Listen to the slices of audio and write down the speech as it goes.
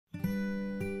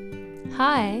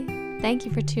Hi, thank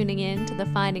you for tuning in to the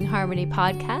Finding Harmony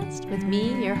podcast with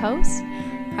me, your host,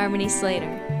 Harmony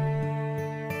Slater.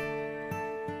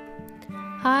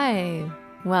 Hi,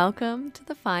 welcome to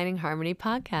the Finding Harmony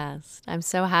podcast. I'm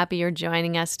so happy you're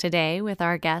joining us today with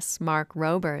our guest, Mark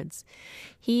Roberts.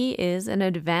 He is an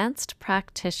advanced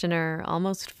practitioner,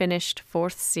 almost finished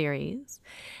 4th series,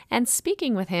 and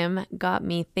speaking with him got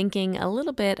me thinking a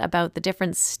little bit about the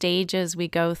different stages we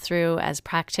go through as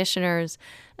practitioners,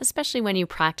 especially when you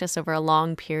practice over a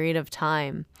long period of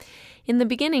time. In the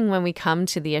beginning, when we come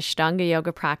to the Ashtanga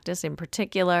yoga practice in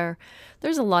particular,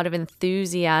 there's a lot of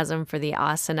enthusiasm for the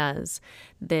asanas,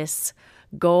 this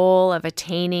goal of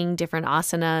attaining different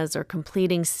asanas or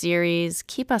completing series,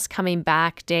 keep us coming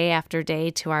back day after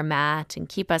day to our mat and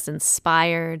keep us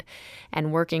inspired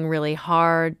and working really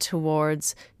hard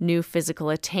towards new physical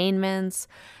attainments.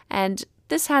 And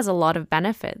this has a lot of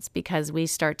benefits because we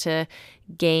start to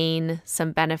gain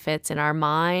some benefits in our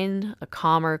mind, a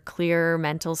calmer, clearer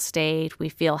mental state. We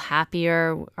feel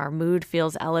happier. Our mood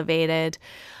feels elevated.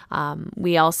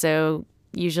 We also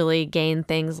usually gain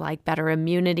things like better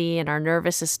immunity and our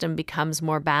nervous system becomes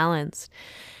more balanced.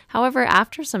 However,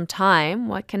 after some time,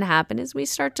 what can happen is we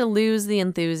start to lose the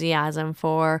enthusiasm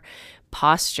for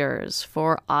postures,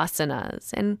 for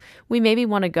asanas, and we maybe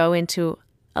want to go into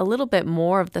a little bit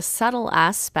more of the subtle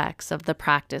aspects of the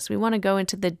practice. We want to go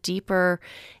into the deeper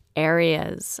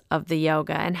areas of the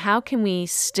yoga and how can we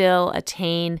still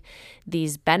attain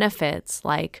these benefits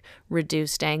like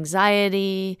reduced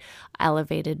anxiety,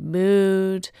 elevated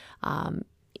mood,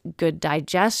 good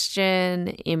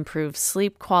digestion, improved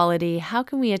sleep quality. How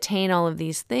can we attain all of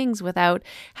these things without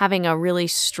having a really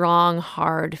strong,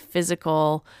 hard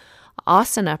physical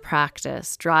asana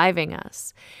practice driving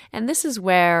us? And this is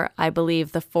where I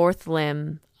believe the 4th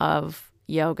limb of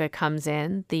yoga comes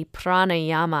in, the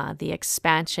pranayama, the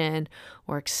expansion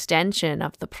or extension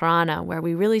of the prana, where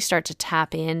we really start to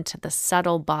tap into the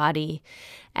subtle body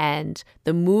and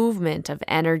the movement of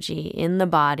energy in the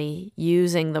body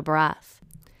using the breath.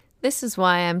 This is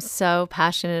why I'm so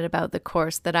passionate about the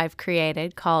course that I've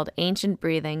created called Ancient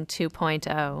Breathing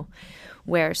 2.0,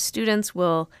 where students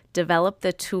will develop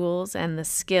the tools and the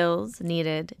skills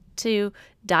needed to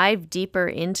dive deeper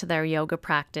into their yoga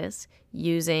practice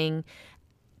using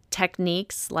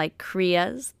techniques like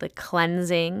kriyas, the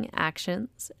cleansing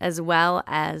actions, as well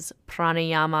as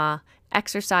pranayama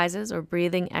exercises or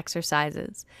breathing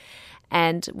exercises.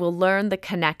 And we'll learn the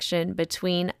connection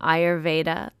between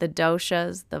Ayurveda, the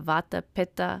doshas, the Vata,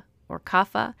 Pitta, or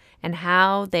Kapha, and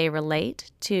how they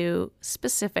relate to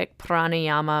specific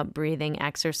pranayama breathing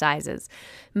exercises.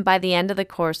 And by the end of the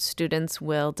course, students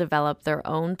will develop their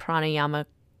own pranayama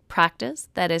practice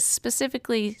that is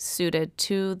specifically suited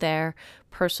to their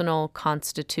personal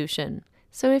constitution.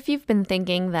 So if you've been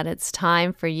thinking that it's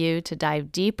time for you to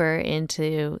dive deeper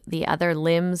into the other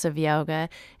limbs of yoga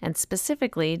and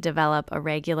specifically develop a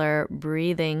regular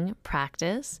breathing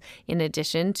practice in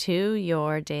addition to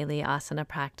your daily asana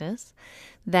practice,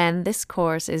 then this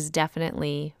course is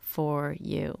definitely for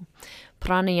you.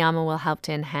 Pranayama will help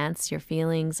to enhance your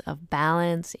feelings of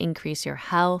balance, increase your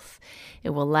health.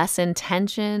 It will lessen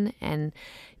tension and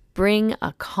bring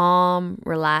a calm,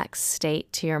 relaxed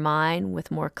state to your mind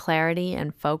with more clarity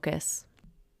and focus.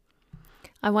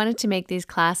 I wanted to make these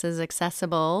classes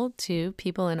accessible to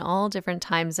people in all different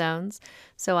time zones,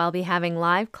 so I'll be having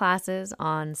live classes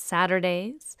on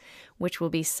Saturdays, which will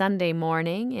be Sunday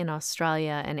morning in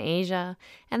Australia and Asia,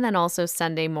 and then also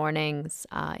Sunday mornings.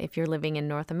 If you're living in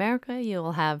North America,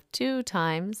 you'll have 2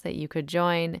 times that you could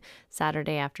join,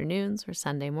 Saturday afternoons or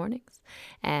Sunday mornings.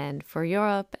 And for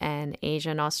Europe and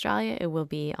Asia and Australia, it will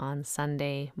be on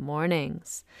Sunday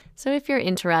mornings. So if you're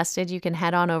interested, you can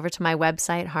head on over to my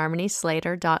website,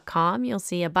 harmonyslater.com. You'll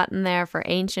see a button there for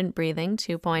Ancient Breathing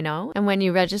 2.0. And when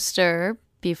you register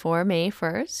before May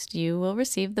 1st, you will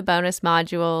receive the bonus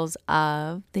modules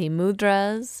of the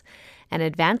mudras and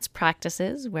advanced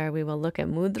practices, where we will look at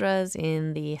mudras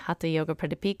in the Hatha Yoga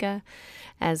Pradipika,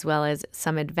 as well as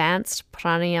some advanced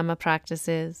pranayama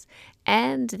practices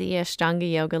and the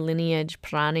Ashtanga Yoga lineage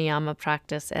pranayama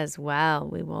practice as well.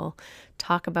 We will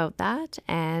talk about that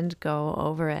and go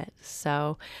over it.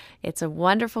 So it's a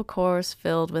wonderful course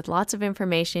filled with lots of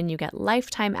information. You get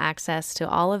lifetime access to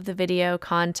all of the video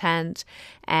content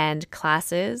and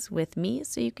classes with me,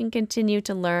 so you can continue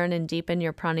to learn and deepen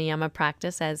your pranayama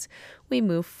practice as we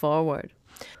move forward.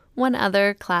 One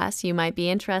other class you might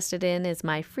be interested in is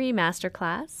my free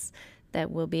masterclass,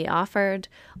 that will be offered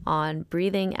on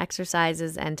breathing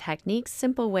exercises and techniques,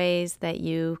 simple ways that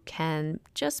you can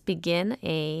just begin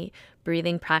a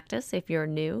breathing practice if you're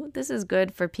new. This is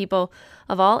good for people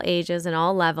of all ages and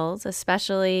all levels,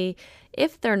 especially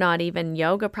if they're not even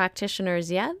yoga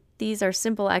practitioners yet. These are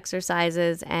simple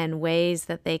exercises and ways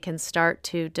that they can start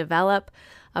to develop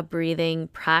a breathing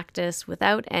practice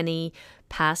without any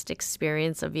past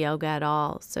experience of yoga at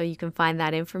all. So you can find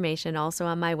that information also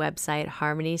on my website,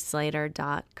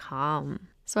 harmonyslater.com.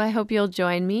 So I hope you'll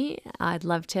join me. I'd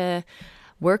love to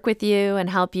work with you and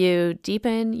help you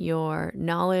deepen your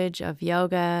knowledge of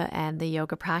yoga and the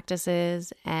yoga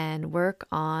practices and work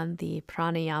on the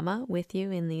pranayama with you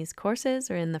in these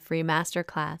courses or in the free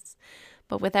masterclass.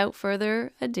 But without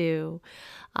further ado,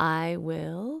 I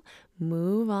will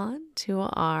move on to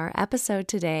our episode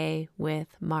today with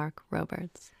Mark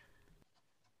Roberts.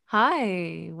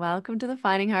 Hi, welcome to the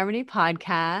Finding Harmony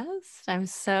podcast. I'm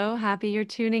so happy you're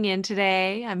tuning in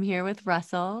today. I'm here with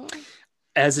Russell.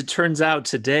 As it turns out,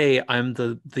 today I'm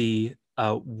the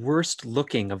worst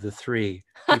looking of the three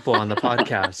people on the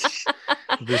podcast.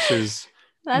 This is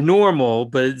normal,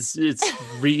 but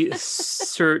it's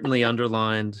certainly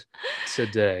underlined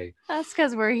today. That's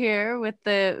because we're here with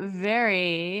the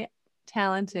very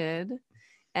talented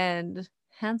and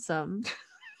handsome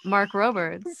Mark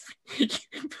Roberts. We're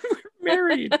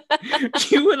married.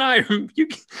 You and I are.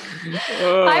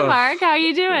 Hi, Mark. How are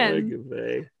you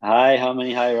doing? Hi,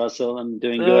 Harmony. Hi, Russell. I'm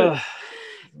doing good.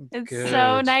 It's good.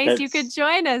 So nice you could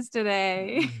join us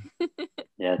today.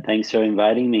 Yeah, thanks for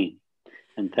inviting me,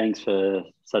 and thanks for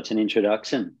such an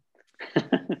introduction.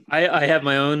 I have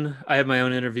my own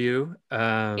interview.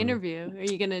 Interview? Are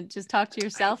you gonna just talk to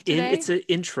yourself today? It's an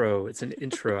intro.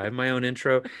 I have my own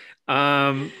intro.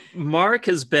 Mark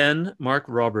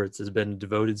Roberts has been a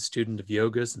devoted student of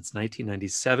yoga since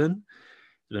 1997.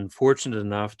 He's been fortunate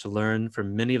enough to learn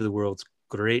from many of the world's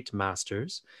great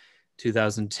masters.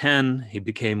 2010, he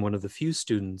became one of the few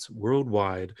students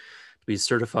worldwide to be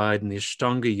certified in the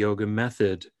Ashtanga Yoga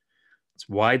method. It's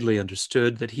widely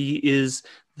understood that he is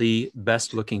the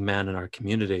best looking man in our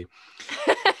community.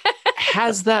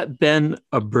 Has that been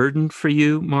a burden for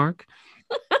you, Mark?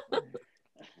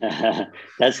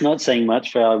 That's not saying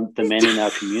much for the men in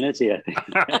our community, I think.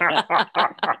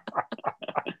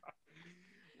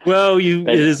 Well, it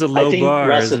is a low bar,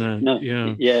 Russell, isn't it? No,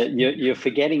 yeah, you're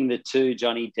forgetting the two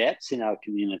Johnny Depps in our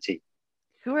community.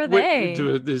 Who are they?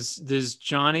 There's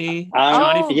Johnny.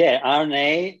 Yeah,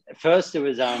 RNA. First it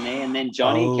was RNA, and then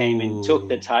Johnny came and took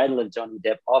the title of Johnny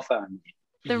Depp off RNA.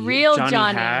 The real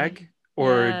Johnny Hagg,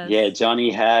 or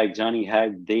Johnny Hagg, Johnny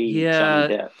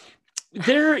Depp.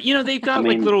 They've got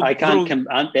little.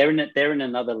 They're in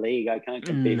another league. I can't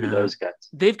compete with those guys.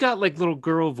 They've got like little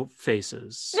girl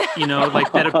faces,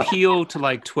 like that appeal to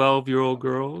like 12-year-old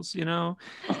girls. And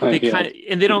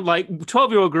they don't like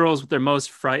 12-year-old girls. What they're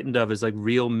most frightened of is like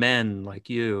real men like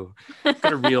you.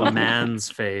 Got a real man's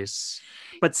face,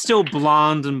 but still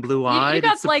blonde and blue-eyed.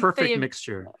 It's the like perfect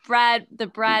mixture.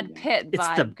 The Brad Pitt vibe. It's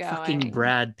the going. fucking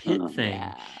Brad Pitt thing,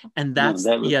 and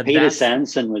Peter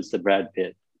Sanson was the Brad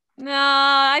Pitt. No,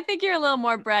 I think you're a little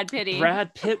more Brad Pitty.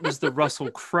 Brad Pitt was the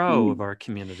Russell Crowe of our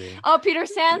community. Oh, Peter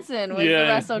Sanson was the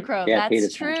Russell Crowe. Yeah,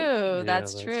 that's true.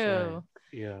 That's true.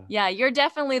 Right. Yeah, you're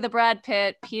definitely the Brad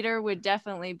Pitt. Peter would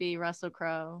definitely be Russell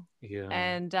Crowe. Yeah.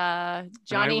 And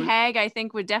Johnny Hagg, I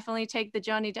think, would definitely take the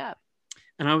Johnny Depp.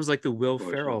 And I was like the Will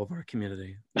Ferrell of our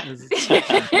community.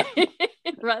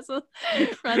 Russell's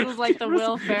like the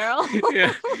Will Ferrell.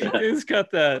 Yeah, he's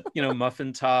got that,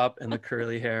 muffin top and the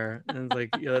curly hair, and it's like,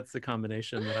 that's the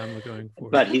combination that I'm going for.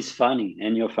 But he's funny,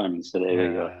 and you're funny, so there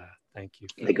you go. Thank you.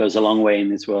 It goes a long way in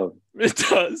this world. It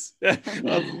does.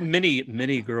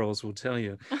 Many girls will tell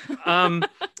you.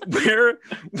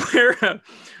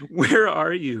 Where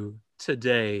are you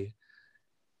today?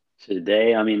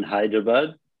 Today, I'm in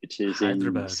Hyderabad, which is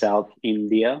in South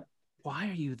India. Why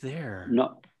are you there?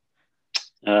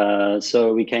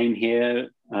 So we came here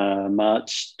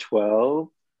March 12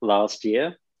 last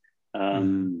year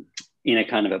in a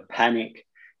kind of a panic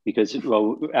because,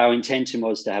 our intention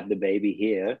was to have the baby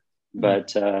here,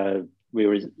 but we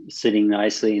were sitting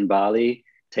nicely in Bali,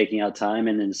 taking our time,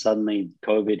 and then suddenly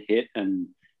COVID hit and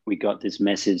we got this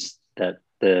message that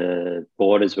the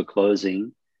borders were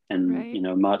closing. And,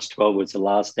 March 12 was the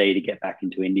last day to get back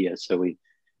into India. So we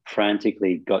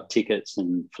frantically got tickets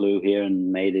and flew here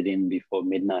and made it in before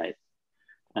midnight.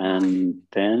 And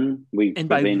then we've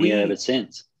been here ever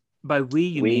since. By we,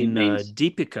 you mean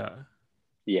Deepika?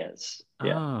 Yes.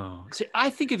 Yeah. Oh. See,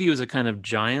 I think of you as a kind of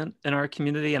giant in our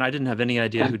community, and I didn't have any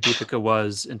idea who Deepika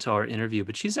was until our interview,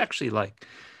 but she's actually like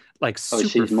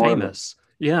super famous.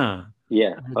 Yeah.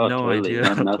 Yeah. I had Oh, no totally.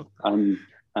 idea.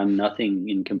 I'm nothing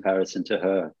in comparison to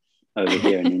her over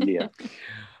here in India.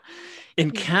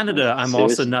 In Canada, I'm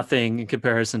also Seriously. nothing in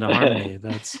comparison to Harmony.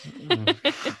 That's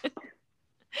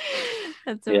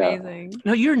That's Yeah. amazing.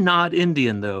 no, you're not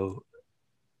Indian though.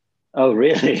 Oh,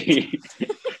 really?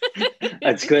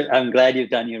 That's good. I'm glad you've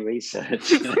done your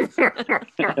research.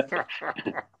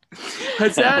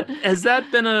 Has that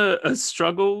been a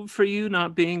struggle for you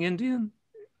not being Indian?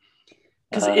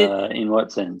 Because In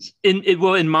what sense?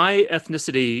 in my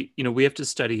ethnicity, we have to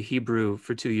study Hebrew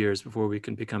for 2 years before we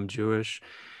can become Jewish.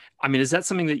 I mean, is that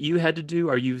something that you had to do?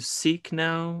 Are you Sikh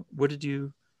now? What did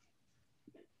you?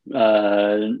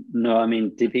 No, I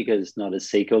mean, Deepika is not a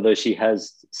Sikh, although she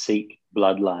has Sikh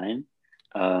bloodline.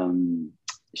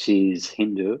 She's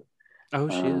Hindu. Oh,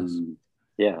 she is.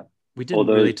 Yeah. We didn't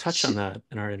Although really touch on that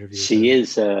in our interview. She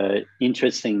is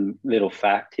interesting little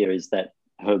fact here is that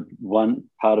her one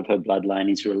part of her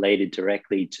bloodline is related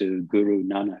directly to Guru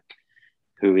Nanak,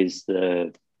 who is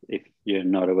if you're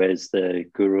not aware, is the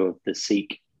guru of the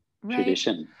Sikh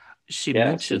tradition. She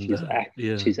mentioned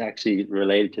she's actually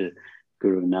related to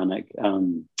Guru Nanak.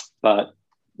 But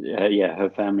her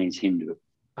family is Hindu.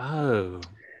 Oh.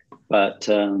 But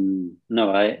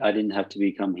no, I didn't have to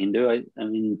become Hindu. I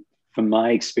mean, from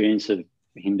my experience of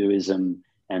Hinduism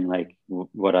and like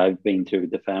what I've been through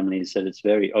with the family is that it's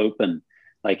very open.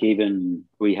 Like even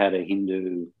we had a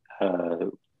Hindu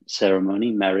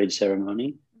marriage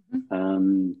ceremony.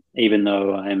 Mm-hmm. Even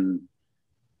though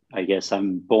I guess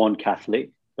I'm born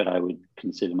Catholic, but I would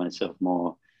consider myself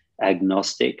more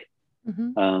agnostic.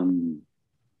 Mm-hmm.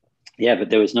 But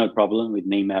there was no problem with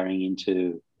me marrying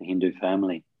into a Hindu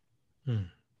family.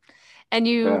 And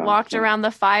you walked around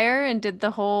the fire and did the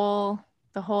whole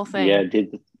thing. Yeah,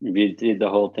 we did the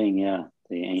whole thing. Yeah,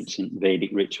 the ancient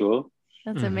Vedic ritual.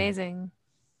 That's amazing.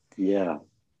 Yeah.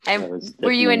 And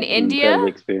were you in India? Incredible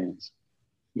experience.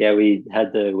 Yeah, we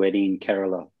had the wedding in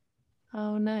Kerala.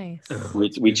 Oh, nice.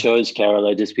 We chose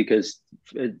Kerala just because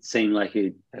it seemed like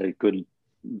a good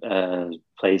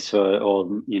place for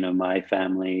all, my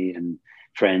family and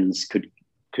friends could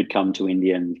come to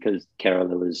India, and because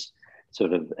Kerala was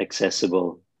sort of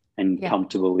accessible and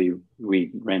comfortable,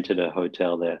 we rented a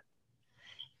hotel there.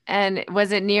 And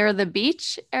was it near the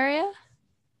beach area?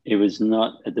 It was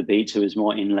not at the beach. It was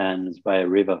more inland. It was by a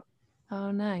river.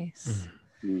 Oh, nice.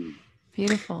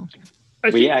 Beautiful.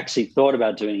 We actually thought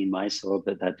about doing it in Mysore,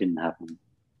 but that didn't happen.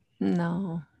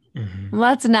 No. Well,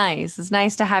 that's nice. It's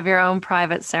nice to have your own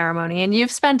private ceremony. And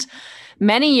you've spent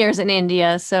many years in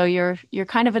India, so you're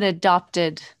kind of an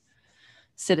adopted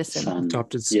citizen.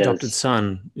 Adopted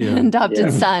son. Yeah.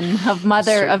 Adopted son of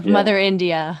Mother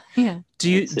India. Yeah. Do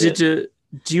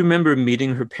you remember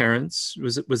meeting her parents?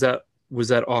 Was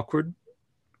that awkward?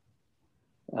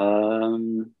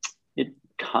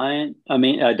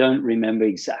 I don't remember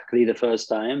exactly the first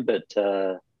time, but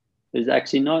it was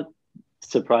actually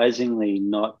surprisingly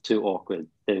not too awkward.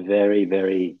 They're very,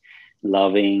 very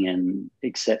loving and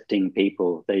accepting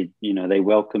people. They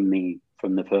welcomed me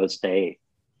from the first day.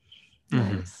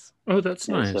 Nice. Oh, that's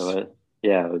nice. So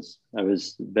I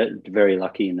was very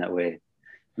lucky in that way.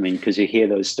 I mean, because you hear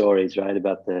those stories, right,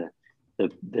 about the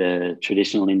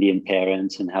traditional Indian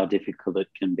parents and how difficult it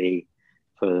can be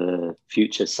for the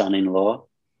future son-in-law.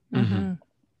 Mm-hmm.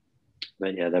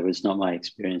 But yeah, that was not my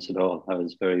experience at all. I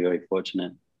was very, very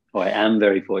fortunate. I am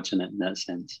very fortunate in that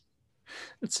sense.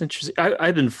 That's interesting.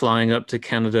 I've been flying up to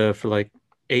Canada for like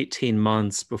 18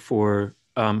 months before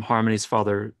Harmony's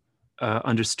father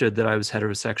understood that I was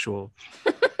heterosexual.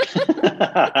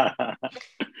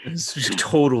 It was a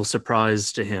total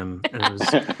surprise to him,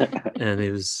 and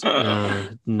it was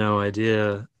no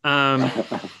idea.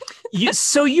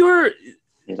 So you're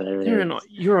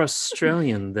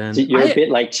Australian then? So you're a bit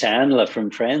like Chandler from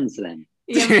Friends then.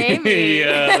 Yeah, maybe.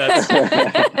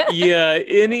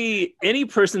 Any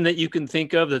person that you can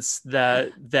think of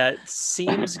that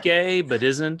seems gay but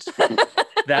isn't.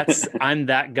 I'm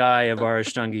that guy of our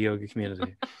Ashtanga yoga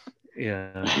community.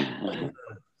 Yeah.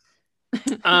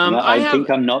 I think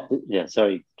I'm not. Yeah,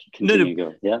 sorry. Continue.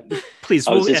 Go. Yeah. Please,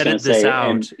 we'll edit this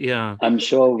out. Yeah. I'm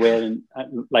sure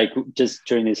just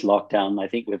during this lockdown, I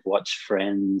think we've watched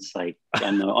Friends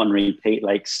on repeat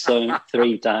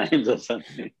 3 times or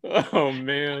something. Oh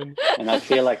man. And I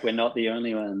feel like we're not the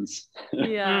only ones.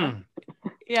 Yeah.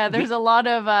 Yeah. There's a lot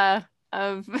of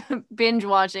binge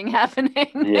watching happening.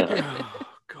 Yeah. Oh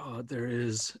God, there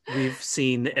is. We've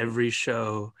seen every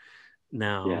show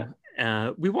now.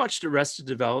 Yeah. We watched Arrested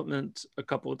Development a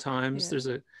couple of times.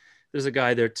 Yeah. There's a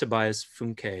guy there, Tobias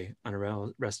Funke, on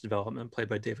Arrested Development, played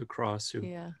by David Cross, who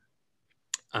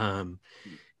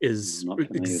is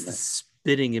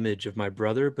spitting image of my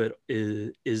brother, but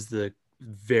is the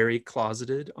very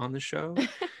closeted on the show.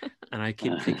 And I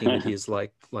keep thinking that he's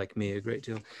like me a great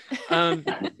deal.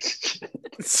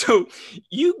 So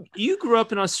you grew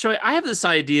up in Australia. I have this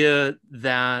idea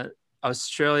that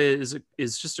Australia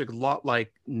is just a lot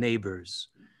like Neighbours.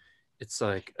 It's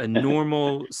like a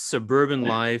normal suburban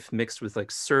life mixed with like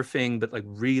surfing, but like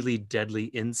really deadly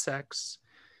insects,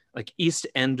 like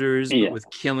EastEnders, but with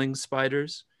killing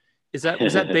spiders. Was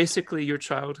that basically your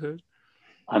childhood?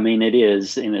 I mean, it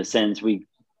is in a sense. We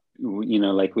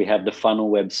like we have the funnel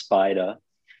web spider,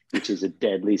 which is a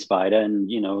deadly spider, and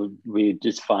we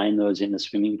just find those in the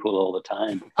swimming pool all the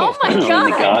time. Oh my God!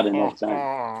 In the garden all the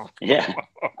time. Yeah.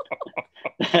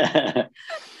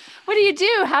 What do you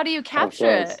do? How do you capture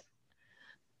it?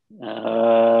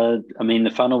 I mean,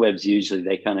 the funnel webs usually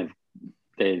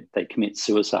they commit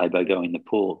suicide by going in the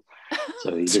pool.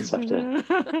 So you just have to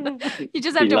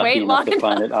wait long enough to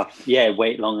find it up. Yeah,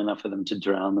 wait long enough for them to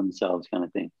drown themselves, kind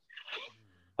of thing.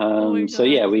 So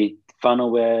yeah, we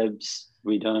funnel webs.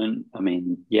 We don't. I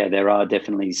mean, yeah, there are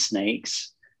definitely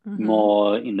snakes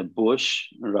more in the bush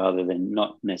rather than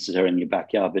not necessarily in your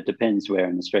backyard. But it depends where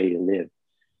in Australia you live.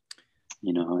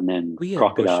 And then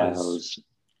crocodiles.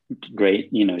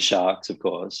 Great, sharks, of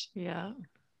course. Yeah.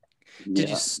 Did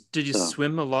you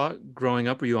swim a lot growing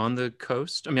up? Were you on the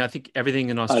coast? I mean, I think everything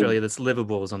in Australia that's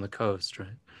livable is on the coast, right?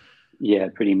 Yeah,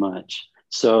 pretty much.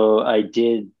 So I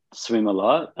did swim a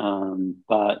lot,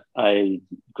 but I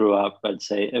grew up, I'd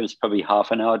say it was probably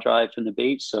half an hour drive from the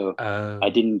beach. So I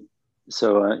didn't.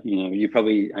 So I know you're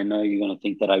going to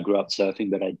think that I grew up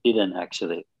surfing, but I didn't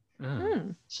actually.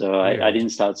 So I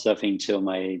didn't start surfing till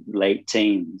my late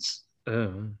teens.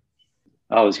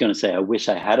 I was going to say I wish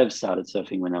I had have started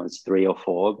surfing when I was 3 or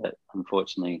 4, but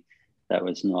unfortunately that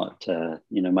was not.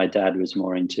 My dad was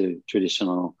more into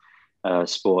traditional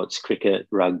sports, cricket,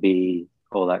 rugby,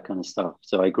 all that kind of stuff.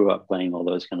 So I grew up playing all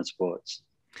those kind of sports.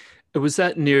 Was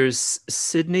that near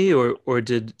Sydney, or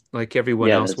did, like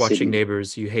everyone else watching Sydney.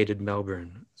 Neighbours, you hated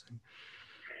Melbourne?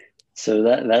 So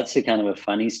that's a kind of a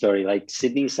funny story. Like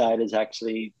Sydney side is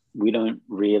actually, we don't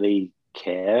really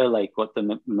care like what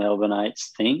the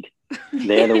Melbourneites think.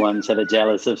 They're the ones that are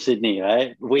jealous of Sydney,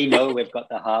 right? We know we've got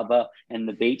the harbour and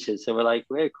the beaches, so we're like,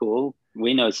 we're cool.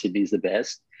 We know Sydney's the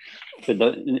best. But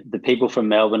the people from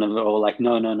Melbourne are all like,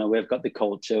 no, we've got the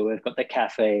culture, we've got the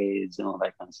cafes and all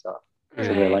that kind of stuff. Right.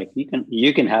 So they're like,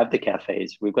 you can have the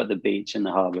cafes. We've got the beach and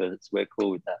the harbour. We're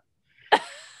cool with that.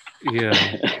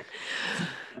 Yeah.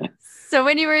 So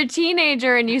when you were a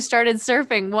teenager and you started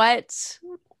surfing,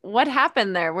 what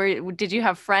happened there? Did you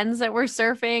have friends that were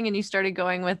surfing and you started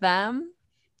going with them?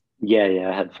 Yeah,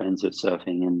 I had friends with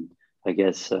surfing, and I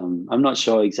guess I'm not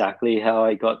sure exactly how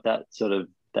I got that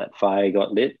fire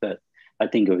got lit, but I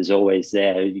think it was always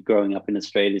there. Growing up in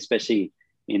Australia, especially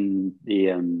in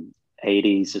the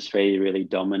 80s, Australia really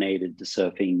dominated the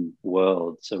surfing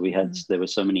world. So there were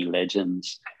so many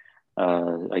legends.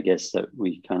 I guess that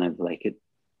we kind of like it.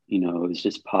 It was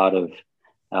just part of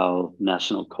our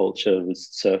national culture.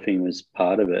 Surfing was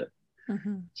part of it.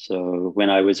 So when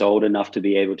I was old enough to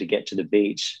be able to get to the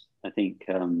beach, I think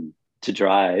to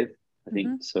drive,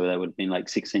 so that would have been like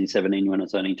 16, 17 when I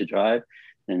was learning to drive,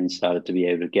 then started to be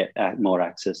able to get more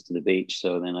access to the beach.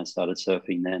 So then I started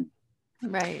surfing then.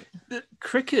 Right.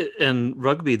 Cricket and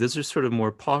rugby, those are sort of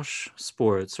more posh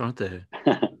sports, aren't they?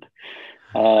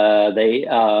 They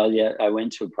yeah, I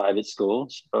went to a private school.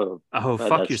 So,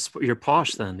 fuck, you're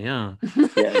posh then, yeah.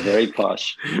 Yeah, very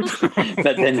posh.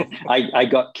 But then I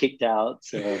got kicked out,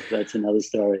 so that's another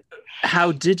story.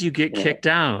 How did you get kicked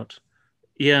out?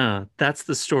 Yeah, that's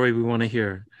the story we want to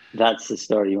hear. That's the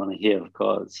story you want to hear, of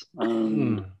course.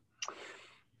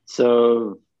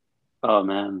 So, oh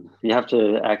man, you have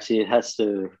to it has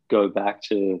to go back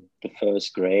to the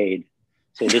first grade.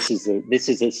 So this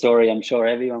is a story I'm sure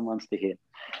everyone wants to hear.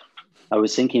 I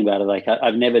was thinking about it, like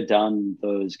I've never done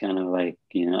those kind of like,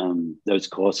 those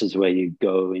courses where you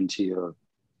go into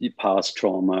your past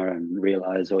trauma and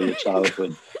realize all your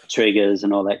childhood triggers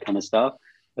and all that kind of stuff.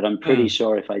 But I'm pretty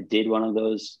sure if I did one of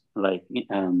those like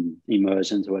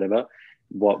immersions or whatever,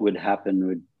 what would happen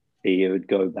would be it would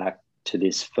go back to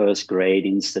this first grade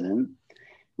incident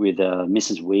with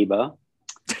Mrs. Weber.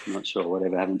 I'm not sure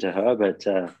whatever happened to her, but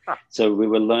so we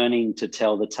were learning to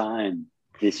tell the time.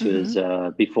 This was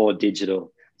before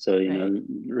digital. So,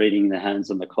 reading the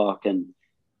hands on the clock. And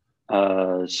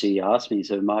she asked me,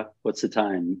 so Mark, what's the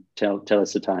time? Tell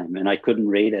us the time. And I couldn't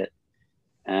read it.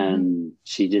 And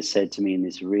she just said to me in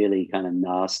this really kind of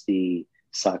nasty,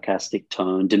 sarcastic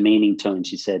tone, demeaning tone,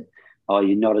 she said, "Oh,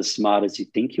 you're not as smart as you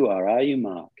think you are you,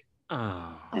 Mark?"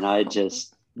 Oh. And I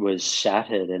just was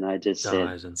shattered. And I just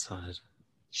died said, inside.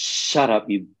 shut up,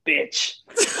 you bitch.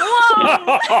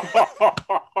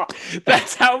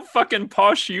 That's how fucking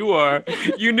posh you are.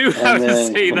 You knew how to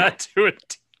say that to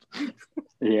it.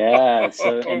 Yeah.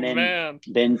 So and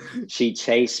then she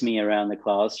chased me around the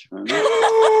classroom.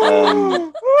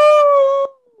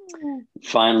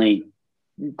 Finally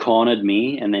cornered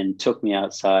me and then took me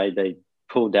outside. They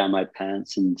pulled down my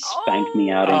pants and spanked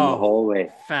me out in the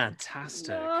hallway.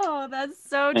 Fantastic. Oh, that's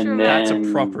so And traumatic. That's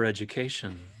a proper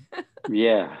education.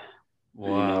 Yeah. Wow.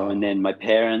 You know, and then my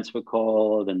parents were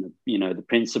called, and the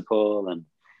principal, and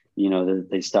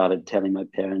they started telling my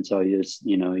parents, oh, you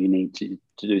need to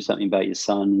do something about your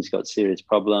son. He's got serious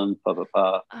problems, blah blah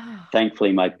blah. Oh.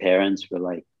 Thankfully, my parents were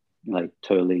like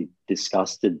totally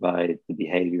disgusted by the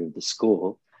behavior of the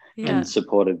school and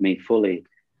supported me fully.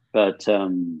 But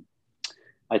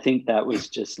I think that was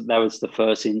the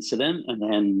first incident, and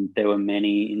then there were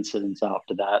many incidents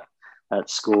after that at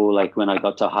school. Like when I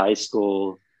got to high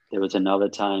school, there was another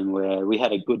time where we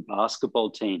had a good basketball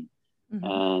team,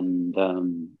 and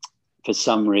for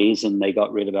some reason they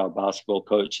got rid of our basketball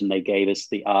coach and they gave us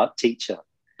the art teacher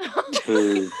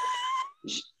who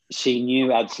she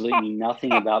knew absolutely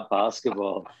nothing about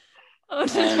basketball.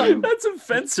 That's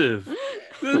offensive.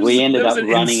 We ended up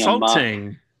running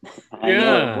insulting. amok. I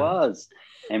know it was.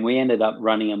 And we ended up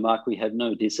running amok. We had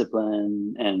no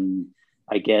discipline. And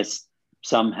I guess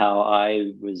somehow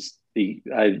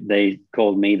they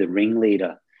called me the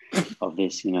ringleader of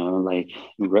this,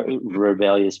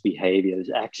 rebellious behaviors.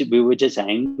 Actually, we were just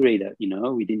angry that,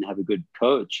 we didn't have a good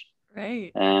coach.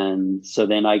 Right. And so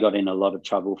then I got in a lot of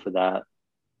trouble for that.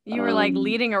 You were like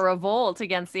leading a revolt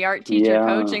against the art teacher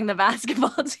coaching the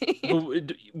basketball team.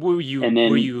 Were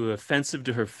you offensive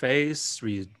to her face? Were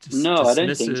you No, dismissive? I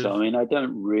don't think so. I mean, I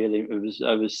don't really.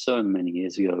 I was so many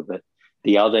years ago. But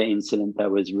the other incident that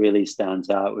really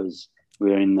stands out was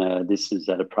this is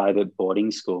at a private boarding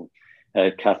school,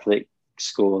 a Catholic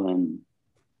school, and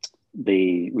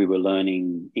we were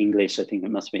learning English. I think it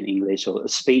must have been English or a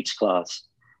speech class,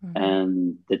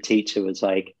 and the teacher was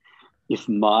like, if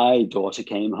my daughter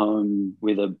came home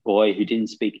with a boy who didn't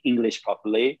speak English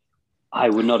properly, I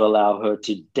would not allow her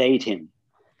to date him.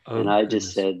 And I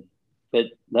just said, but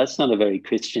that's not a very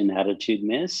Christian attitude,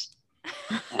 miss.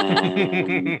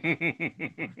 And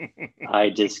I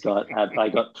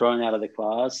got thrown out of the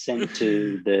class, sent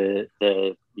to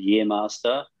the year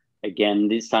master. Again,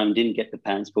 this time didn't get the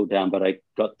pants pulled down, but I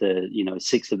got the,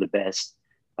 6 of the best,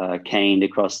 caned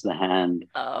across the hand.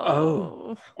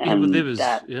 Oh. And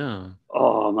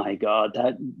oh my God,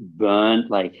 that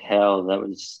burnt like hell. That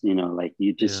was,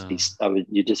 you'd just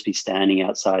be standing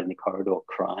outside in the corridor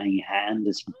crying, your hand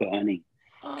is burning.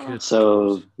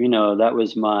 So, that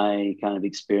was my kind of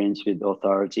experience with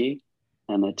authority.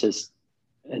 And it just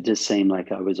seemed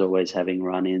like I was always having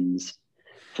run-ins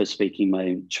for speaking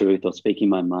my truth or speaking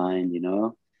my mind,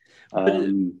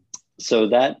 So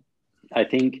that, I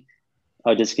think,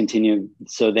 I'll just continue.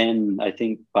 So then I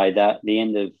think by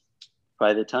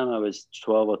the time I was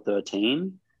 12 or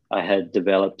 13, I had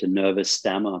developed a nervous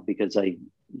stammer because I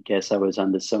guess I was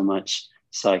under so much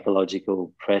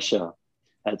psychological pressure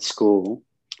at school.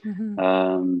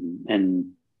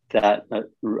 And that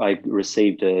I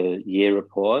received a year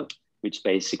report, which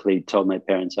basically told my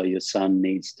parents, oh, your son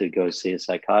needs to go see a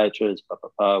psychiatrist,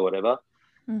 whatever.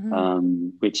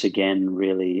 Which again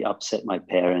really upset my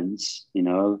parents,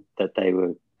 that they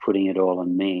were putting it all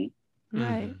on me.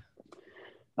 Right.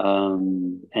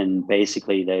 And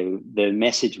basically the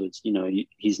message was,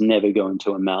 he's never going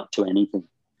to amount to anything.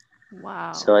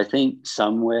 Wow. So I think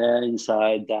somewhere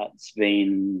inside that's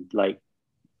been like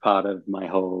part of my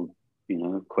whole,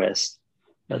 quest.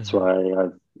 That's why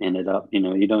I've ended up,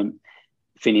 you don't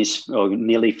finish or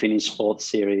nearly finish 4th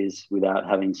series without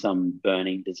having some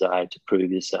burning desire to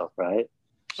prove yourself, right?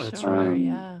 That's right.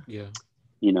 Yeah.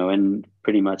 And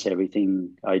pretty much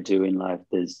everything I do in life,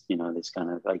 there's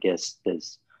kind of, I guess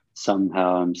there's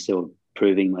somehow I'm still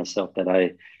proving myself that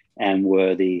I am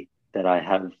worthy, that I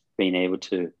have been able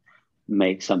to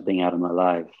make something out of my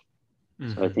life.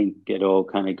 So I think it all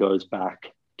kind of goes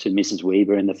back to Mrs.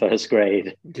 Weber in the 1st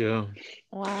grade. Yeah.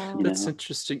 Wow. That's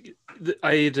interesting.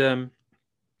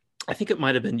 I think it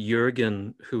might have been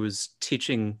Jürgen who was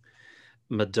teaching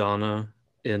Madonna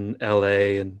in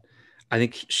LA, and I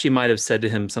think she might have said to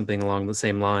him something along the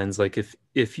same lines, like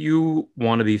if you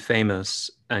want to be famous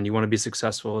and you want to be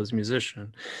successful as a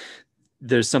musician,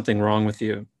 there's something wrong with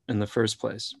you in the first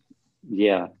place.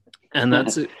 Yeah. And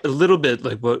that's a little bit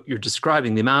like what you're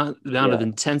describing, the amount of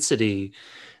intensity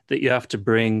that you have to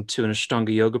bring to an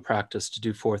Ashtanga yoga practice to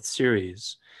do 4th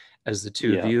series, as the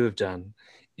two of you have done,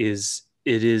 it's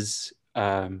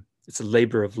a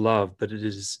labor of love, but it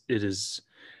is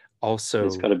also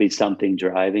there's got to be something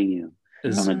driving you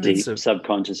is on a deep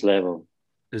subconscious level.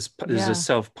 Is a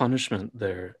self-punishment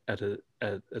there at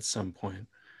some point,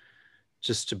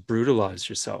 just to brutalize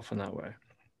yourself in that way.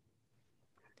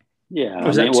 Yeah, or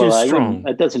is that too strong?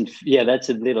 It doesn't. Yeah, that's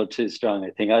a little too strong.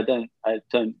 I think I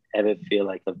don't ever feel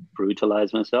like I've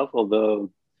brutalized myself. Although,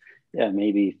 yeah,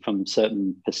 maybe from a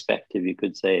certain perspective, you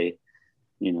could say,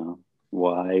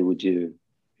 why would you,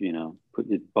 put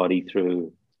your body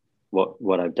through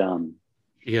what I've done?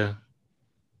 Yeah.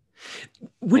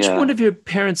 Which one of your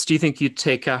parents do you think you'd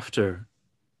take after?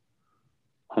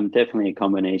 I'm definitely a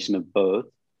combination of both.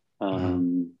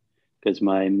 Because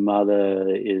my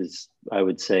mother is, I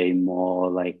would say, more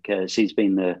like she's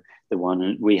been the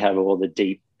one. We have all the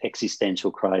deep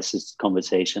existential crisis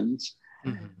conversations.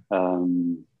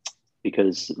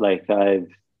 Because like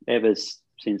ever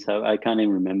since I can't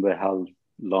even remember how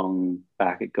long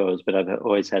back it goes, but I've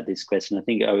always had this question. I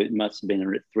think it must have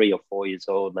been 3 or 4 years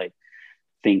old, like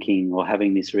thinking or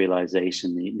having this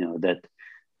realization, that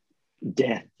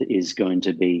death is going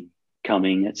to be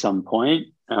coming at some point.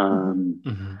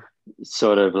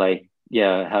 Sort of like,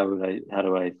 how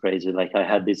do I phrase it? Like I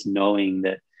had this knowing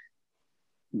that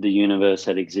the universe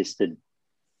had existed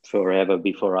forever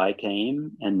before I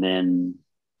came, and then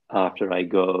after I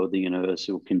go, the universe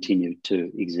will continue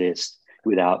to exist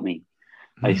without me.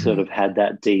 I sort of had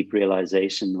that deep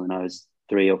realization when I was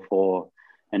 3 or 4,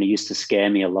 and it used to scare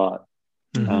me a lot.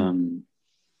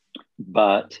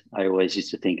 But I always used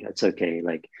to think it's okay.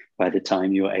 Like by the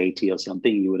time you're 80 or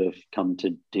something, you would have come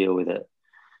to deal with it.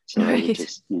 So I would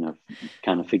just,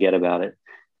 kind of forget about it.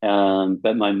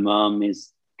 But my mom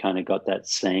is kind of got that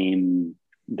same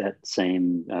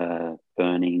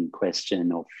burning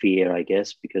question or fear, I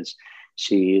guess, because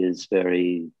she is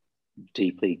very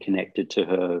deeply connected to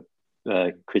her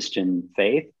Christian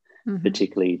faith,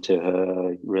 particularly to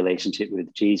her relationship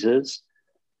with Jesus,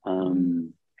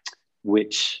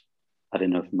 which I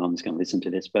don't know if Mum's going to listen to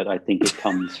this, but I think it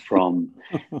comes from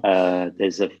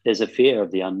there's a fear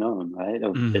of the unknown, right?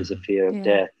 There's a fear of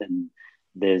death, and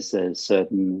there's a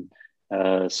certain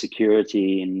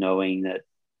security in knowing that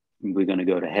we're going to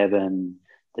go to heaven,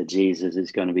 that Jesus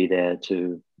is going to be there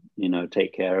to,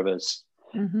 take care of us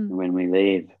when we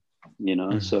leave,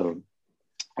 So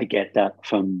I get that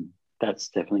that's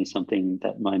definitely something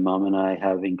that my mom and I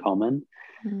have in common.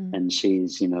 And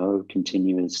she's,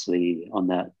 continuously on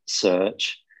that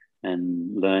search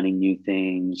and learning new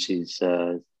things.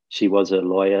 She was a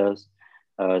lawyer.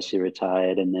 She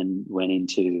retired and then went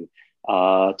into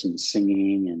art and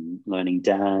singing and learning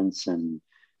dance. And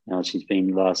now she's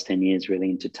been the last 10 years really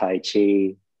into Tai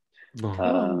Chi,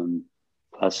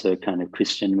 plus her kind of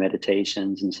Christian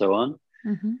meditations and so on.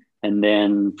 And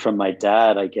then from my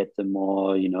dad, I get the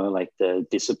more, like the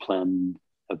discipline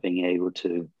of being able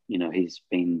to,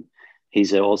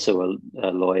 he's also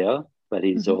a lawyer, but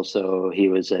he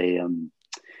was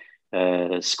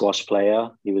a squash player.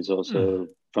 He was also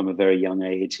from a very young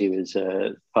age, he was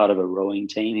part of a rowing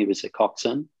team. He was a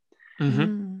coxswain.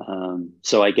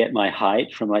 So I get my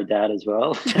height from my dad as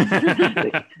well.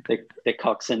 The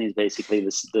coxswain is basically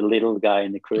the little guy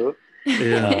in the crew.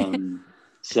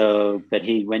 But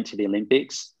he went to the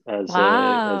Olympics as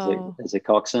a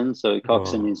coxswain. So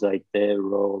coxswain is like, their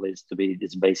role is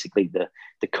basically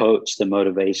the coach, the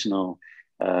motivational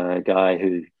guy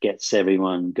who gets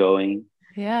everyone going.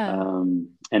 And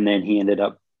then he ended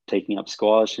up taking up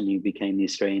squash, and he became the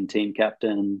Australian team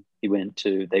captain. They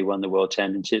won the World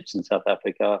Championships in South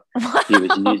Africa.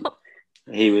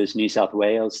 He was New South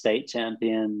Wales state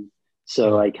champion.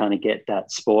 So I kind of get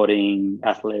that sporting,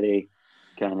 athletic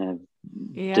kind of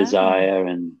desire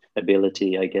and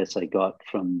ability, I guess, I got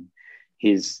from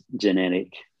his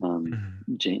genetic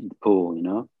gene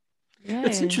pool,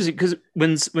 That's interesting, because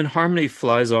when harmony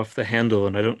flies off the handle,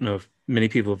 and I don't know if many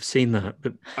people have seen that,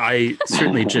 but I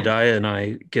certainly Jediah and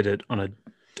I get it on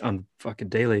fucking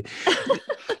daily.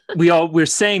 We're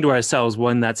saying to ourselves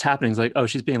when that's happening, it's like, oh,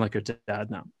 she's being like her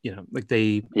dad now, like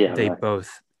they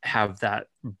both have that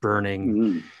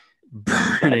burning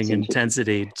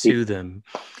intensity to them.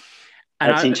 And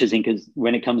that's interesting, because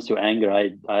when it comes to anger,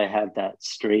 I have that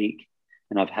streak,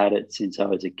 and I've had it since I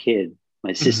was a kid.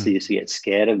 My sister used to get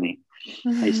scared of me.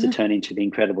 I used to turn into the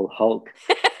Incredible Hulk.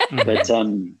 But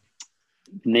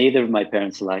neither of my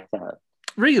parents are like that.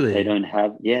 Really? They don't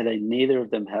have, neither of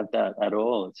them have that at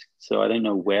all. So I don't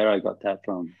know where I got that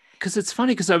from. Because it's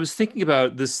funny, because I was thinking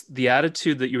about this, the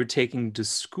attitude that you were taking to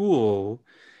school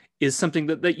is something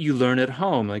that you learn at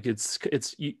home. Like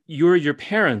you're your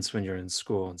parents when you're in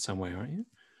school in some way, aren't you?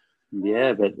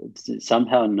 Yeah, but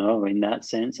somehow, no, in that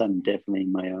sense, I'm definitely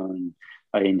my own.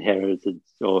 I inherited,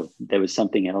 or there was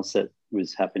something else that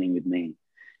was happening with me,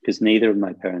 because neither of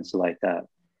my parents are like that.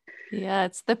 Yeah,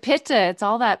 it's the pitta. It's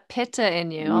all that pitta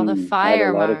in you, all the I had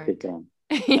fire, a lot Mark. of pitta.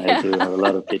 Yeah. I do have a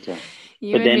lot of pitta.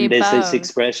 You But and me then there's this both.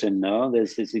 expression, no?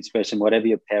 There's this expression, whatever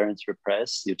your parents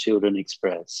repress, your children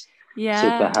express. Yeah. So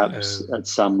perhaps at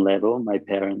some level, my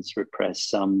parents repress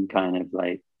some kind of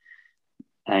like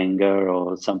anger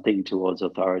or something towards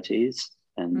authorities.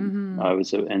 And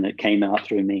and it came out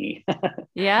through me.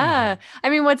 Yeah. I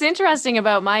mean, what's interesting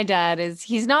about my dad is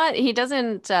he's not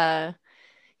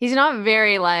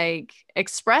very like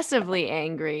expressively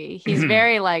angry. He's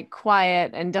very like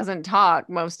quiet and doesn't talk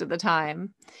most of the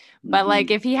time. But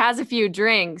like if he has a few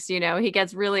drinks, you know, he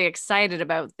gets really excited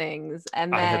about things.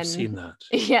 And then I have seen that.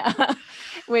 Yeah.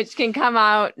 Which can come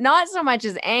out not so much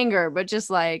as anger, but just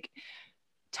like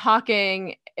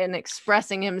talking and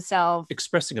expressing himself.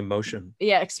 Expressing emotion.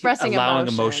 Yeah, expressing allowing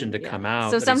emotion to yeah. come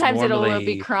out. So sometimes it'll normally...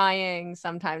 be crying.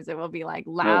 Sometimes it will be like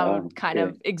loud, kind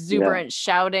of exuberant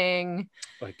shouting.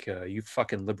 Like, you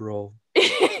fucking liberal.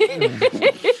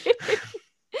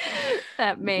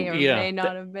 That may or may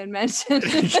not have been mentioned.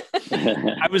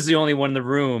 I was the only one in the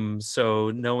room,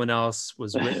 so no one else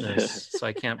was witness. So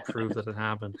I can't prove that it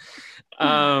happened.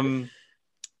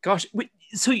 Gosh,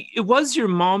 so it was your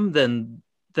mom then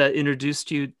that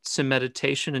introduced you to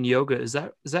meditation and yoga. Is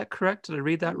that correct? Did I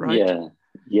read that right? Yeah.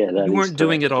 You weren't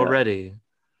doing it already.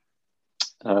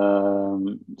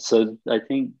 So I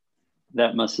think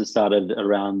that must have started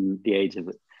around the age of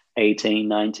 18,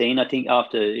 19. I think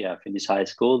after I finished high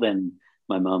school, then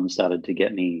my mom started to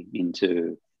get me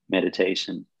into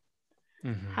meditation.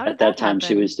 How did At that time,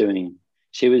 happen?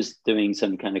 she was doing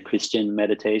some kind of Christian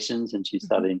meditations, and she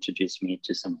started introducing me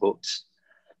to some books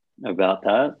about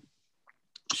that.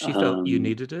 She felt you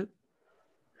needed it?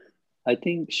 I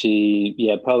think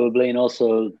probably. And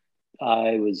also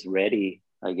I was ready,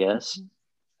 I guess.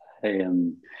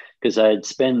 Because I had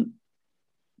spent,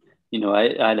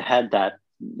 I'd had that,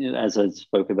 as I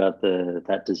spoke about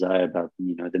that desire about,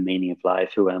 the meaning of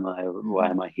life, who am I, why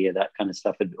am I here, that kind of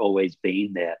stuff had always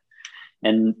been there.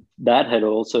 And that had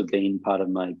also been part of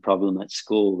my problem at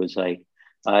school, was like,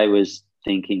 I was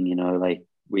thinking, like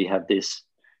we have this,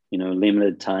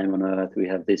 limited time on earth, we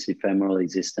have this ephemeral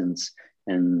existence,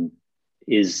 and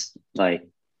is like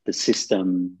the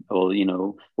system or,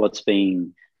 what's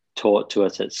being taught to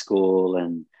us at school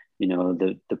and,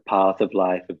 the path of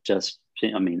life of just, I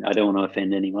don't want to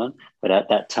offend anyone, but at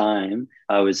that time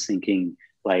I was thinking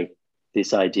like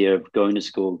this idea of going to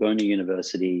school, going to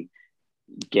university,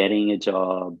 getting a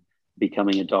job,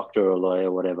 becoming a doctor or a lawyer,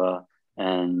 whatever,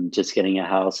 and just getting a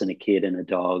house and a kid and a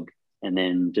dog, and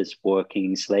then just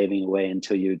working, slaving away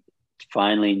until you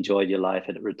finally enjoyed your life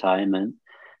at retirement,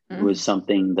 was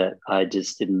something that I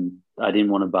didn't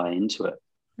want to buy into it.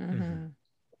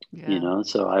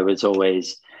 So I was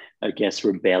always, I guess,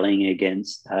 rebelling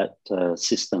against that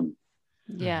system.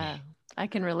 Yeah, I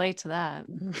can relate to that.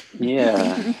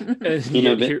 Yeah.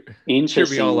 Here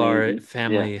we all are,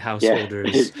 family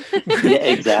householders.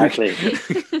 Yeah, exactly.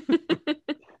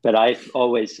 But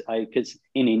because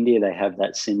in India they have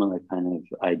that similar kind of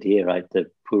idea, right? The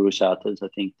Purusharthas, I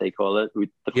think they call it, with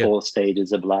the 4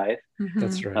 stages of life.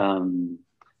 That's right.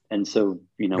 And so,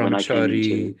 when I came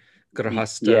into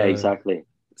Grahastha, yeah, exactly,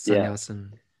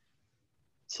 Sannyasin.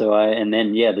 So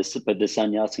but the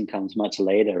sannyasin comes much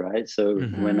later, right? So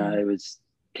when I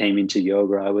came into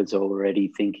yoga, I was already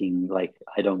thinking like,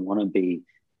 I don't want to be,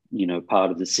 part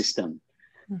of the system.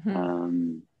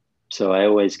 So I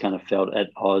always kind of felt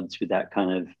at odds with that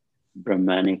kind of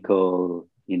Brahmanical,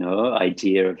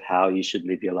 idea of how you should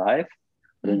live your life.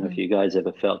 I don't know if you guys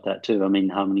ever felt that too. I mean,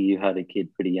 how many of you had a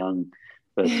kid pretty young?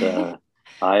 But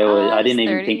I didn't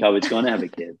even think I was going to have a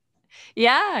kid.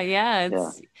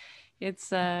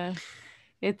 It's a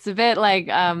bit like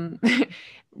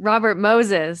Robert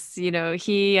Moses, he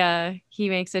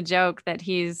makes a joke that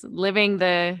he's living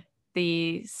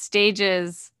the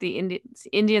stages, the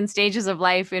Indian stages of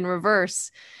life in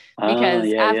reverse,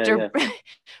 because after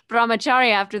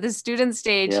brahmacharya, after the student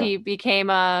stage, he became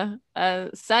a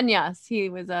sannyas. He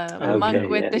was a monk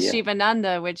with the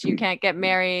Shivananda, which you can't get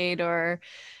married or,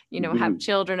 have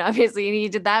children, obviously. And he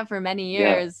did that for many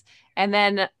years. And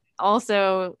then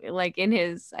also like in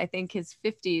his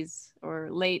 50s or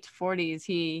late 40s,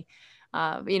 he,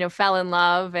 fell in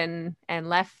love and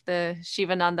left the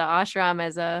Shivananda ashram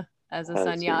as a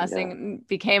sannyas and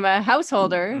became a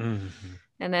householder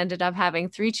and ended up having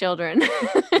 3 children.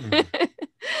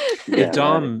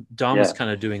 Dom is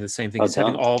kind of doing the same thing. He's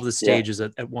having all the stages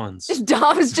at once.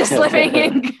 Dom's just living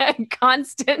in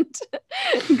constant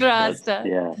grasta.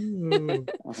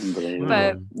 Unbelievable.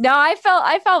 But no, I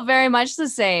felt very much the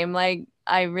same. Like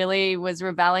I really was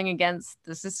rebelling against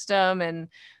the system. And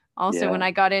also Yeah. when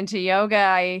I got into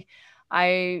yoga,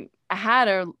 I had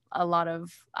a lot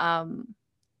of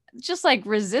just like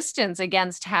resistance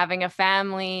against having a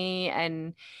family,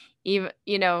 and even,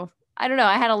 you know, I don't know,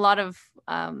 I had a lot of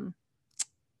I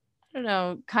don't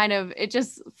know, kind of, it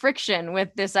just friction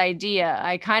with this idea.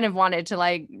 I kind of wanted to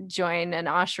like join an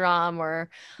ashram or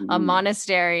a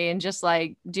monastery and just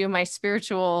like do my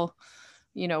spiritual,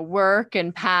 you know, work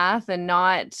and path, and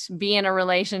not be in a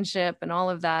relationship and all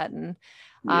of that. And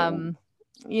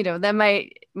you know, then my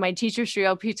teacher Sri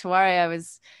L.P. Tawari, I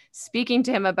was speaking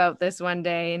to him about this one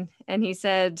day, and he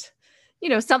said, you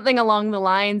know, something along the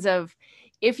lines of,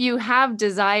 if you have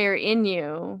desire in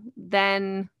you,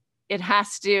 then it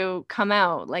has to come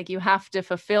out. Like, you have to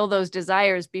fulfill those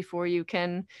desires before you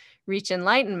can reach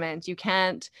enlightenment. You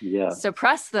can't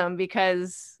suppress them,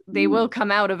 because they will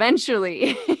come out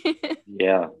eventually.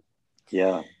 Yeah.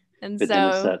 And but so then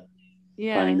it's that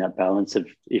finding that balance of,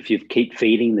 if you keep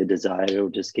feeding the desire, it'll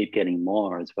just keep getting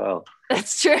more as well.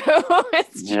 That's true.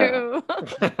 It's true.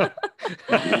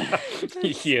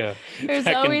 Yeah. There's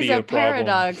always a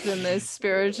paradox in this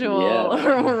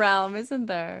spiritual realm, isn't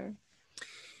there?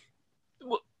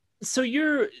 So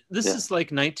this is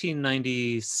like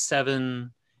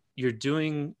 1997. You're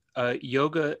doing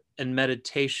yoga and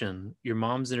meditation. Your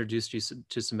mom's introduced you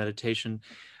to some meditation.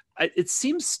 It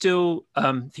seems still,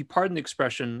 if you pardon the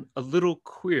expression, a little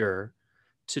queer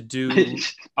to do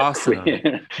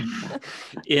asana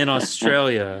in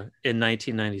Australia in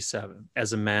 1997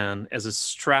 as a man, as a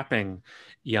strapping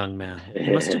young man.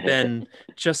 You must have been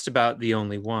just about the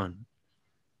only one.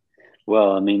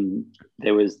 Well, I mean, I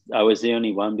was the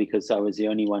only one, because I was the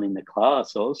only one in the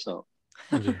class also.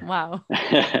 Wow.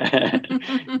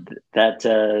 The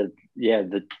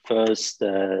first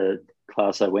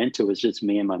class I went to was just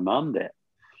me and my mom there.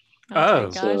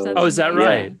 Oh, gosh, is that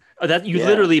right? Oh, that you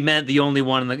literally meant the only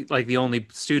one, like the only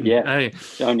student. Yeah,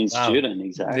 the only student,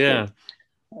 exactly. Yeah.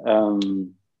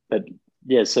 But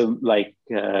yeah, so like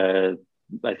I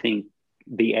think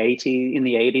in the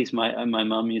 80s, my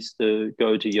mom used to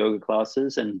go to yoga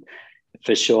classes, and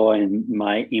for sure, and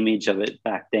my image of it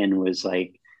back then was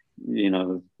like, you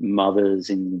know, mothers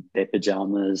in their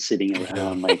pajamas sitting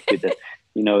around, like with the,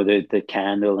 you know, the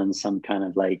candle and some kind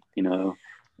of like, you know,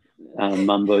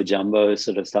 mumbo jumbo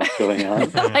sort of stuff going on,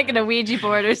 like in a Ouija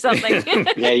board or something.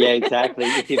 yeah, exactly.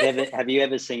 Have you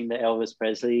ever seen the Elvis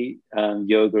Presley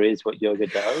yoga is what yoga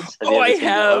does?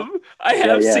 I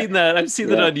have seen that. I've seen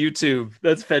that on YouTube.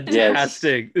 That's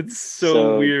fantastic. Yes. It's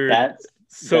so weird. That's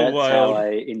wild. How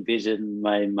I envisioned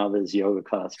my mother's yoga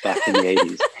class back in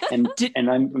the 80s. And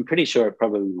I'm pretty sure it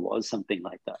probably was something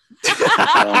like that.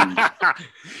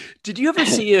 Did you ever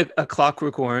see a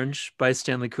Clockwork Orange by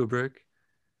Stanley Kubrick?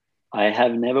 I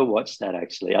have never watched that,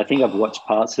 actually. I think I've watched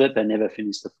parts of it, but never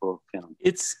finished the full film.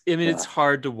 It's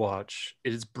hard to watch.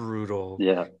 It is brutal.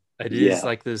 Yeah. It is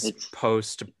like this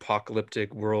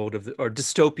post-apocalyptic world or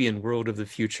dystopian world of the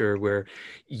future where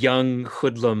young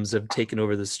hoodlums have taken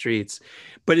over the streets.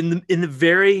 But right in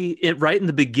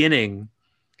the beginning,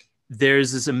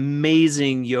 there's this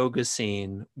amazing yoga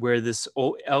scene where this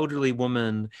old elderly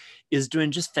woman is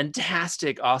doing just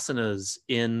fantastic asanas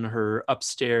in her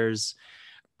upstairs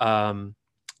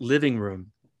living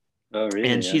room. Oh, really?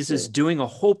 And she's just doing a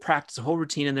whole practice, a whole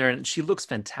routine in there, and she looks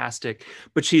fantastic.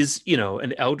 But she's, you know,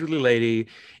 an elderly lady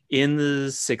in the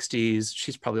 60s.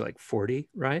 She's probably like 40,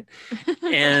 right?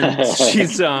 And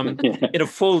she's in a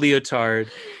full leotard.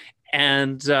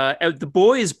 And the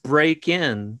boys break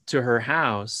in to her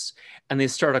house, and they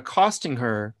start accosting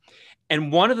her.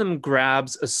 And one of them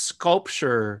grabs a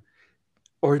sculpture,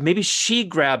 or maybe she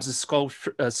grabs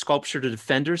a sculpture to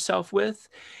defend herself with.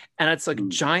 And it's like a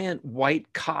giant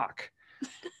white cock.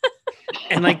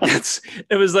 And like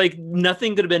it was like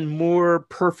nothing could have been more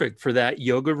perfect for that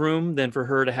yoga room than for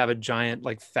her to have a giant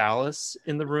like phallus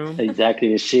in the room.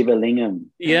 Exactly, a Shiva Lingam.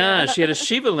 Yeah, she had a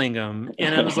Shiva Lingam.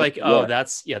 And I was like, oh,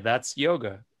 that's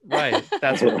yoga. Right.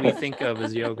 That's what we think of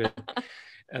as yoga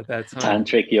at that time.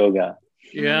 Tantric yoga.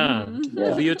 Yeah.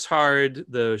 The leotard,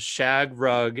 the shag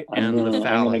rug, and the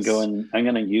phallus. I'm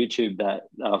gonna YouTube that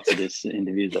after this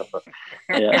interview's over.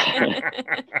 Yeah.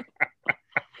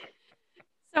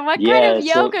 So what kind of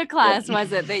yoga class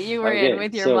was it that you were in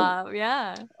with your mom?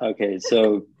 Yeah. Okay,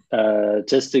 so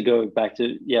just to go back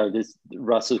to this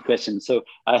Russell's question. So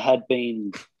I had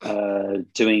been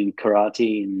doing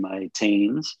karate in my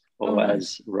teens, or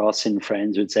as Ross and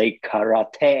friends would say,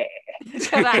 karate.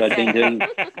 So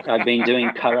I've been doing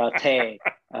karate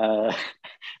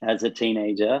as a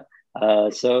teenager.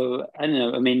 So I don't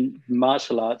know. I mean,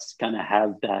 martial arts kind of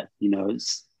have that, you know,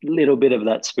 little bit of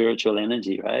that spiritual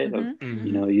energy, right? Mm-hmm.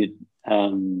 You know,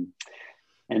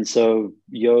 and so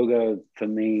yoga for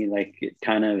me, like it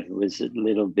kind of was a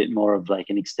little bit more of like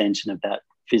an extension of that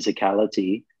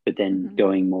physicality, but then Mm-hmm.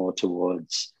 going more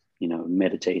towards, you know,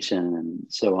 meditation and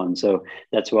so on. So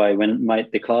that's why when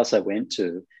the class I went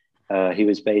to, he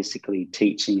was basically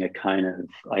teaching a kind of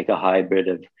like a hybrid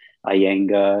of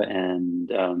Iyengar and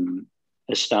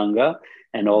Ashtanga.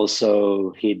 And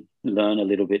also he'd learn a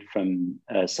little bit from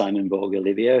Simon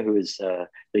Borg-Olivier, who is the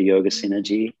Yoga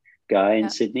Synergy guy in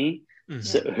Sydney. Mhm.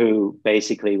 So, who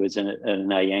basically was an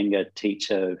Iyengar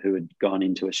teacher who had gone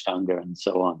into Ashtanga and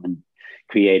so on and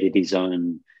created his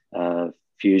own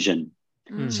fusion.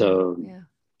 So,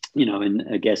 you know, and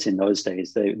I guess in those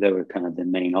days, they were kind of the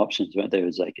main options, right? There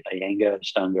was like Iyengar,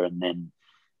 Ashtanga, and then,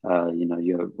 you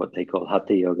know, what they call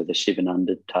Hatha Yoga, the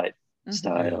Shivananda type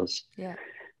styles.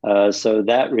 So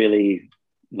that really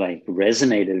like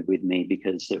resonated with me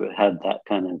because it had that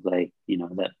kind of like, you know,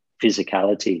 that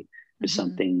physicality was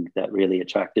something that really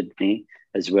attracted me,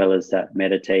 as well as that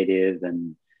meditative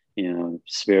and, you know,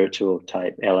 spiritual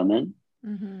type element.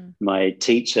 My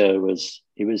teacher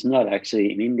he was not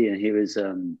actually in India. He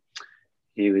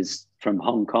was from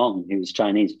Hong Kong. He was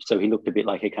Chinese. So he looked a bit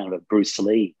like a kind of a Bruce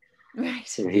Lee. Right.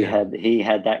 So he had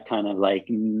that kind of like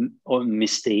or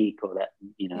mystique, or that,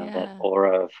 you know, that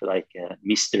aura of like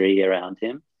mystery around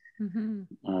him.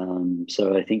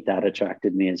 So I think that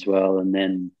attracted me as well. And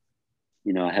then,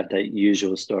 you know, I have that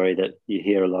usual story that you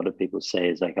hear a lot of people say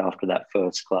is like after that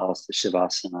first class, the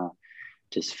Shavasana,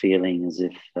 just feeling as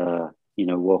if, you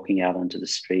know, walking out onto the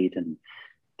street and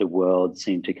the world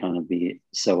seemed to kind of be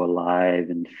so alive,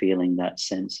 and feeling that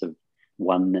sense of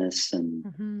oneness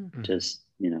and just,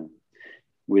 you know,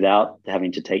 without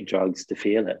having to take drugs to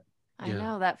feel it. I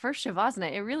know that first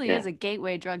Shavasana, it really is a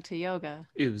gateway drug to yoga.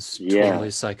 It was totally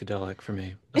psychedelic for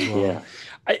me as well.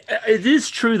 Yeah. It is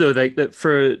true though, that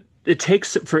it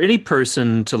takes for any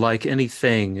person to like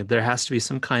anything, there has to be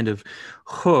some kind of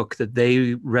hook that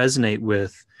they resonate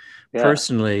with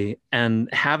personally.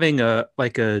 And having a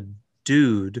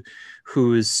dude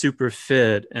who is super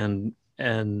fit and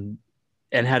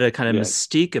had a kind of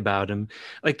mystique about him,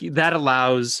 like that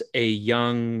allows a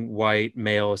young white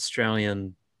male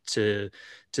Australian to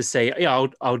say, yeah,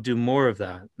 I'll do more of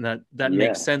that. That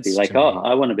makes sense. Be like, oh,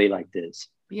 I want to be like this.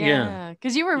 Yeah,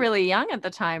 because you were really young at the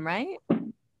time, right?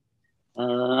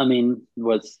 I mean, I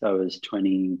was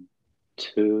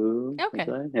 22. Okay.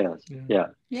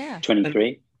 Yeah. 23.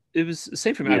 And it was the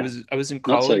same for me. I was in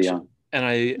college. Not so young.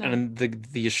 And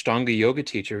the Ashtanga yoga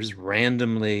teachers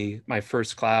randomly, my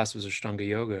first class was Ashtanga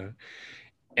yoga,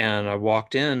 and I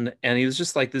walked in and he was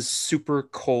just like this super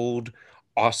cold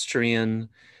Austrian,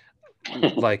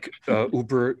 like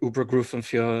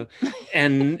Übergrufenführer,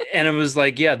 and it was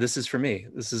like, yeah, this is for me.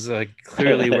 This is like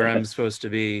clearly where I'm supposed to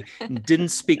be. Didn't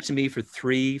speak to me for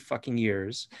 3 fucking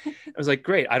years. I was like,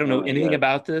 great. I don't know anything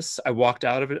about this. I walked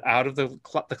out of the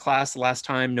class the last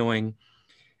time knowing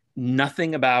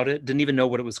nothing about it, didn't even know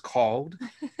what it was called,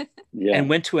 and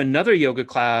went to another yoga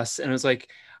class and was like,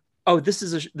 oh, it's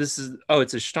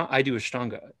Ashtanga. I do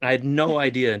Ashtanga. And I had no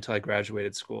idea until I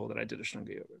graduated school that I did Ashtanga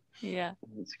yoga. Yeah,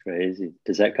 that's crazy.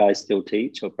 Does that guy still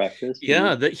teach or practice?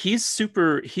 Yeah, he's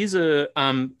super. He's a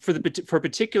for a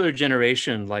particular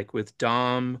generation, like with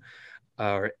Dom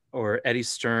or Eddie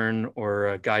Stern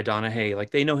or Guy Donahue,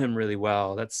 like they know him really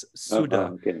well. That's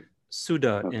Sudha.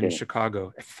 Sudha in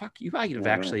Chicago. Fuck, you might have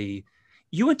actually,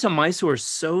 you went to Mysore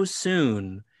so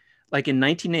soon, like in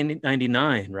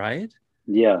 1999, right?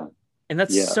 Yeah. And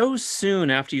that's so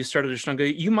soon after you started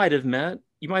Ashtanga. You might have met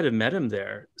him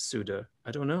there, Sudha.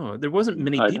 I don't know. There wasn't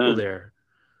many people there.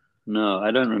 No,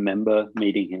 I don't remember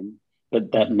meeting him,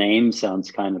 but that name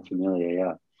sounds kind of familiar.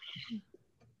 Yeah.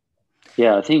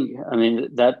 Yeah, I mean,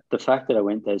 the fact that I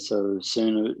went there so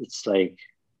soon, it's like,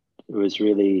 it was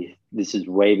really, this is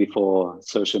way before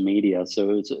social media.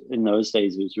 So in those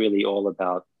days, it was really all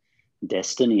about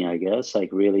destiny, I guess, like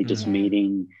really just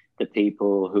meeting the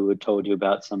people who had told you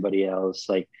about somebody else.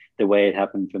 Like the way it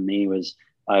happened for me was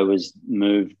I was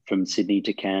moved from Sydney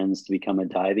to Cairns to become a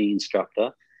diving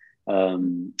instructor.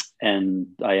 And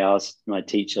I asked my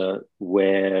teacher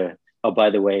by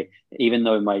the way, even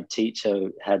though my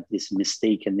teacher had this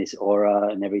mystique and this aura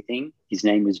and everything, his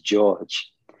name was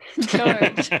George.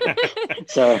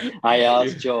 So I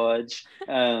asked George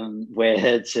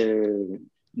nothing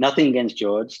against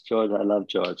George. I love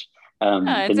George.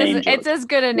 It's as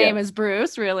good a name Yeah. as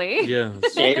Bruce, really. Yeah.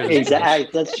 Exactly.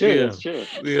 That's true. Yeah. That's true.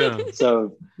 Yeah.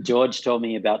 So George told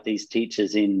me about these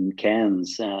teachers in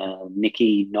Cairns,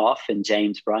 Nikki Knopf and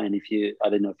James Bryan. I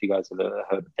don't know if you guys have ever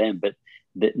heard of them, but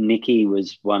that Nikki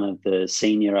was one of the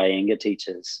senior Iyengar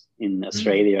teachers in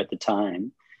Australia at the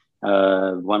time.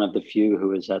 One of the few who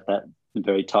was at that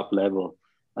very top level.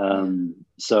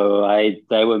 So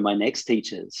they were my next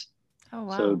teachers. Oh,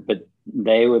 wow. So, but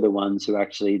they were the ones who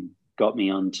actually got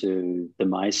me onto the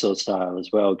Mysore style as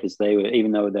well, because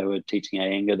even though they were teaching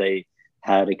Iyengar, they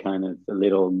had a kind of a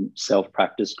little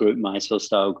self-practice group, Mysore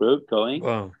style group going.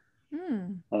 Wow.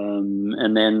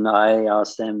 And then I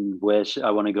asked them where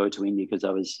I want to go to India, because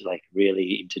I was like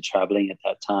really into traveling at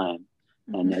that time.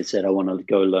 And I said, I want to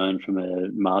go learn from a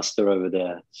master over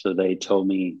there. So they told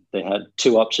me they had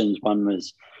two options. One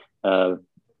was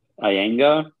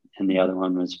Iyengar, and the other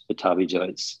one was Pattabhi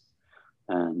Jois.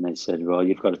 And they said, well,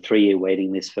 you've got a 3-year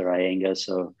waiting list for Iyengar.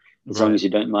 So as long as you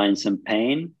don't mind some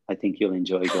pain, I think you'll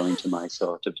enjoy going to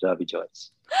Mysore to Pattabhi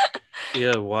Jois.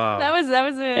 Yeah, wow. That was that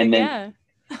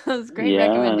was a great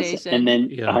recommendation. And then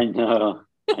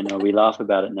I know we laugh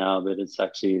about it now, but it's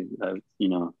actually,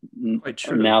 quite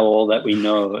true. Now all that we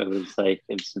know, it's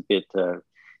a bit,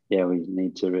 we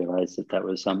need to realize that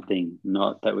was something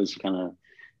that was kind of,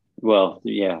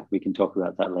 we can talk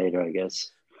about that later, I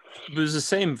guess. It was the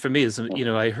same for me. As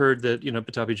I heard that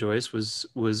Pattabhi Jois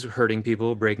was hurting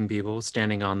people, breaking people,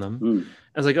 standing on them.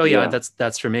 I was like,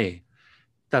 that's for me.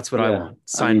 That's what I want.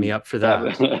 Sign me up for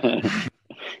that.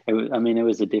 It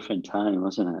was a different time,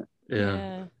 wasn't it?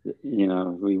 Yeah.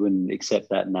 We wouldn't accept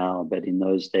that now, but in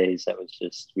those days,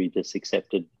 we just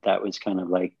accepted that was kind of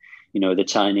like, the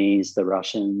Chinese, the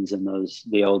Russians, and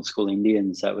the old school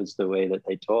Indians. That was the way that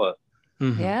they taught.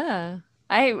 Mm-hmm. Yeah.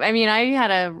 I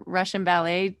had a Russian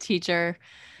ballet teacher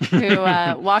who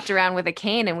walked around with a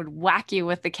cane and would whack you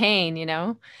with the cane,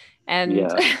 and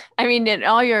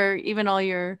all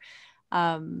your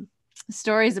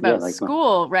stories about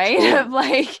school, right?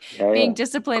 School. Of being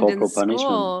disciplined in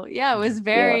school. Punishment. Yeah, it was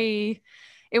very,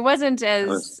 it wasn't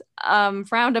as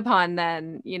frowned upon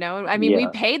then, we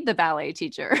paid the ballet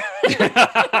teacher.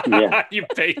 You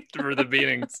paid for the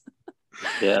beatings.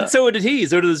 Yeah. And so did he.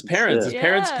 So did his parents. His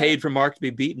parents paid for Mark to be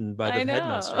beaten by the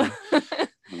headmaster.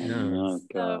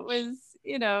 So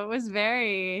it was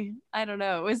very, I don't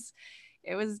know.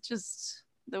 It was just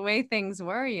the way things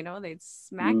were, they'd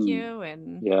smack you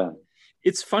and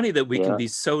It's funny that we can be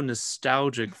so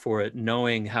nostalgic for it,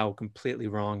 knowing how completely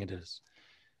wrong it is.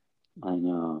 I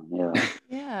know.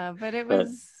 Yeah. But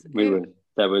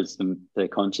that was the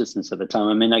consciousness at the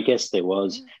time. I guess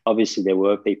obviously there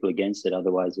were people against it,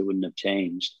 otherwise it wouldn't have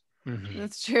changed. Mm-hmm.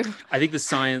 That's true. I think the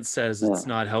science says it's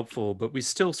not helpful, but we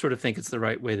still sort of think it's the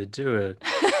right way to do it.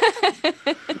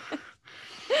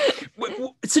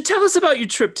 So tell us about your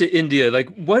trip to India.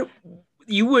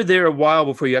 You were there a while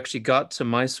before you actually got to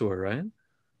Mysore, right?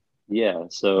 Yeah.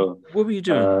 So what were you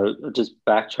doing? I'll just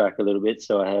backtrack a little bit.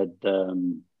 So I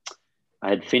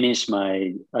had finished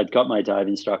I'd got my dive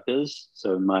instructors.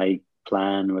 So my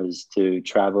plan was to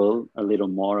travel a little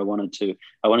more. I wanted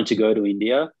to go to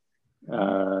India,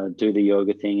 do the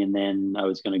yoga thing. And then I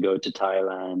was going to go to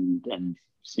Thailand and,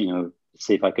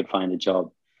 see if I could find a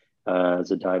job as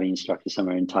a diving instructor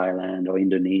somewhere in Thailand or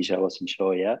Indonesia. I wasn't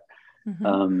sure yet.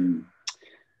 Mm-hmm.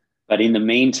 But in the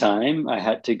meantime, I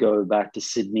had to go back to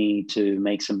Sydney to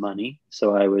make some money.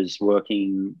 So I was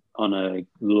working on a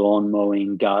lawn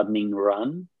mowing gardening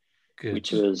run,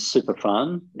 which was super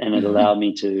fun. And it allowed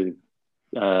me to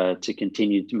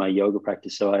continue my yoga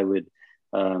practice. So I would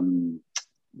I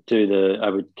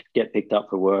would get picked up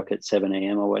for work at 7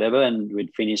 a.m. or whatever, and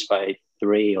we'd finish by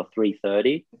 3 or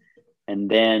 3:30. And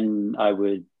then I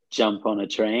would jump on a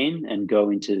train and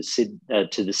go to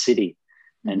the city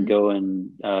and go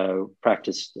and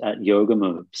practice at Yoga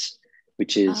Moves,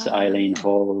 which is Eileen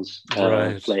Hall's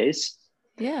place.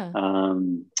 Yeah.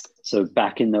 So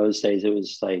back in those days, it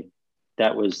was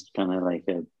that was kind of like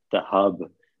the hub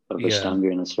of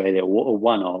Ashtanga in Australia,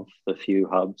 one of the few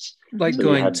hubs. Like so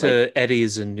going to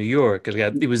Eddie's in New York.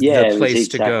 It was the place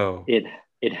to go.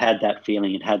 It had that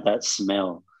feeling. It had that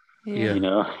smell. Yeah.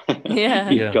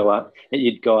 You'd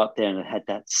go up there and it had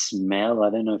that smell. I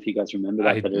don't know if you guys remember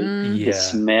that, but the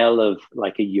smell of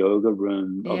like a yoga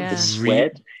room of the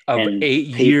sweat of and 8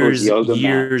 years of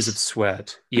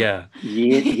sweat.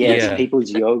 People's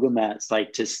yoga mats,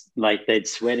 they'd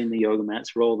sweat in the yoga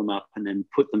mats, roll them up and then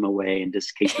put them away and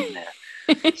just keep them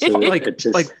there. So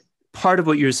part of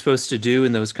what you're supposed to do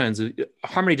in those kinds of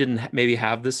Harmony didn't maybe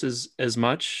have this as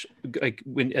much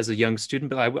as a young student,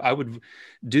 but I would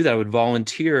do that. I would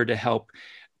volunteer to help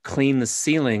clean the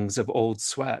ceilings of old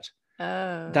sweat.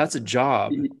 Oh. That's a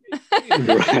job.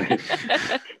 Right.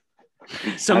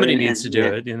 Somebody I mean, needs to do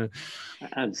yeah. it, you know.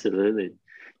 Absolutely.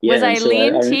 Yeah. Was and so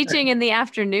Eileen teaching in the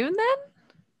afternoon then?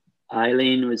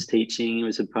 Eileen was teaching. It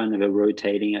was a kind of a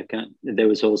rotating. There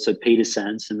was also Peter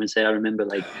Sanson was there. I remember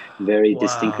like very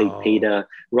distinctly Wow. Peter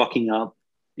rocking up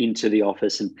into the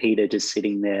office and Peter just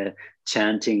sitting there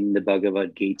chanting the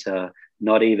Bhagavad Gita,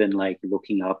 not even like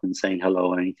looking up and saying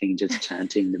hello or anything, just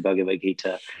chanting the Bhagavad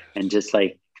Gita and just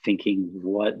like thinking,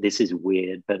 what, this is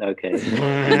weird, but okay.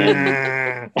 And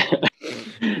then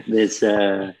there's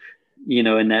you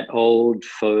know, in that old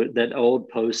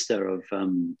poster of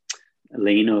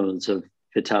Leno's of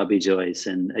Patabi Joyce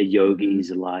and A Yogi's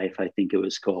Life, I think it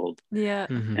was called. Yeah.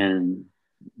 Mhm. And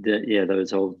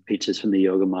those old pictures from the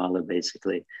Yoga Mala,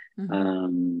 basically.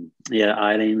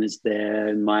 Eileen was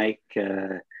there. Mike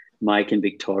and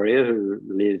Victoria, who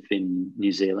live in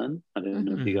New Zealand. I don't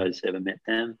know if you guys ever met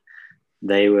them.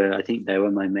 I think they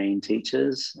were my main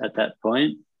teachers at that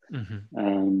point.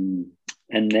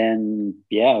 And then,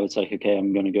 I was like, okay,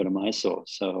 I'm going to go to Mysore.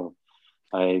 So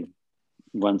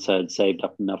once I'd saved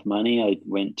up enough money, I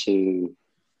went to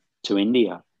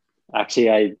India.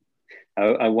 Actually,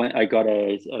 I got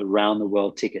a round the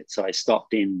world ticket. So I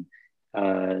stopped in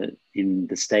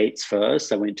the States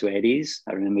first. I went to Eddie's.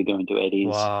 I remember going to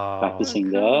Eddie's,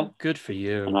 practicing there. Good for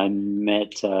you. And I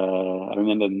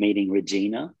remember meeting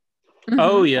Regina.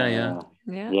 Oh, yeah.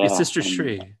 Yeah. Sister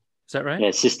Shri. Is that right?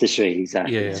 Yeah, Sister Shri,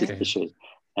 exactly. Yeah, Sister Shri.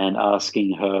 And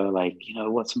asking her, like, you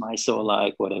know, what's Mysore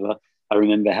like, whatever. I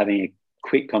remember having a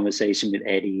quick conversation with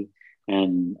Eddie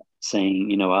and saying,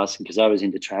 you know, asking, because I was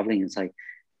into traveling. It's like,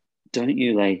 don't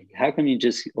you like, how come you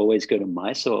just always go to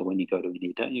Mysore when you go to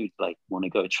India? Don't you like want to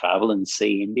go travel and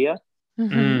see India?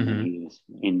 And he was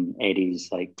in Eddie's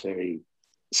like very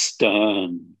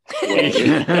stern way.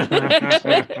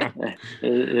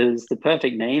 It was the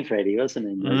perfect name for Eddie, wasn't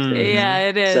it? In those days? Yeah,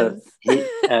 it is. So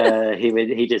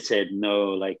he just said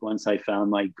no. Like once I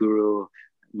found my guru,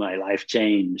 my life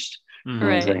changed.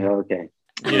 I was like, okay.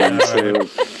 Yeah.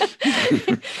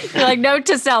 You're like, note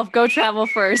to self: go travel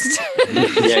first.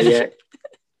 Yeah.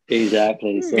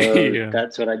 Exactly. So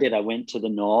that's what I did. I went to the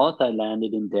north. I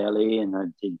landed in Delhi, and I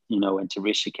did, went to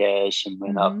Rishikesh and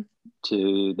went up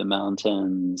to the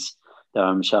mountains,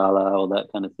 Dharamshala, all that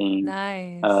kind of thing.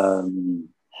 Nice.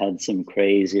 Had some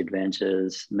crazy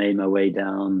adventures. Made my way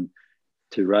down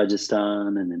to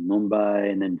Rajasthan, and then Mumbai,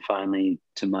 and then finally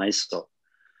to Mysore.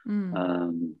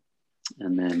 And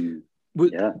then,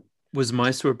 Was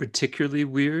Mysore particularly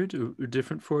weird or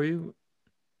different for you?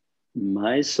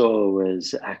 Mysore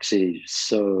was actually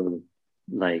so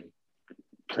like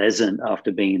pleasant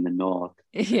after being in the north.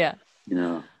 Yeah.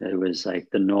 It was like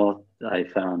the north I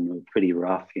found were pretty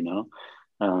rough,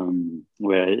 and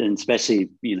especially,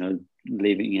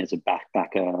 living as a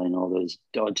backpacker in all those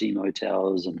dodgy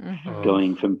motels and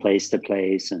going from place to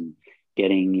place and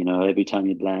getting, every time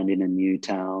you'd land in a new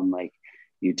town, like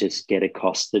you just get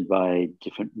accosted by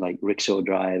different like rickshaw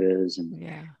drivers and,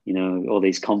 all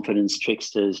these confidence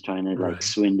tricksters trying to like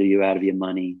swindle you out of your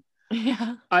money.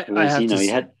 Yeah. You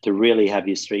had to really have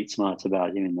your street smarts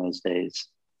about you in those days.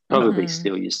 Probably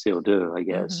you still do, I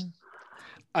guess.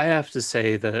 I have to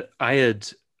say that I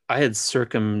had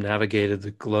circumnavigated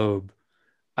the globe.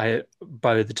 By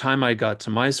the time I got to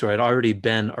Mysore, I'd already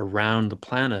been around the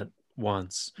planet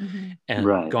once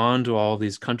and gone to all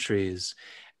these countries.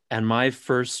 And my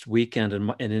first weekend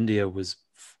in India was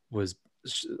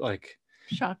like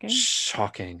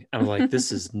shocking. I was like,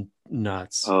 this is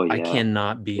nuts. Oh, yeah. I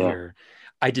cannot be here.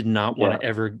 I did not want to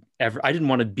ever. I didn't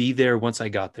want to be there once I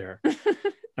got there.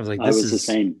 I was like, this is the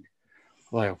same.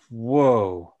 Like,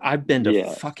 whoa, I've been to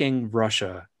fucking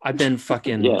Russia. I've been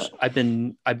fucking, I've had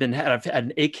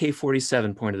an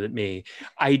AK-47 pointed at me.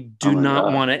 I do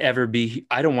not want to ever be,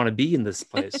 I don't want to be in this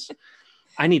place.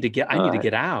 I need to get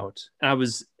out. And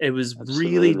it was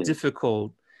really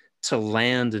difficult to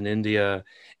land in India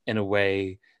in a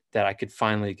way that I could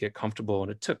finally get comfortable.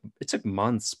 And it took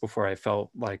months before I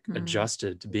felt like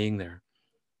adjusted to being there.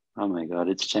 Oh my God,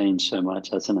 it's changed so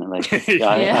much, hasn't it? Like,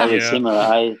 I was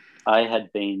similar. I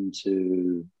had been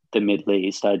to the Middle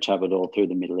East. I traveled all through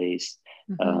the Middle East.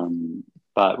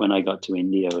 But when I got to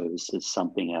India, it was just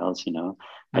something else,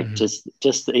 like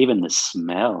just even the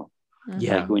smell.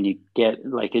 Like when you get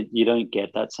like it, you don't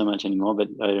get that so much anymore, but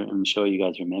I'm sure you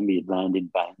guys remember you'd land in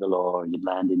Bangalore, you'd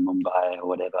land in Mumbai or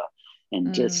whatever.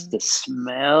 And just the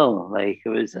smell, like it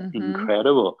was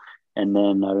incredible. And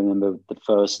then I remember the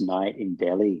first night in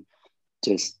Delhi,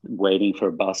 just waiting for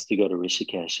a bus to go to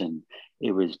Rishikesh, and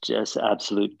it was just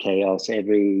absolute chaos.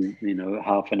 Every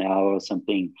half an hour or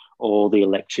something, all the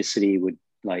electricity would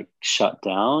like shut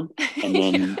down, and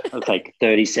then like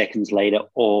 30 seconds later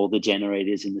all the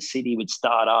generators in the city would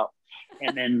start up,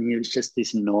 and then it was just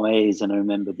this noise. And I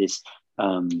remember this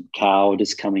cow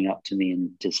just coming up to me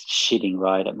and just shitting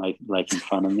right at my, like in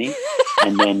front of me.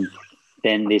 And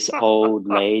then this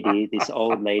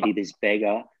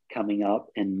beggar coming up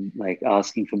and like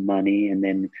asking for money, and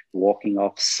then walking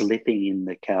off, slipping in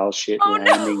the cow shit,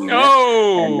 landing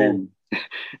in it,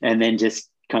 and then just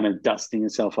kind of dusting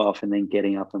herself off and then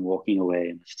getting up and walking away.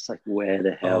 And it's just like, where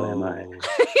the hell am I?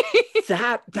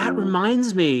 That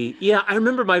reminds me. Yeah, I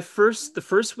remember the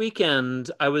first weekend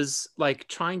I was like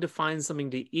trying to find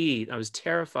something to eat. I was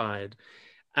terrified.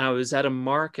 I was at a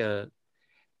market,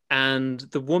 and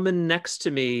the woman next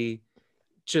to me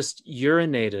just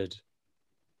urinated,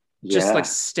 just like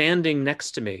standing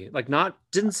next to me, like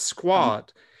didn't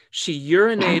squat. She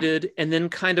urinated and then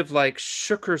kind of like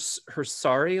shook her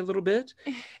sari a little bit,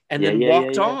 and then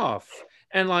walked off.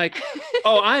 And like,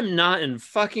 oh, I'm not in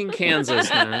fucking Kansas,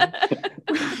 man.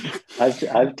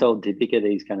 I've told Deepika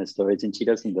these kind of stories, and she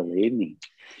doesn't believe me.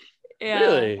 Yeah. I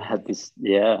Really? had this,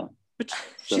 But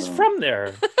she's from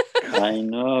there. I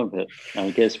know, but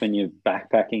I guess when you're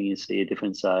backpacking, you see a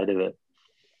different side of it.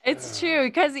 It's true,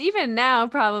 because even now,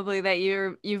 probably that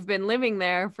you've been living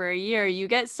there for a year, you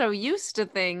get so used to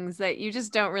things that you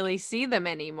just don't really see them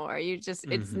anymore. You just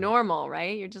it's normal,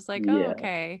 right? You're just like, oh,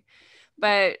 okay.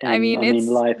 But And, I mean, it's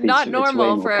life not it's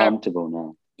normal way more comfortable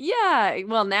now. Yeah,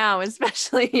 well, now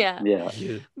especially, yeah.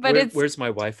 But where's my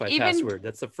Wi-Fi password?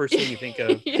 That's the first thing you think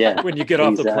of when you get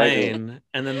off the plane,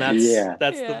 and then that's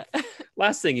the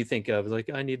last thing you think of.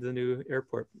 Like, I need the new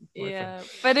airport Wi-Fi. Yeah,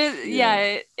 but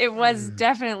it was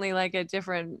definitely like a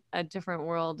different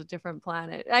world, a different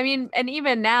planet. I mean, and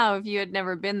even now, if you had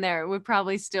never been there, it would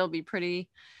probably still be pretty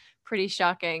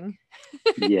shocking.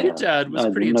 Your dad was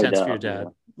pretty intense for your dad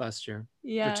last year.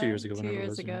 Or 2 years ago. 2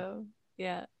 years ago.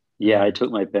 Yeah. Yeah, I took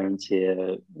my parents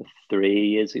here 3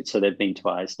 years ago, so they've been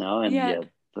twice now, and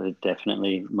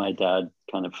definitely my dad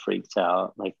kind of freaks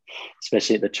out, like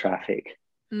especially at the traffic.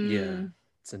 Yeah,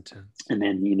 it's intense. And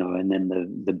then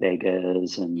the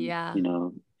beggars, and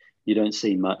you don't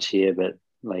see much here, but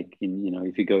like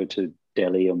if you go to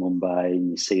Delhi or Mumbai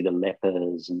and you see the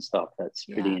lepers and stuff, that's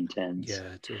pretty intense.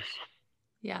 Yeah, it is.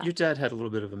 Yeah. Your dad had a little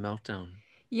bit of a meltdown.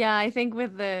 Yeah, I think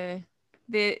with the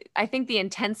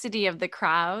intensity of the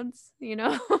crowds,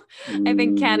 I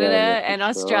think Canada and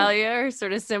Australia are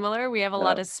sort of similar. We have a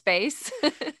lot of space.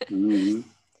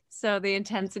 So the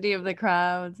intensity of the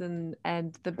crowds and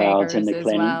the beggars and as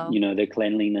well. The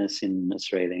cleanliness in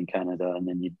Australia and Canada, and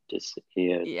then you just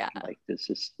hear like this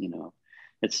is,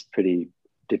 it's pretty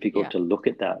difficult to look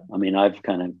at that. I mean, I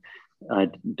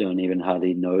don't even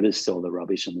hardly notice all the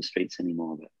rubbish on the streets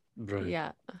anymore. But right.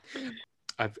 Yeah.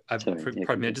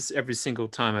 Pardon me, just every single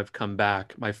time I've come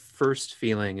back, my first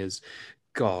feeling is,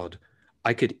 God,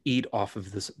 I could eat off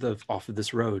of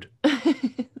this road.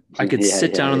 I could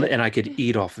sit down and I could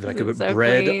eat off of it. I could put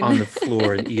bread on the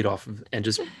floor and eat off of, and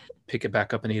just pick it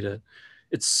back up and eat it.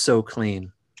 It's so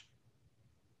clean.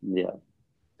 Yeah,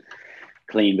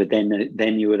 clean. But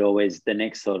then you would always, the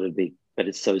next thought would be, but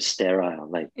it's so sterile.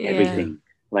 Like everything,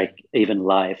 like even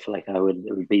life. Like it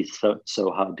would be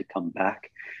so hard to come back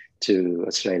to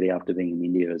Australia after being in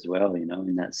India as well,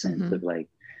 in that sense of like,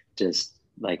 just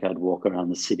like I'd walk around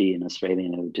the city in Australia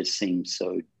and it would just seem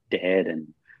so dead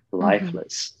and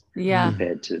lifeless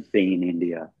compared to being in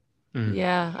India.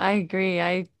 Yeah, I agree.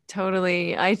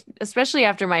 Especially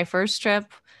after my first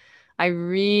trip, I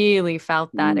really felt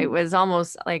that it was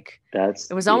almost like,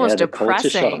 it was almost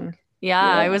depressing. Yeah,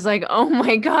 I was like, oh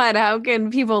my God, how can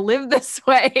people live this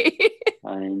way?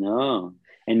 I know.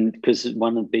 And because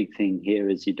one of the big thing here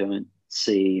is you don't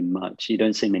see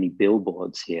many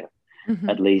billboards here,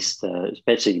 at least,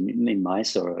 especially in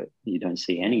Mysore, you don't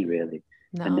see any really.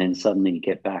 No. And then suddenly you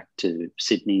get back to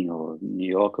Sydney or New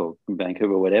York or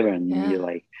Vancouver or whatever, and you're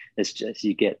like, it's just,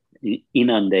 you get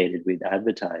inundated with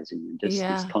advertising and just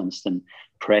this constant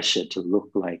pressure to look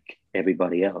like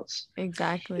everybody else.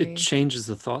 Exactly. It changes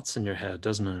the thoughts in your head,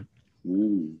 doesn't it?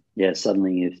 Yeah,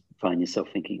 suddenly you find yourself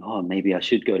thinking, oh, maybe I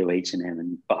should go to H&M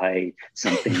and buy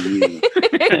something new.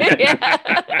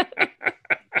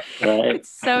 Right? It's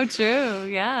so true.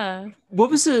 Yeah. What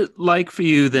was it like for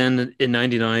you then in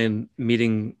 '99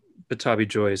 meeting Pattabhi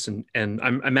Jois? And I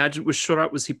imagine,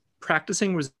 was he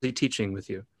practicing or was he teaching with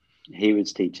you? He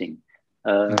was teaching.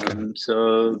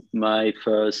 So my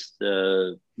first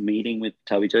meeting with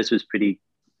Pattabhi Jois was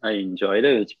I enjoyed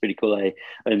it. It was pretty cool.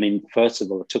 I mean, first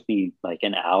of all, it took me like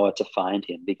an hour to find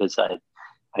him because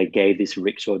I gave this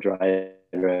rickshaw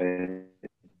driver,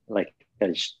 like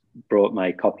I brought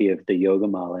my copy of the Yoga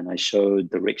Mala and I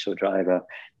showed the rickshaw driver,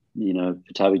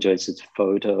 Pattabhi Jois's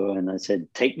photo, and I said,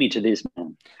 "Take me to this,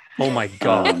 man." Oh my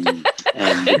God.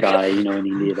 And the guy, in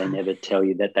India, they never tell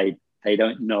you that they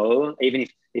don't know. Even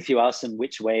if you ask them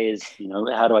which way is,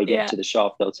 how do I get to the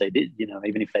shop, they'll say,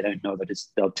 even if they don't know,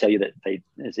 they'll tell you that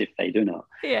as if they do know.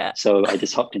 Yeah. So I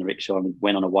just hopped in a rickshaw and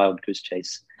went on a wild goose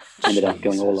chase. Ended up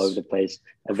going all over the place.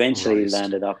 Eventually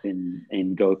landed up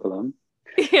in Gokulam.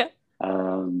 Yeah.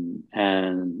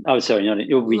 And sorry,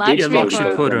 we did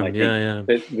Lakshmipuram, yeah.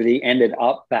 But we ended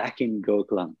up back in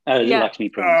Gokulam,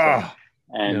 Lakshmipuram.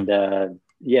 And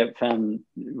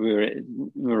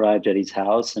we arrived at his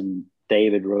house, and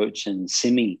David Roach and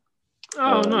Simi.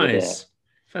 Oh, nice.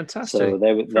 Fantastic. So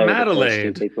they were From the Adelaide.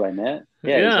 first two people I met.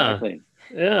 Yeah, exactly.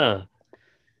 Yeah.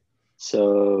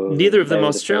 So neither of them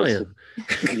Australian.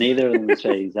 Neither of them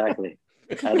Australian, exactly.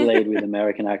 Adelaide with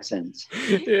American accents.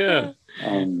 Yeah.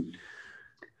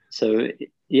 So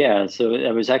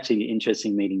it was actually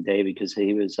interesting meeting David, because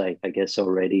he was I guess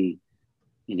already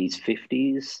in his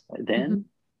 50s then.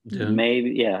 Yeah.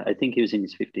 Maybe, I think he was in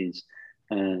his 50s.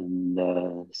 And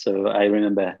so I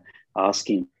remember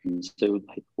asking him, so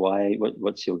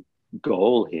what's your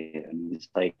goal here? And he's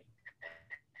like,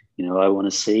 I want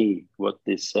to see what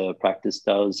this practice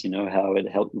does, how it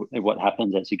helps, what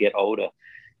happens as you get older.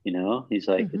 He's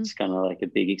like, it's kind of like a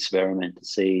big experiment to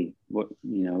see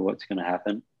what's going to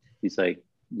happen. He's like,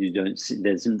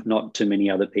 there's not too many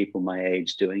other people my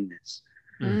age doing this.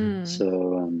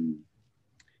 So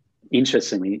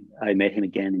interestingly, I met him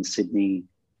again in Sydney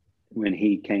when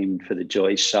he came for the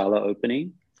Joyce Shala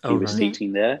opening. He was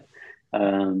teaching there.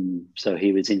 So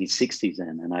he was in his 60s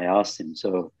then, and I asked him,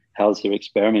 so how's your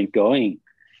experiment going?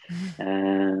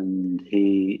 And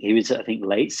he was, I think,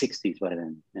 late 60s by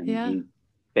then. And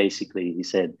he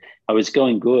said, I was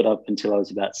going good up until I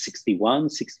was about 61,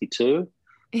 62.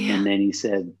 Yeah. And then he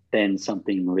said, then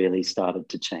something really started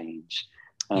to change.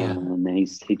 And then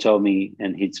he told me,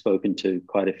 and he'd spoken to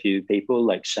quite a few people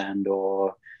like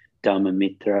Shandor, Dharma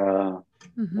Mitra,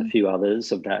 a few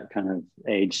others of that kind of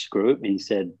age group. And he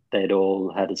said they'd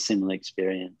all had a similar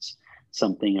experience,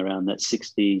 something around that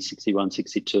 60, 61,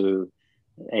 62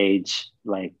 age,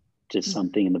 like just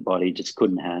something in the body just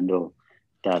couldn't handle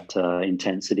that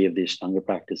intensity of the Ashtanga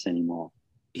practice anymore.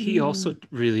 He also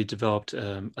really developed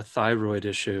a thyroid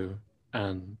issue,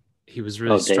 and he was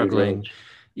really struggling.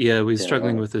 Yeah, he was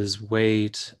struggling with his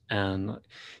weight, and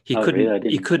he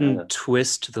couldn't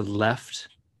twist to the left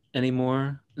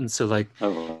anymore. And so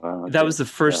that was the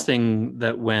first thing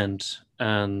that went,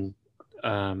 and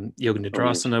Yoga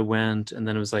Nidrasana went, and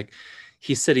then it was like,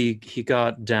 he said he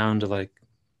got down to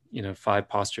 5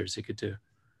 postures he could do.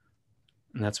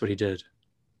 And that's what he did.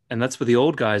 And that's what the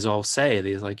old guys all say.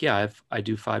 They're like, I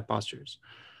do 5 postures.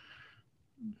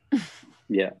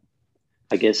 Yeah.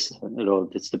 I guess it all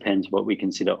just depends what we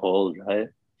consider old, right?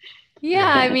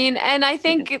 Yeah, I mean, and I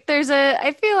think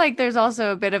I feel like there's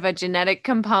also a bit of a genetic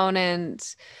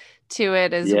component to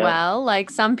it as well. Like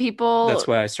some people. That's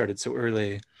why I started so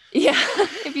early. Yeah,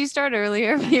 if you start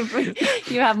earlier,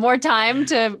 you have more time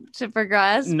to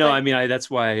progress. No, I mean, that's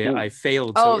why I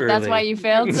failed so early. Oh, that's why you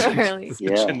failed so early.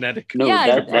 Genetic. No,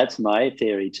 that's my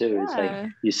theory too. It's like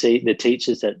you see the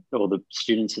teachers or the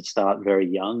students that start very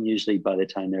young, usually by the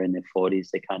time they're in their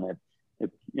 40s, they kind of,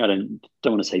 I don't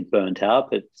want to say burnt out,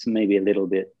 but it's maybe a little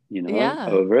bit,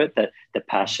 over it, that the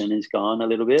passion is gone a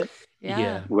little bit.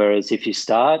 Yeah. Whereas if you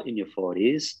start in your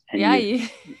 40s and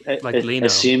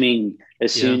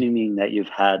assuming that you've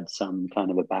had some kind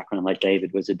of a background, like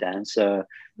David was a dancer,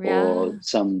 or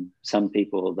some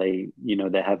people, they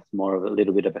have more of a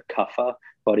little bit of a kapha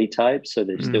body type, so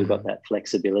they've still got that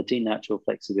flexibility, natural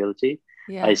flexibility.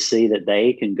 Yeah. I see that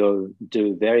they can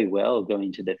do very well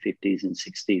going to their 50s and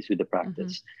 60s with the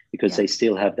practice, because they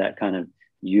still have that kind of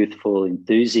youthful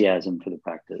enthusiasm for the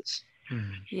practice.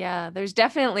 Yeah, there's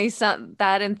definitely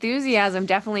that enthusiasm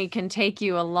definitely can take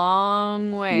you a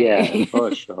long way. Yeah,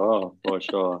 for sure. That's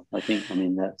a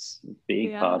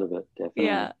big part of it,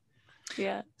 definitely.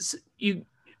 Yeah. So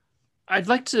I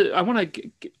want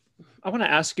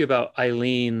to ask you about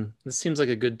Eileen. This seems like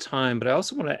a good time, but I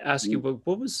also want to ask you,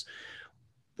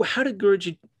 how did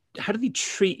he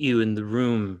treat you in the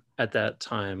room at that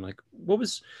time? Like,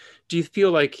 do you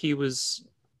feel like he was,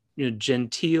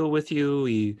 genteel with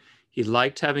you? He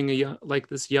liked having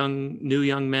this new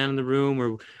young man in the room,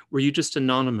 or were you just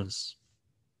anonymous?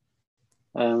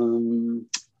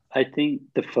 I think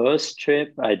the first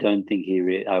trip, I don't think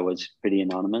I was pretty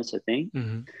anonymous, I think.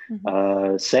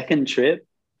 Second trip,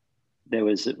 there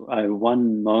was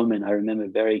one moment I remember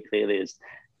very clearly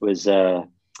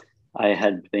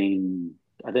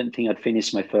I don't think I'd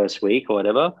finished my first week or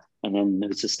whatever, And then it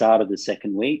was the start of the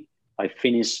second week. I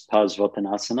finished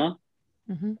Parsvottanasana.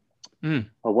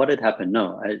 Or what had happened?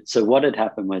 No. So what had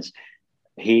happened was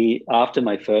after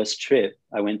my first trip,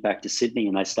 I went back to Sydney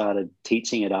and I started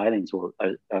teaching at Eileen's. Well,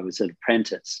 I was an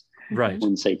apprentice. Right. I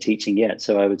wouldn't say teaching yet.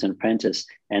 So I was an apprentice.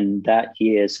 And that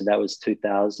year, so that was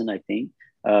 2000, I think,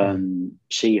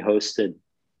 she hosted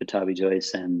Pattabhi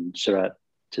Jois and Sharath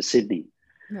to Sydney.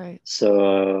 Right.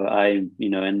 So and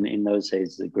in those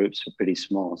days, the groups were pretty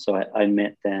small. So I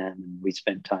met them and we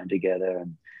spent time together.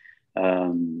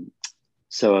 And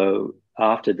so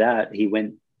after that,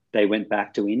 they went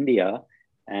back to India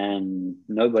and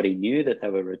nobody knew that they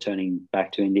were returning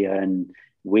back to India. And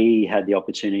we had the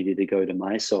opportunity to go to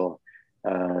Mysore.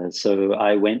 So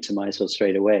I went to Mysore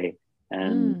straight away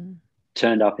and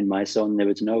turned up in Mysore and there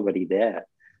was nobody there.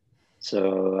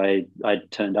 So I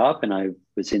turned up and I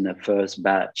was in the first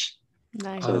batch.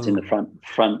 Nice. So I was in the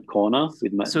front corner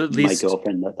with my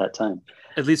girlfriend at that time.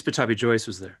 At least Pattabhi Jois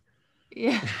was there.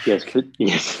 Yeah. Yes,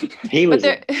 he was.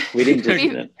 We didn't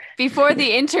just. Before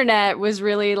the internet was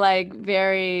really like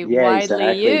very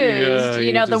widely used,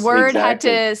 Yeah, the word had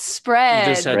to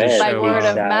spread by word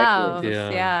of mouth.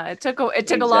 Yeah. It took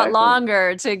a lot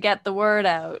longer to get the word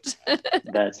out.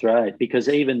 That's right, because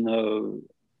even though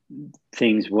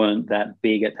things weren't that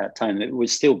big at that time, it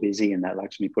was still busy in that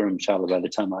Lakshmipuram Shala by the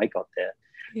time I got there.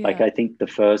 Yeah. Like I think the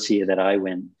first year that I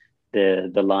went,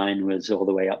 the line was all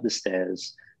the way up the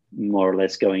stairs, more or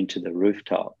less going to the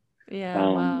rooftop. Yeah,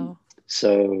 wow.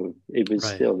 So it was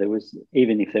still, there was,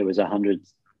 even if there was 100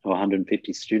 or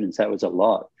 150 students, that was a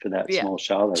lot for that small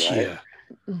shala, right? Yeah.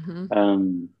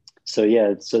 Mm-hmm. So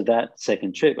that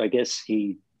second trip, I guess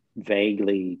he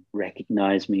vaguely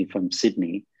recognized me from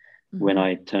Sydney when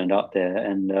I turned up there.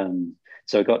 And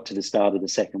so I got to the start of the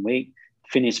second week,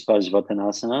 finished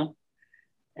Parsvottanasana,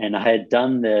 and I had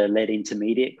done the lead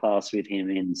intermediate class with him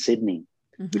in Sydney,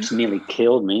 which nearly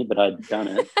killed me, but I'd done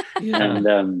it.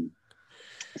 And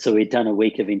so we'd done a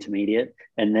week of intermediate.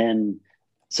 And then,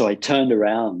 so I turned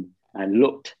around, I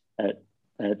looked at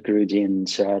Guruji and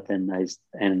Sharath,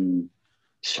 and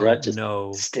Sharath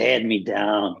just stared me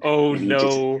down. Oh,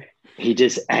 no. He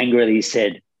just angrily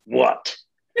said, "What?"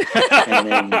 and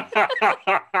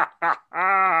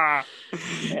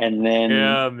then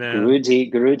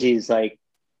Guruji's like,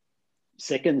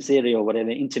 second series or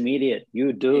whatever, intermediate,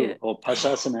 you do, or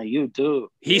Pashasana, you do.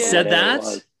 He said that?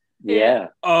 Yeah.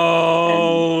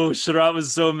 Oh, Sharath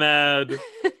was so mad.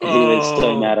 He was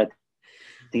so mad. I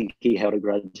think he held a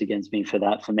grudge against me for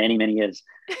that for many, many years.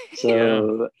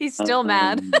 So he's still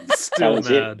mad. Still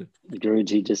mad.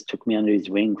 Guruji just took me under his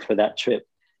wing for that trip.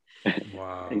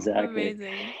 Wow. Exactly.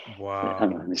 Amazing. Wow.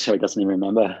 I'm sure he doesn't even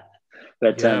remember.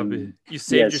 But, but you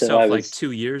saved yourself like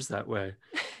 2 years that way.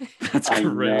 That's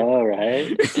great. I know,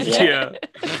 right? Yeah.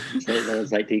 So that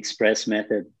was like the express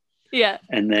method. Yeah.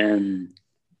 And then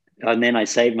I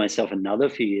saved myself another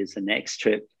few years the next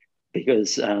trip,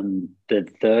 because the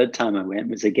third time I went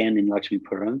was again in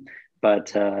Lakshmipuram,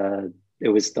 but it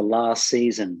was the last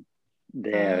season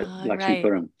there at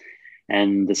Lakshmipuram. Right.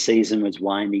 And the season was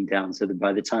winding down. So that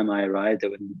by the time I arrived, there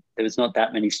was not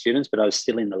that many students, but I was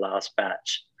still in the last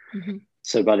batch. Mm-hmm.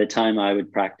 So by the time I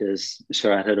would practice,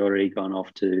 Sharath had already gone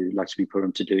off to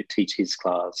Lakshmipuram to teach his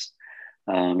class.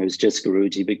 It was just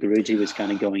Guruji, but Guruji was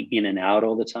kind of going in and out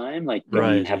all the time, like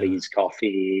having his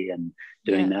coffee and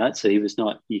doing that. So he was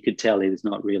not, you could tell he was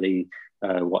not really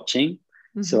watching.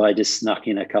 Mm-hmm. So I just snuck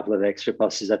in a couple of extra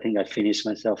passes. I think I finished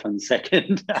myself on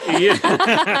second.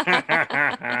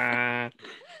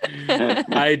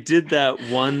 I did that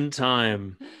one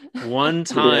time.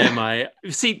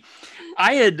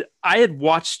 I had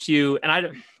watched you,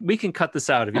 and we can cut this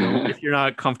out if you're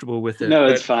not comfortable with it. No,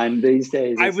 it's fine. These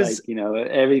days,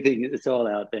 everything, it's all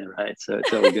out there, right? So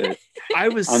it's all good.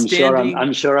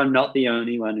 I'm sure I'm not the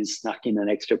only one who snuck in an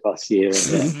extra post here.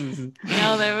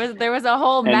 No, there was a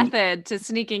whole method to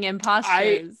sneaking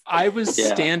imposters. I was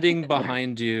standing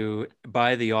behind you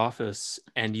by the office,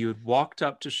 and you had walked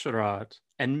up to Sharath,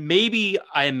 and maybe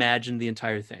I imagined the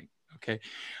entire thing. Okay.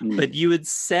 But you had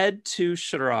said to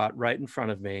Sharath right in front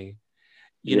of me,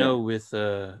 with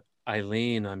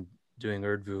Eileen, I'm doing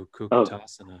Urdhva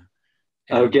Kukutasana.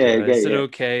 Is it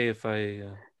okay if I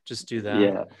just do that?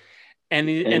 Yeah. And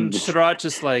Sharath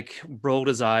just like rolled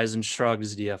his eyes and shrugged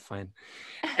his yeah, fine.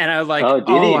 And I was like,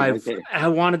 I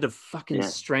wanted to fucking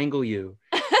strangle you.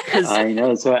 I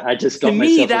know. So I just got to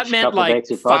me, that meant like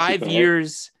 5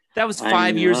 years. That was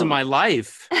 5 years of my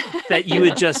life that you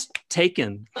had just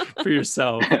taken for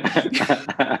yourself.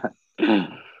 I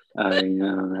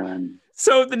know, man.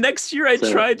 So the next year I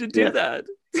tried to do that.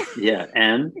 Yeah.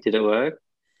 And did it work?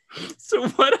 So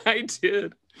what I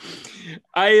did,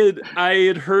 I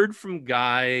had heard from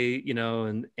Guy, you know,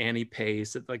 and Annie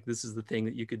Pace that like this is the thing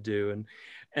that you could do,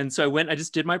 and so I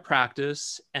just did my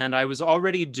practice, and I was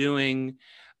already doing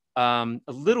a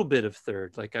little bit of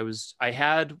third. Like I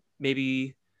had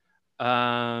maybe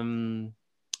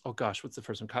oh gosh, what's the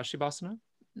first one? Kashyapasana?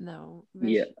 No.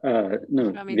 Yeah.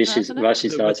 No. Vashisthasana?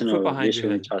 Vashisthasana Foot or behind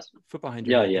your head. Vishuddhasana. Foot behind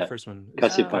your head. Yeah. The first one.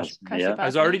 Kashyapasana. Yeah. I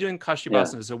was already doing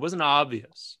Kashyapasana, so it wasn't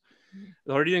obvious. I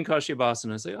was already doing Kashyapasana.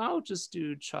 I was like, I'll just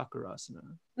do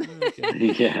Chakrasana.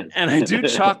 Okay. Yeah. And I do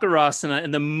Chakrasana,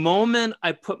 and the moment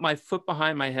I put my foot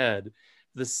behind my head,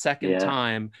 the second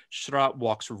time, Sharath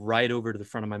walks right over to the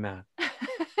front of my mat.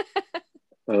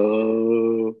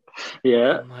 Oh,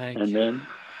 yeah. Like, and then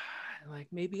like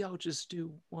maybe I'll just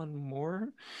do one more.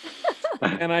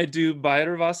 And I do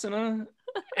Bhairavasana,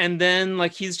 and then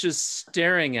like he's just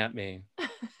staring at me.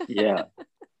 Yeah.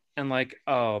 And like,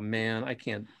 oh man, I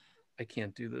can't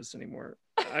do this anymore.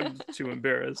 I'm too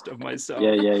embarrassed of myself.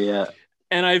 Yeah.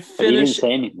 And I finished. But he didn't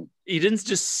say anything. He didn't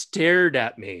just stared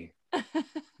at me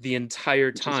the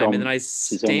entire time. And then I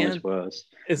stand.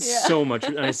 It's so much.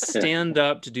 And I stand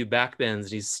up to do back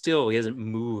bends, and he hasn't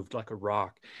moved like a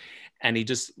rock. And he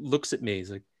just looks at me. He's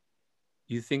like,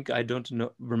 "You think I don't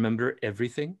remember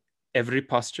everything? Every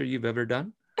posture you've ever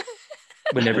done?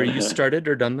 Whenever you started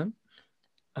or done them?"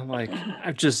 I'm like,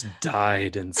 I've just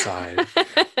died inside.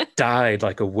 Died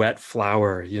like a wet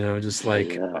flower, you know, just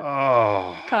like,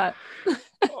 oh. Cut.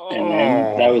 And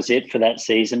then that was it for that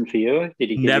season for you? Did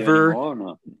he give you any more or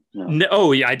no?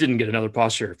 Oh yeah, I didn't get another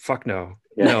posture. Fuck no.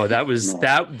 Yeah. No, that was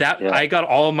I got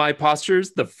all my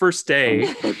postures the first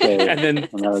day. Okay. And then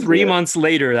 3 months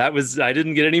later, I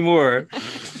didn't get any more.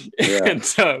 Yeah.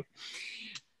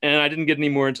 and I didn't get any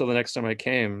more until the next time I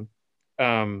came.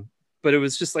 But it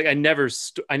was just like I never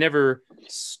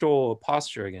stole a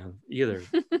posture again either.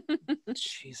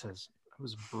 Jesus, it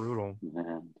was brutal.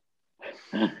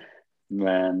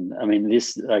 Man, I mean,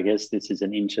 I guess this is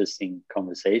an interesting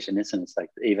conversation, isn't it? It's like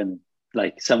even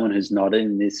like someone who's not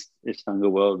in this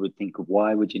Ashtanga world would think,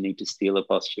 why would you need to steal a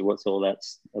posture? What's all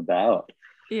that's about?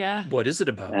 Yeah. What is it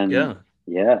about? And,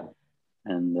 yeah.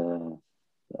 And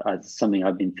something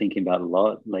I've been thinking about a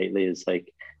lot lately is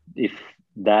like, if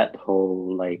that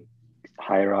whole like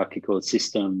hierarchical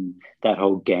system, that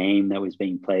whole game that was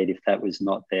being played, if that was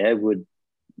not there, would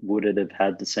it have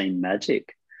had the same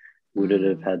magic? Would it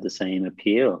have had the same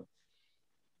appeal?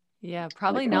 Yeah,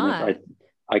 probably not.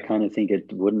 I kind of think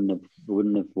it wouldn't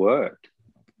have worked.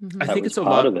 Mm-hmm. I think it's a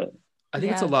lot of it. I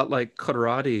think it's a lot like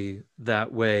karate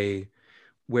that way,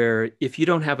 where if you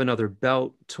don't have another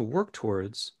belt to work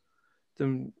towards,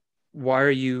 then why are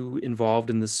you involved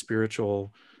in this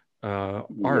spiritual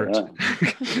art?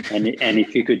 and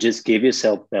if you could just give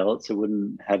yourself belts, it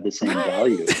wouldn't have the same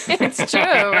value. It's true,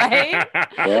 right?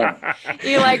 Yeah.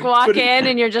 You like walk in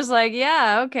and you're just like,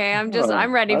 yeah, okay,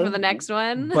 I'm ready for the next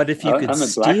one. But if you could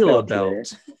steal a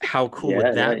belt, how cool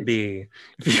would that be?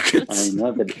 If you could I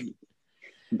know,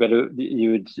 but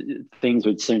things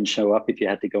would soon show up if you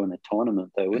had to go in a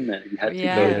tournament, though, wouldn't it? You had to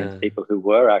go against people who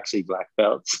were actually black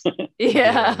belts.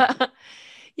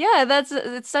 Yeah,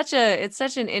 it's such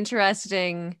an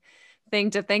interesting thing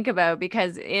to think about,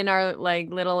 because in our like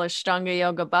little Ashtanga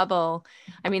yoga bubble,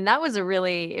 I mean, it was a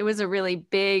really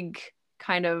big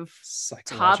kind of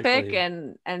topic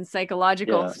and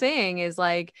psychological thing, is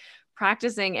like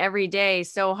practicing every day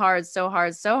so hard.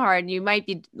 You might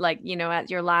be like, you know, at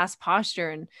your last posture,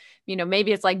 and you know,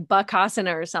 maybe it's like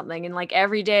Bakasana or something, and like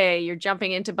every day you're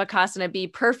jumping into Bakasana B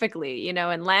perfectly, you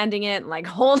know, and landing it and like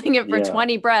holding it for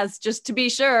 20 breaths just to be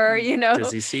sure, you know.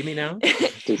 Does he see me now?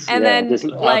 Then just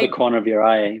like the corner of your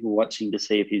eye watching to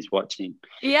see if he's watching.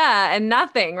 Yeah, and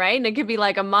nothing, right? And it could be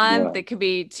like a month, it could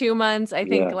be 2 months. I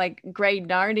think like Greg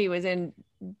Nardi was in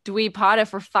Dvipada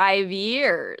for 5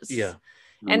 years. Yeah.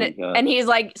 And he's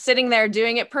like sitting there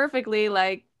doing it perfectly,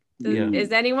 like,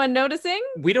 is anyone noticing?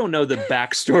 We don't know the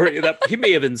backstory. That he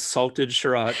may have insulted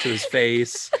Sharath to his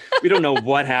face. We don't know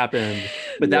what happened,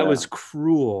 but that was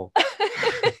cruel.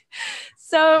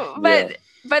 So,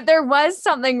 but there was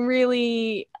something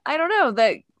really, I don't know,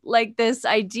 that like this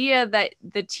idea that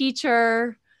the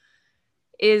teacher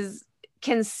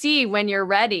can see when you're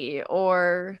ready,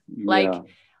 or like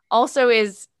also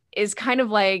is kind of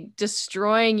like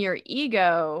destroying your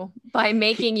ego by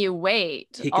making you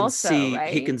wait. He can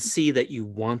see that you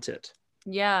want it.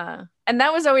 Yeah. And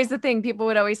that was always the thing. People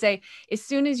would always say, as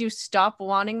soon as you stop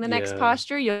wanting the next Yeah.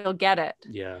 posture, you'll get it.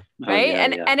 Yeah. Right. Oh, yeah,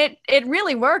 and yeah. and it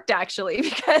really worked, actually,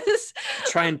 because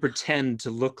Try and pretend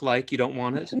to look like you don't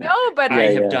want it. no, but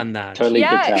I have yeah. done that. Totally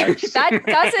yeah, detached.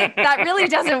 that really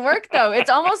doesn't work though. It's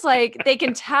almost like they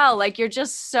can tell, like, you're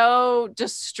just so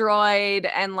destroyed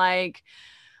and like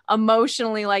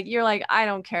emotionally, like, you're like, I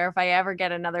don't care if I ever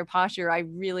get another posture. I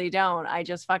really don't. I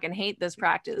just fucking hate this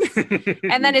practice.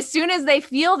 And then as soon as they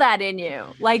feel that in you,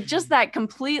 like just that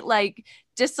complete like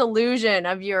disillusion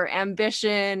of your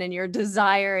ambition and your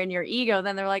desire and your ego,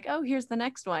 then they're like, oh, here's the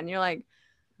next one. You're like,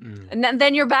 and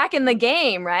then you're back in the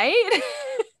game, right?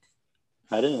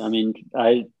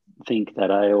 I think that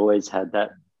I always had that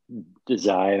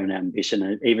desire and ambition,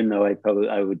 and even though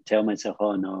I would tell myself,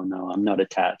 oh no, I'm not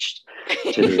attached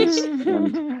to this.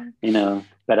 And,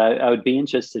 but I would be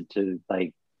interested to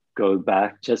like go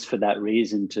back just for that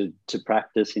reason, to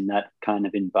practice in that kind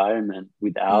of environment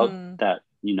without that,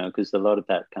 because a lot of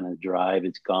that kind of drive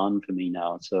is gone for me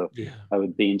now. So Yeah. I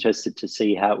would be interested to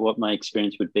see what my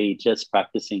experience would be just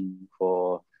practicing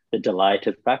for the delight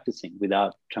of practicing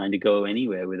without trying to go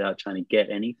anywhere, without trying to get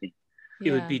anything. It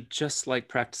would be just like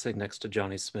practicing next to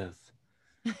Johnny Smith.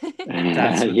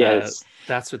 Yes.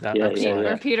 That's what that Yeah, looks yeah, like.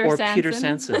 yeah. Or Peter Or Sanson. Peter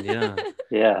Sanson, yeah.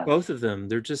 Yeah. Both of them,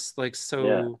 they're just like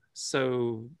so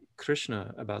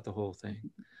Krishna about the whole thing.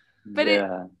 But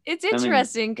yeah. it's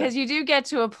interesting because you do get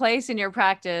to a place in your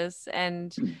practice,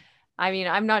 and I mean,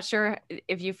 I'm not sure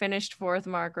if you finished fourth,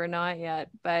 Mark, or not yet,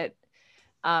 but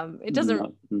it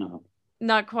doesn't. No.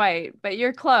 Not quite, but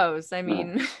you're close. I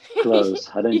mean, close.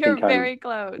 I don't you're think very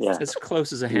close. Yeah. As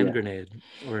close as a hand grenade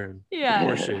or Yeah.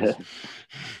 horseshoes.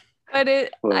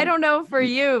 But I don't know for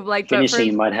you, like,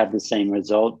 finishing might have the same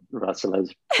result, Russell,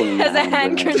 as pulling as a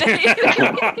hand grenade.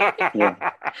 Yeah.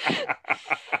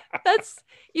 That's,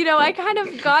 I kind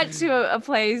of got to a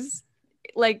place,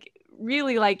 like,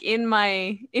 really, like, in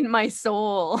my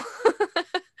soul,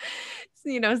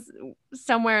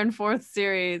 somewhere in fourth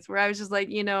series, where I was just like,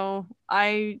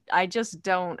 I just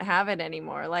don't have it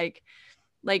anymore. Like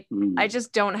I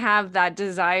just don't have that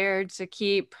desire to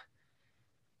keep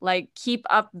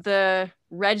up the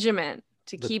regiment,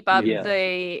 to keep up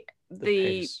the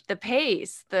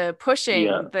pace, the pushing,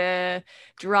 the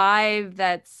drive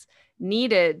that's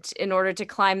needed in order to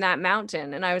climb that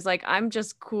mountain. And I was like, I'm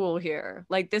just cool here.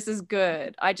 Like, this is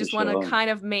good. I just want to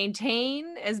kind of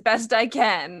maintain as best I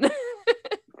can.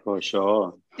 For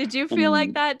sure. Did you feel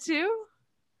like that too?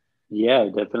 Yeah,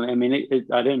 definitely. I mean,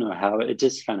 I don't know how it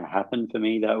just kind of happened for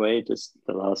me that way. Just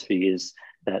the last few years,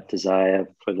 that desire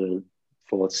for the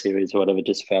fourth series or whatever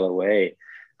just fell away.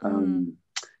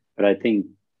 But I think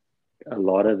a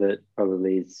lot of it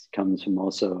probably comes from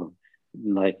also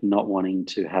like not wanting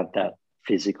to have that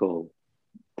physical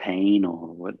pain,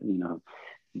 or what,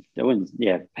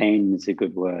 pain is a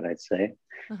good word, I'd say.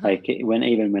 Like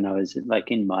when I was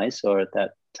like in Mysore at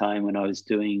that time, when I was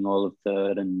doing all of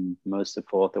third and most of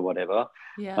fourth or whatever,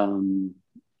 I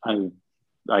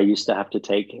used to have to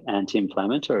take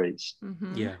anti-inflammatories.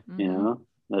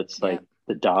 That's like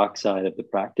the dark side of the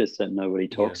practice that nobody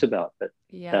talks about, but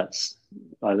that's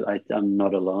I'm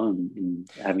not alone in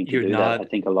having to do that. I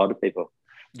think a lot of people,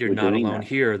 you're not alone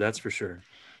here, that's for sure.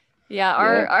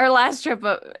 Our last trip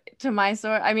to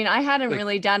Mysore, I mean, I hadn't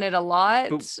really done it a lot.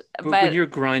 But when you're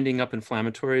grinding up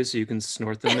inflammatories so you can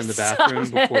snort them in the bathroom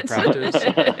before practice,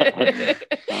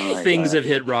 things have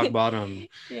hit rock bottom.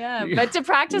 Yeah, but to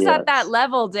practice at that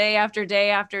level day after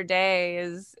day after day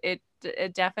it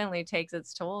definitely takes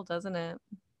its toll, doesn't it?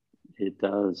 It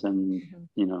does. And,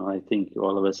 I think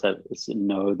all of us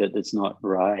know that it's not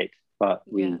right, but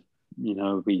we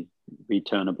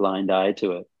turn a blind eye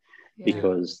to it.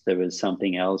 Because there was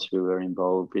something else, we were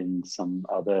involved in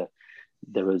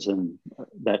there was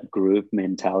that group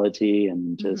mentality,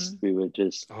 and just we were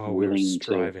just willing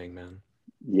striving, man.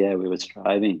 Yeah, we were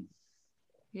striving.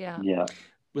 When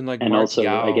like and Mark also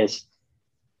Yao, I guess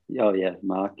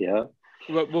Mark,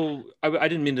 well I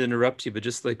didn't mean to interrupt you, but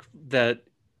just like that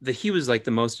he was like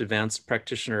the most advanced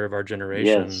practitioner of our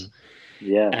generation.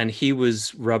 And he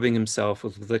was rubbing himself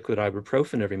with liquid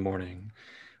ibuprofen every morning,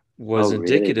 was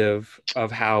indicative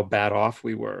of how bad off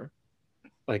we were.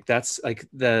 Like that's like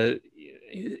for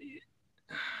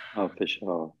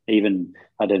sure. Even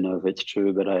I don't know if it's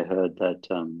true, but I heard that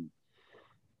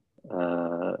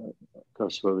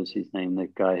what was his name, the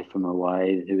guy from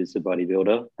Hawaii who was the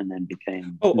bodybuilder and then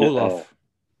became Olaf.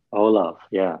 Olaf,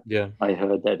 yeah. I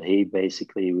heard that he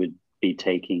basically would be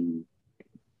taking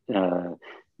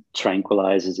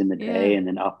tranquilizers in the day and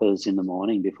then uppers in the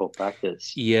morning before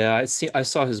practice. I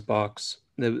saw his box.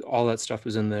 All that stuff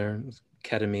was in there,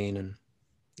 ketamine, and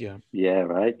Yeah,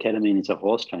 right. Ketamine is a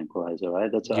horse tranquilizer,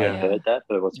 right? That's what I heard that,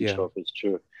 but I wasn't sure if it's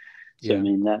true. So I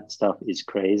mean, that stuff is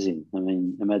crazy. I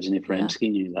mean, imagine if Remsky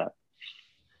knew that.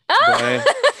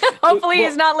 Hopefully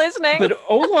he's not listening. But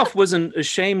Olaf wasn't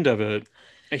ashamed of it.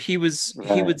 He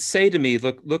would say to me,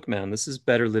 look, man, this is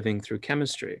better living through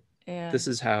chemistry. Yeah. This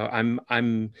is how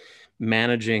I'm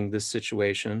managing this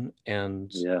situation.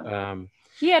 And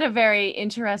he had a very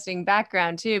interesting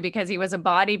background too, because he was a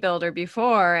bodybuilder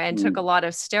before and took a lot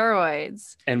of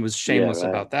steroids. And was shameless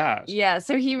about that. Yeah.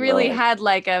 So he really had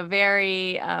like a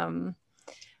very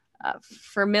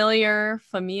familial,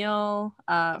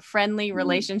 friendly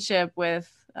relationship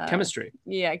with chemistry.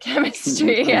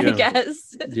 Chemistry, I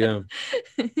guess. Yeah.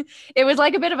 It was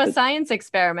like a bit of a science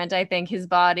experiment, I think. His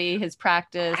body, his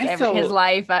practice, his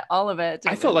life, all of it.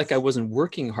 I felt like I wasn't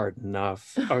working hard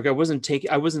enough. Or I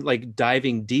wasn't like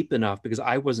diving deep enough because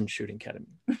I wasn't shooting ketamine.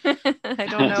 I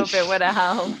don't know if it would have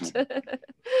helped.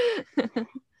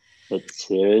 But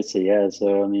seriously,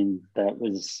 so I mean, that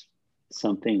was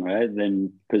something, right?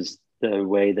 Then because the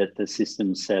way that the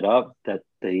system's set up, that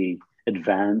the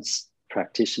advanced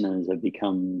practitioners have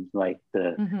become like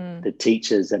the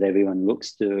teachers that everyone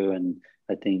looks to. And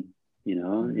I think,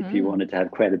 if you wanted to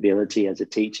have credibility as a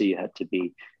teacher, you had to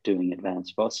be doing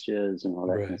advanced postures and all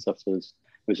that kind of stuff. So it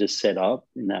was just set up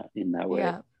in that way.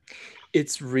 Yeah.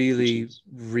 It's really,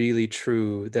 really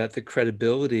true that the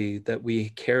credibility that we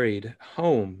carried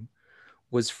home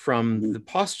was from the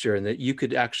posture, and that you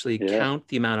could actually count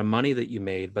the amount of money that you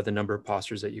made by the number of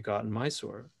postures that you got in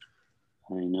Mysore.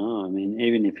 I know. I mean,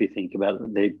 even if you think about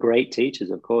it, they're great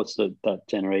teachers, of course, that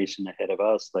generation ahead of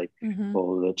us, like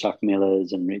all the Chuck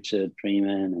Millers and Richard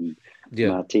Freeman and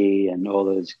Marty and all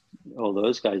those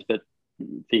guys. But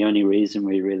the only reason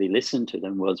we really listened to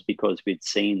them was because we'd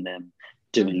seen them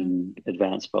doing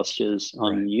advanced postures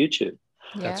on YouTube.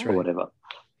 That's or whatever.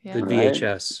 Yeah. The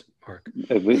VHS. Mark.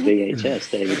 With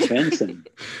VHS, David Swenson,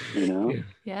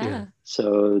 Yeah.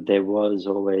 So there was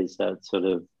always that sort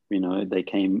of, they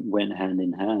went hand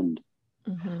in hand.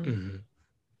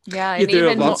 Yeah. And there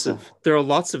are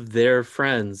lots of their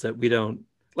friends that we don't,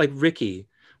 like Ricky.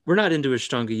 We're not into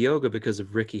Ashtanga yoga because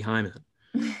of Ricky Hyman.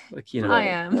 Like, I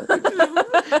am.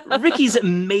 Ricky's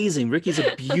amazing. Ricky's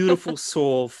a beautiful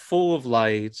soul, full of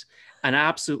light, and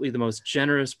absolutely the most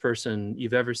generous person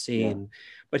you've ever seen.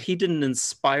 But he didn't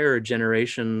inspire a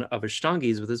generation of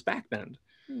Ashtangis with his backbend.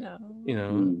 No.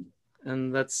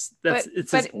 And that's but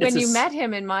when you met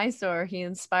him in Mysore, he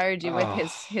inspired you with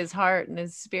his heart and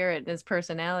his spirit and his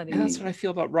personality. And that's what I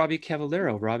feel about Robbie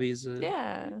Cavallero. Robbie's a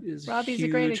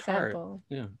great example. Heart.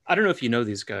 Yeah. I don't know if you know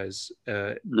these guys.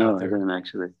 No, I don't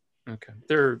actually. Okay.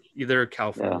 They're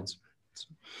Californians. Yeah.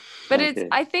 But it's,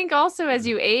 I think also as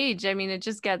you age, I mean, it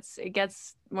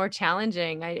gets more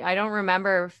challenging. I don't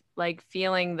remember like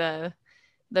feeling the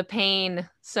pain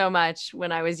so much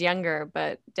when I was younger,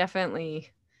 but definitely,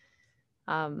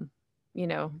 I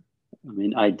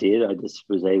mean, I did. I just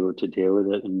was able to deal with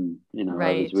it, and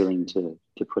I was willing to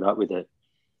put up with it.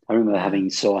 I remember having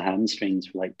sore hamstrings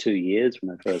for like 2 years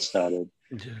when I first started.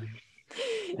 The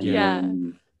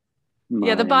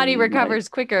body recovers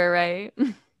quicker, right?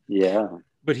 Yeah.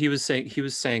 But he was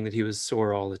saying that he was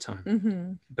sore all the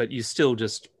time, but you still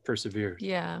just persevered.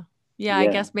 Yeah. I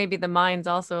guess maybe the mind's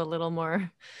also a little more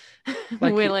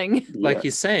willing. Like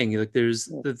he's saying, like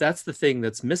that's the thing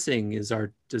that's missing is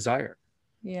our desire.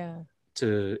 Yeah.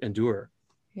 To endure.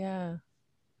 Yeah.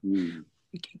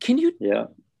 Can you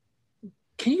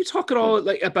talk at all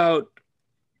like about?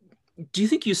 Do you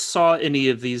think you saw any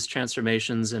of these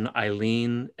transformations in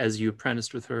Eileen as you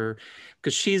apprenticed with her?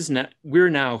 Because we're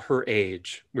now her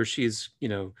age, where she's,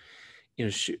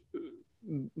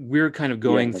 we're kind of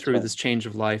going through this change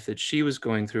of life that she was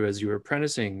going through as you were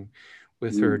apprenticing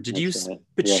with her. Did you?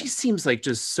 But she seems like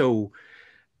just so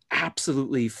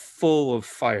absolutely full of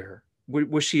fire.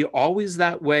 Was she always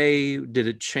that way? Did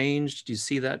it change? Did you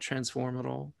see that transform at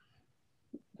all?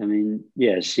 I mean,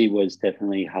 yeah, she was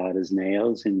definitely hard as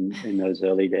nails in those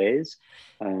early days.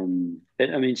 But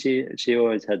I mean, she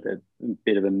always had that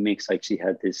bit of a mix. Like she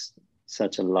had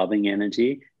such a loving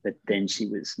energy, but then she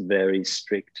was very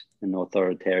strict and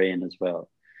authoritarian as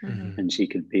well. Mm-hmm. And she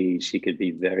could be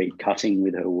very cutting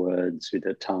with her words, with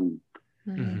her tongue.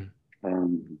 Mm-hmm.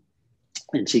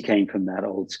 And she came from that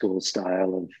old school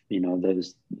style of,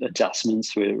 those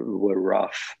adjustments were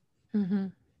rough. Mm-hmm.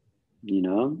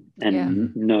 No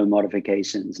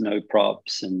modifications, no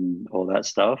props and all that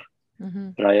stuff. Mm-hmm.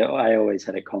 But I always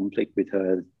had a conflict with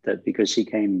her that because she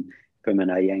came from an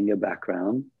Iyengar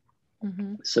background,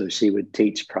 so she would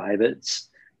teach privates,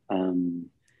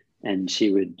 and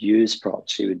she would use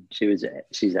props.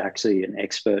 She's actually an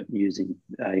expert using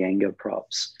Iyengar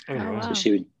props. Oh, wow. So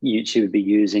she would be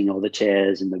using all the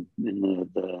chairs and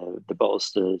the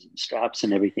bolsters and straps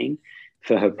and everything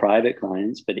for her private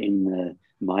clients, but in the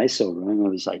Mysore room, I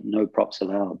was like, no props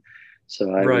allowed.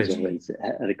 So I was always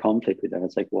at a conflict with that.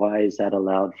 It's like, why is that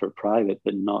allowed for private,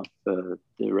 but not for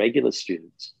the regular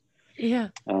students? Yeah.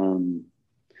 And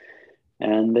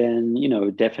then,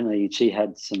 definitely she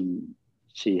had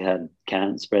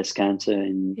breast cancer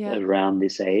around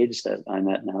this age that I'm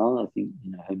at now, I think,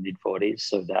 her mid-40s.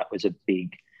 So that was a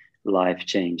big life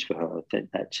change for her.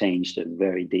 That changed her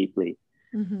very deeply.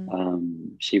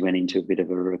 Mm-hmm. She went into a bit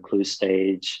of a recluse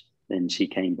stage. Then she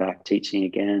came back teaching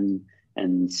again.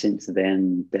 And since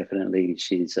then, definitely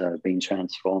she's been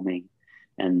transforming.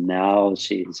 And now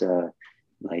she's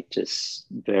just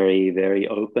very, very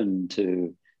open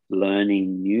to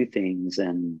learning new things.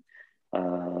 And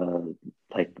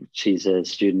she's a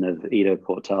student of Ido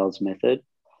Portal's method.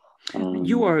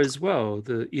 You are as well,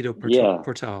 the Ido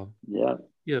Portal. Yeah.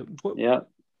 Yeah.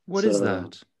 What is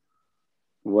that?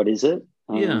 What is it?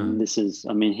 Yeah.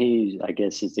 He, I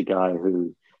guess, is the guy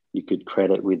who you could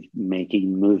credit with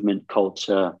making movement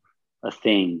culture a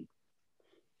thing.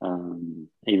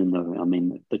 Even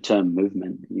though, the term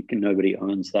movement, nobody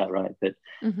owns that, right? But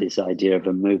this idea of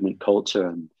a movement culture,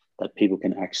 and that people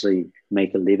can actually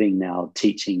make a living now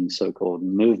teaching so-called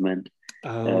movement,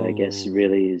 I guess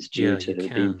really is due to the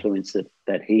influence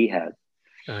that he had.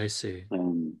 I see.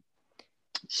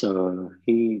 So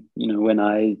he, when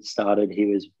I started,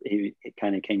 he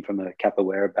kind of came from a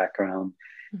capoeira background,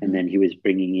 and then he was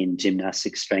bringing in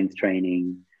gymnastic strength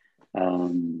training,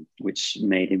 which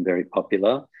made him very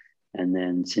popular. And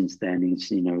then since then, he's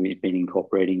been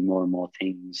incorporating more and more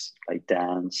things like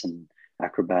dance and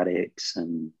acrobatics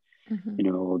and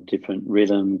different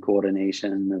rhythm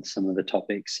coordination. That's some of the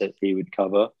topics that he would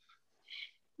cover.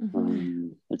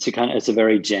 It's a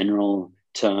very general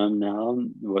term now,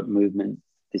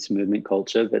 this movement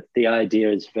culture, but the idea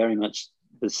is very much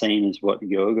the same as what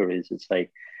yoga is. It's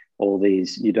like all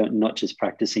these, not just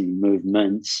practicing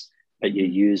movements, but you're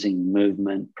using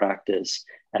movement practice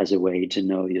as a way to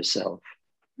know yourself,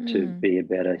 to be a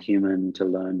better human, to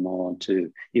learn more,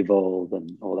 to evolve,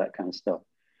 and all that kind of stuff.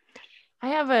 I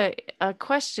have a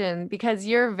question, because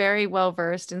you're very well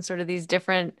versed in sort of these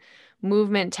different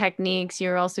movement techniques.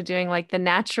 You're also doing like the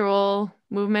natural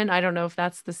movement. I don't know if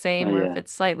that's the same or if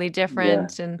it's slightly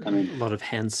different. Yeah. And a lot of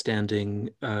handstanding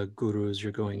gurus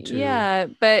you're going to. Yeah,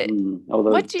 but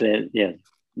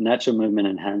natural movement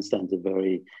and handstands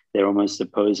they're almost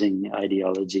opposing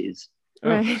ideologies.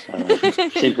 Right.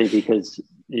 Simply because,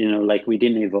 we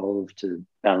didn't evolve to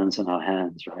balance on our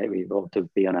hands, right? We evolved to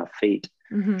be on our feet.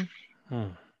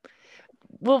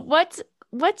 Well,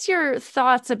 what's your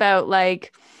thoughts about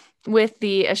with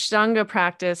the Ashtanga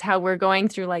practice, how we're going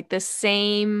through the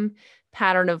same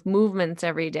pattern of movements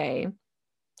every day,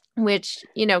 which,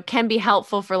 can be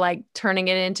helpful for turning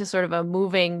it into sort of a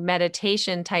moving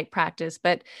meditation type practice.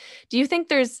 But do you think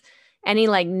there's any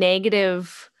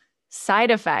negative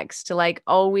side effects to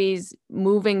always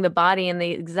moving the body in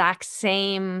the exact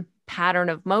same pattern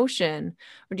of motion?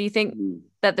 Or do you think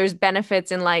that there's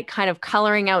benefits in kind of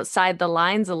coloring outside the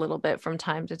lines a little bit from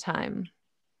time to time?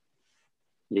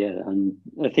 Yeah, and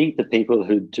I think the people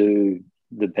who do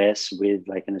the best with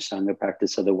an Ashtanga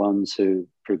practice are the ones who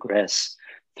progress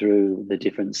through the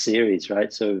different series,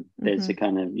 right? So there's a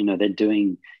kind of, they're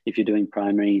doing, if you're doing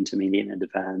primary, intermediate, and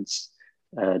advanced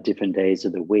different days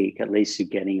of the week, at least you're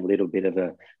getting a little bit of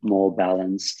a more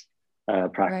balanced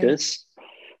practice.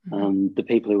 Right. The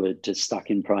people who are just stuck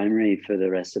in primary for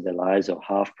the rest of their lives, or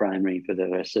half primary for the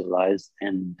rest of their lives,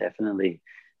 and definitely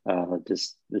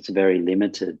it's a very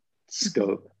limited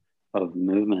scope of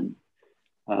movement.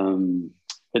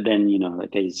 But then,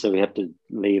 so we have to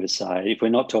leave aside, if we're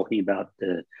not talking about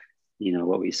the,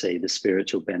 what we say, the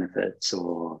spiritual benefits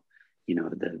or,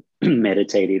 the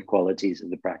meditative qualities of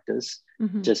the practice,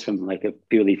 just from a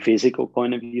purely physical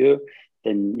point of view,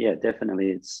 then yeah, definitely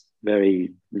it's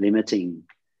very limiting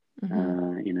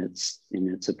in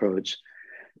its approach.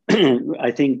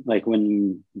 I think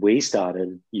when we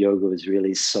started, yoga was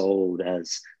really sold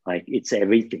as it's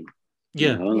everything.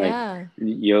 Yeah.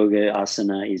 Yoga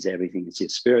asana is everything. It's your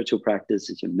spiritual practice,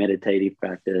 it's your meditative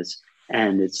practice,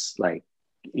 and it's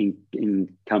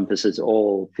encompasses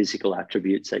all physical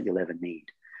attributes that you'll ever need.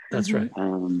 That's right.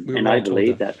 And I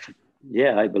believe that.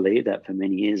 I believe that for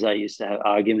many years. I used to have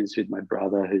arguments with my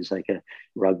brother, who's a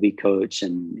rugby coach,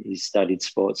 and he studied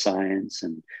sports science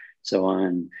and so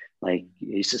on. He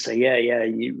used to say,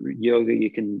 yoga,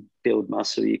 you can build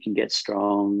muscle, you can get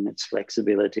strong, it's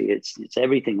flexibility, it's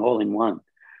everything all in one.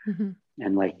 Mhm.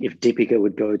 And like if Deepika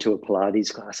would go to a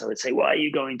Pilates class, I would say, why are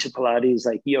you going to Pilates?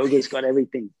 Like yoga's got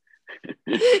everything.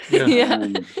 Yeah. Yeah.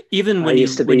 Even I when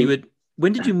used to when be, you would,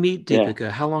 when did you meet yeah,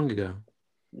 Deepika? How long ago?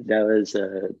 that was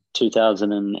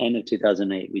 2000 and end of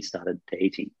 2008, we started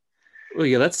dating. Well,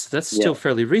 yeah, that's still Yeah.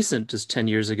 fairly recent. Just 10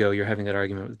 years ago, you're having that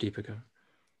argument with Deepika.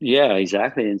 Yeah,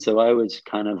 exactly. And so I was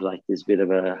kind of like this bit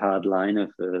of a hard liner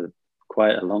for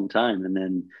quite a long time. And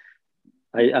then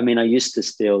I mean, I used to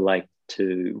still like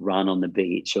to run on the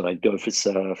beach, or I'd go for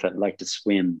surf. I'd like to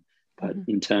swim. But Mhm.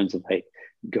 in terms of like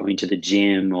going to the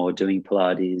gym or doing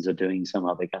Pilates or doing some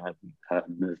other kind of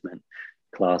movement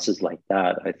classes like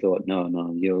that, I thought, no,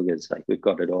 yoga's like, we've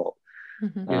got it all.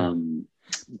 Mhm.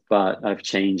 Yeah. But I've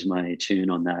changed my tune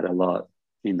on that a lot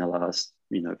in the last,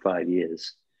 5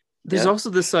 years. There's Yeah. also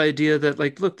this idea that,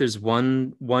 like, look, there's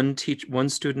one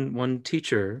student, one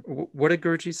teacher. What did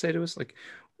Gurji say to us? Like,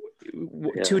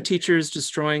 two Yeah. teachers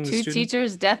destroying the Two student,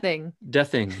 teachers deathing.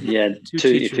 deathing. Yeah, Two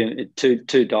teachers.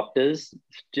 two doctors,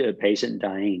 a patient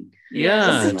dying, Yes.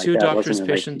 Yeah, something like two that, doctors, wasn't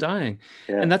it? Like, patient dying.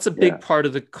 yeah, And that's a yeah, big part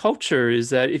of the culture, is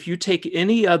that if you take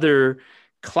any other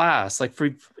class, like for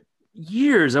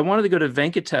years, I wanted to go to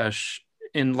Venkatesh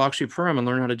in Lakshmipuram and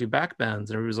learn how to do back bends.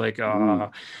 And it was like,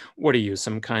 what are you,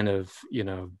 some kind of,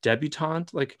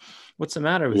 debutante? Like, what's the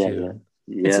matter with yeah, you? And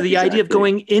yeah, so the idea of exactly.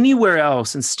 going anywhere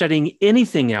else and studying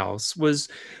anything else was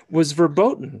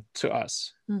verboten to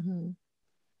us. Mhm.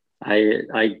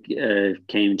 I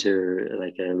came to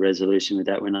like a resolution with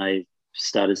that when I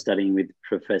started studying with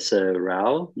Professor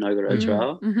Rao, Nagaraj Mhm.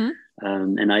 Rao, Mhm.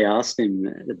 and I asked him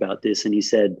about this, and he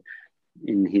said,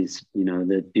 in his,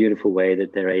 the beautiful way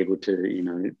that they're able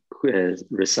to,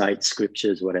 recite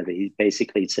scriptures, whatever. He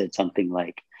basically said something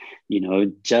like,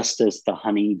 just as the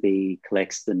honeybee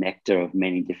collects the nectar of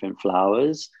many different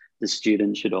flowers, the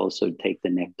student should also take the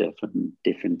nectar from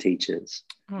different teachers.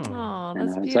 Oh, Oh, And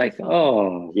that's I was like, beautiful.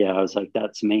 oh, yeah, I was like,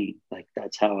 that's me. Like,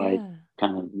 that's how I Yeah.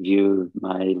 kind of view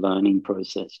my learning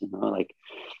process, like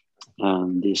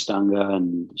the Ashtanga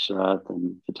and Sharath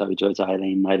and Patavi Joyce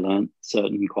Eileen, I learned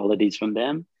certain qualities from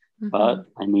them, but Mhm.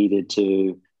 I needed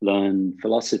to learn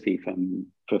philosophy from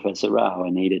Professor Rao. I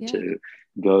needed Yeah. to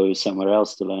go somewhere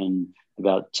else to learn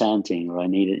about chanting, or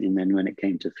and then when it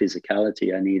came to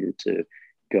physicality, I needed to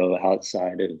go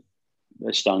outside of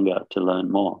Ashtanga to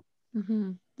learn more.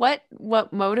 Mhm.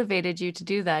 What motivated you to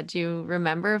do that? Do you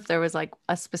remember if there was like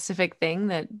a specific thing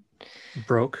that,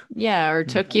 broke. yeah, or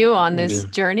took you on Maybe. this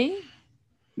journey?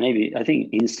 Maybe, I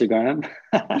think Instagram.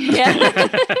 Yeah.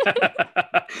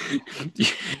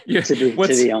 Yeah. to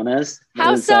be honest,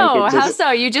 How it's like so? it How just,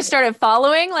 so? You just started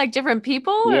following like different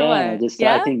people or yeah, what? just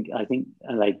Yeah. I think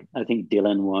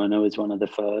Dylan Werner was one of the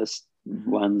first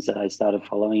ones that I started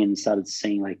following, and started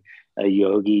seeing like a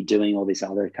yogi doing all this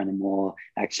other kind of more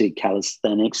actually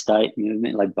calisthenics type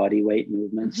movement, like body weight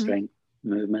movement, Mhm. strength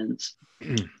movements.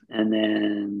 And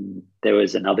then there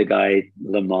was another guy,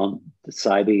 Lamont, the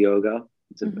Cyber Yoga.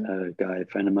 It's a guy, a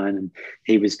friend of mine, and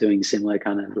he was doing similar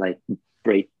kind of like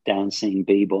break dancing,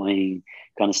 b-boying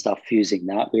kind of stuff, fusing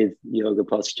that with yoga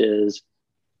postures.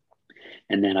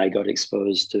 And then I got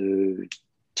exposed to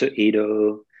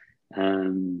Ido,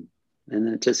 and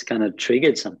it just kind of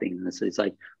triggered something. It's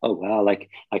like, oh wow, like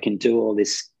I can do all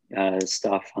this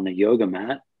stuff on a yoga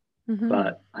mat, Mhm.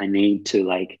 but I need to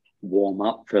like warm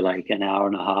up for like an hour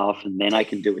and a half, and then I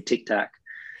can do a tic tac,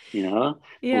 Yeah.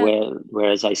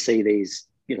 Whereas I see these,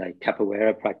 like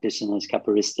capoeira practitioners,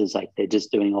 capoeiristas, like they're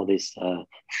just doing all these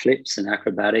flips and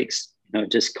acrobatics,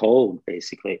 just cold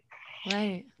basically.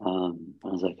 Right. I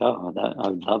was like, oh, I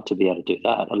would love to be able to do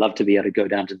that. I'd love to be able to go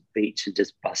down to the beach and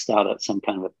just bust out at some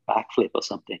kind of a backflip or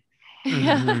something.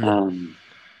 Yeah.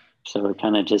 So it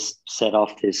kind of just set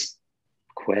off this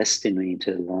quest in me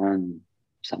to learn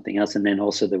something else. And then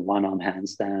also the one-arm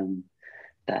handstand,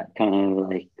 that kind of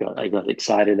like I got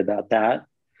excited about that.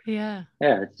 Yeah.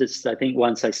 Yeah, it's just, I think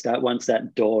once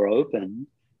that door opened,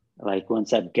 like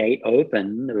once that gate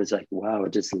opened, it was like, wow,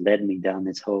 it just led me down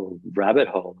this whole rabbit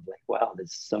hole. Like, wow,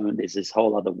 there's this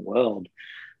whole other world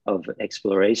of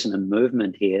exploration and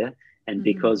movement here. And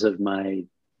because of my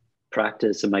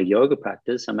practice and my yoga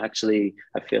practice, I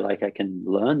feel like I can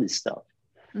learn this stuff.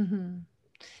 Mm-hmm.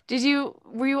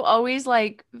 Were you always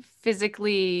like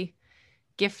physically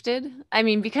gifted? I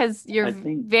mean, because you're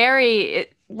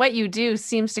what you do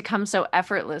seems to come so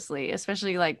effortlessly,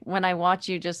 especially like when I watch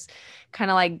you just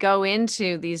kind of like go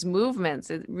into these movements,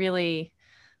 it really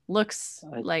looks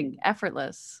like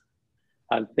effortless.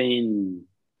 I think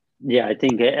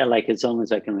like as long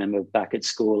as I can remember back at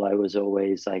school, I was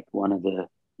always like one of the,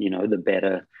 the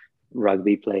better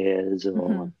rugby players,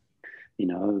 or,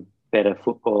 better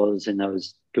footballers and I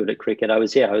was good at cricket. I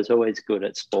was always good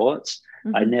at sports.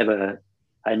 I never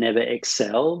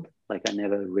excelled. Like I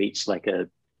never reached like a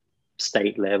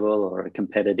state level or a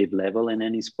competitive level in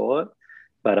any sport,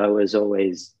 but I was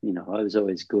always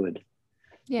good.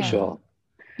 Yeah. For sure.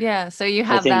 Yeah. So you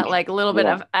have that like a little bit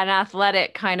of an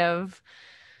athletic kind of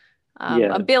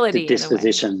ability, the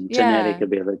disposition, genetic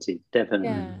ability,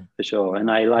 definitely, for sure.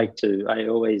 And I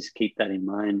always keep that in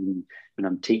mind when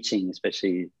I'm teaching,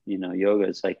 especially, yoga.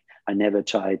 It's like, I never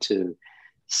try to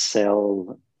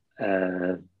sell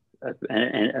a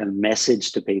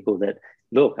message to people that,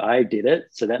 look, I did it,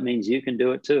 so that means you can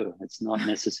do it too. It's not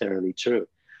necessarily true.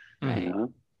 Right.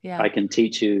 I can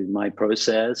teach you my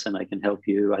process and I can help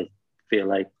you, I feel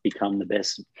like, become the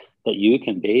best that you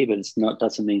can be, but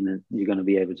doesn't mean that you're going to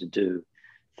be able to do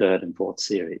third and fourth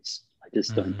series. I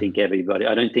just don't think I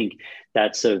don't think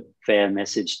that's a fair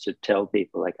message to tell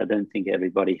people. Like, I don't think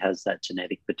everybody has that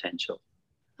genetic potential.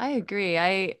 I agree.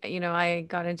 I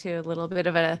got into a little bit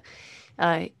of a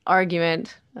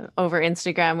argument over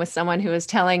Instagram with someone who was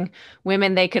telling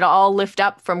women they could all lift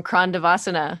up from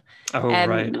Krandavasana.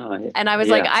 And I was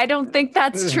like, I don't think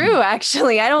that's true,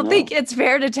 actually. I don't think it's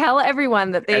fair to tell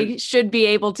everyone that they should be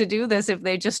able to do this if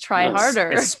they just try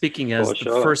harder. Speaking as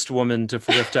the first woman to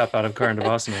lift up out of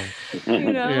Krandavasana.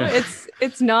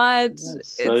 It's not.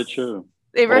 So true.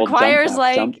 It requires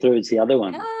jump through is the other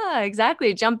one. Yeah,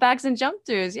 exactly. Jump backs and jump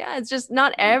throughs. Yeah, it's just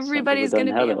not everybody's going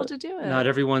to be able to do it. Not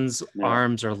everyone's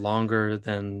arms are longer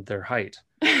than their height.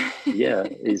 Yeah,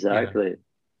 exactly. Yeah.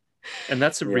 And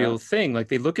that's a real thing. Like,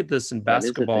 they look at this in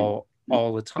basketball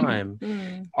all the time.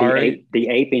 The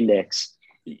ape index.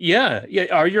 Yeah.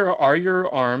 Are your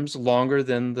arms longer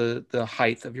than the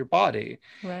height of your body?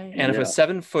 Right. And if a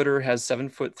 7-footer has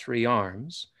 7'3"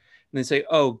 arms, and they say,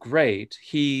 "Oh, great,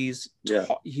 he's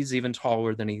even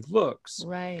taller than he looks."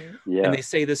 Right. Yeah. And they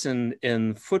say this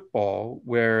in football,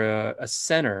 where a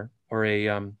center or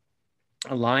a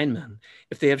lineman,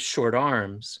 if they have short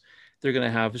arms, they're going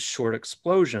to have a short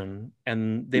explosion,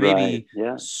 and they may be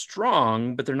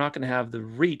strong, but they're not going to have the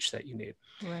reach that you need.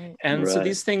 Right. And so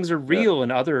these things are real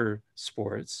in other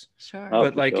sports. Sure.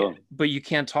 But you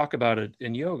can't talk about it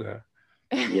in yoga.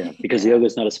 Yeah, because yoga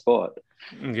is not a sport.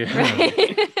 Yeah.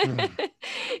 Right.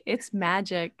 It's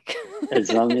magic.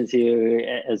 As long as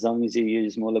you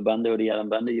use Mula Bandha or the Yalam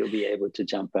Bandha, you'll be able to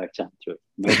jump through.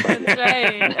 No problem.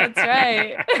 That's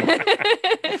right.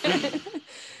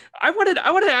 I wanted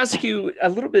to ask you a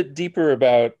little bit deeper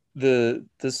about the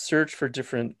search for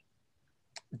different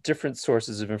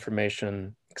sources of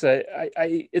information, because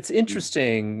I it's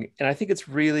interesting, and I think it's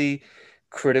really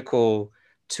critical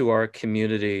to our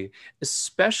community,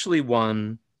 especially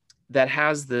one that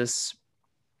has this,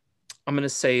 I'm going to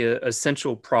say, a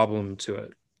essential problem to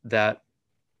it, that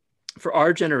for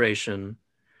our generation,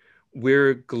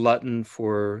 we're glutton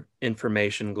for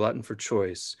information, glutton for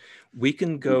choice. We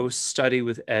can go study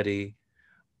with Eddie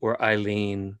or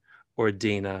Eileen or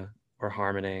Dina or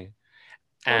Harmony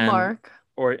or Mark.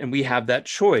 And we have that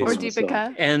choice. Or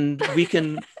Deepika. And we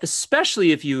can,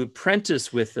 especially if you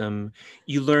apprentice with them,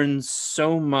 you learn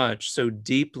so much, so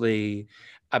deeply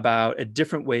about a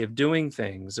different way of doing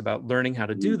things, about learning how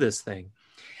to do this thing.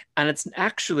 And it's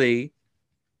actually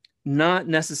not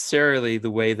necessarily the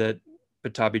way that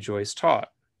Pattabhi Jois taught.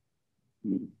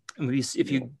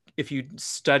 If you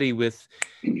study with,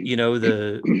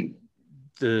 the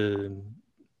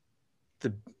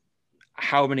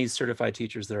how many certified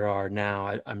teachers there are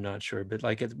now, I'm not sure, but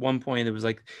like at one point it was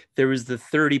like there was the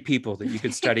 30 people that you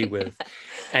could study with,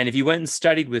 and if you went and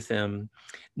studied with them,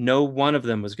 no one of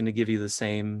them was going to give you the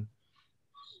same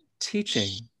teaching.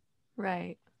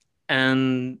 Right.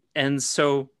 And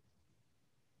so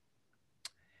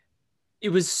it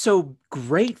was so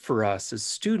great for us as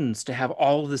students to have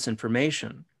all of this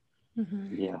information.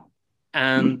 Mm-hmm. Yeah.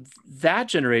 And that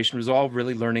generation was all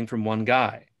really learning from one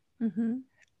guy. Mm-hmm.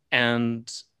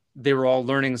 And they were all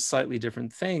learning slightly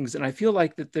different things. And I feel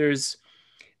like that there's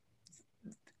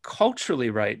culturally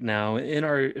right now in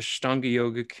our Ashtanga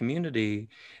yoga community,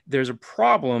 there's a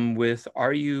problem with,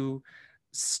 are you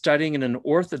studying in an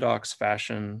orthodox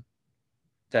fashion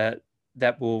that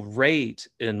will rate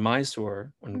in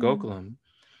Mysore or in Gokulam,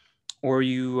 or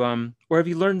have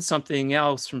you learned something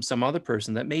else from some other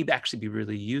person that may actually be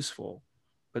really useful,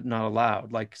 but not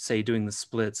allowed, like, say, doing the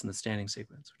splits and the standing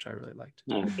sequence, which I really liked.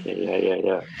 Okay,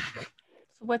 yeah. So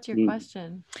what's your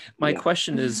question? My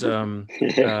question is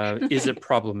it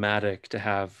problematic to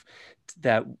have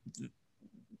that?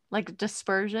 Like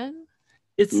dispersion?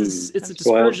 it's this, it's a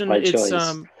Spoiled dispersion. by It's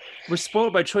choice. we're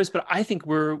spoiled by choice, but I think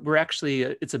we're actually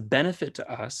it's a benefit to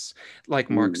us, like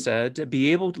Mark said, to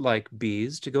be able to, like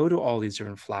bees, to go to all these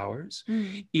different flowers,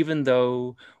 even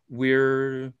though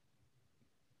we're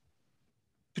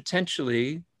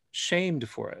potentially shamed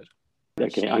for it.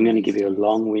 Okay, I'm going to give you a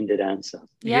long-winded answer.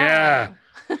 Yeah.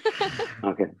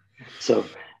 Okay, so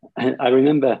I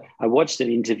remember I watched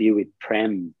an interview with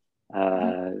Prem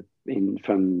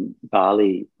from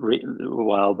Bali a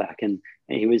while back, and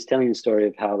he was telling the story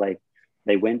of how like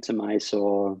they went to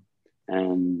Mysore,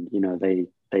 and you know they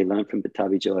learned from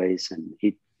Batavi Joyce, and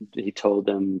he told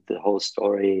them the whole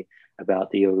story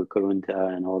about the Yoga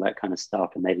Kurunta and all that kind of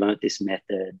stuff, and they learned this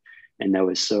method, and they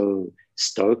were so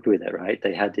stoked with it, right?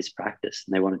 They had this practice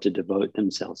and they wanted to devote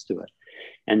themselves to it.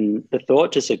 And the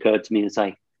thought just occurred to me, it's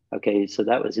like, okay, so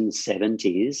that was in the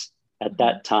 70s. At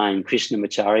that time,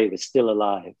 Krishnamacharya was still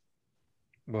alive.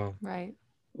 Wow. Right.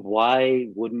 Why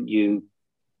wouldn't you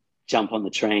jump on the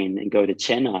train and go to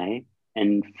Chennai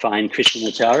and find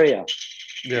Krishnamacharya?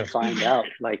 Yeah. Find out,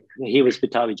 like, he was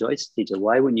Batavi Joyce's teacher.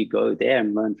 Why wouldn't you go there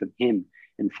and learn from him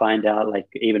and find out like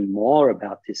even more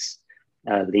about this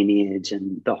lineage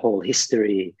and the whole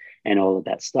history and all of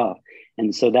that stuff?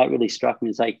 And so that really struck me.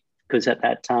 It's like, because at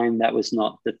that time that was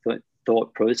not the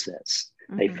thought process.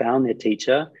 They found their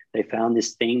teacher, they found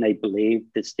this thing, they believed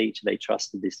this teacher, they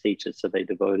trusted this teacher, so they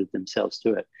devoted themselves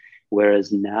to it.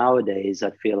 Whereas nowadays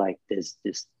I feel like there's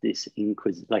this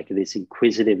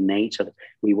inquisitive nature.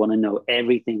 We want to know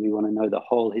everything. We want to know the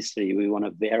whole history. We want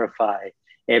to verify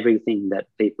everything that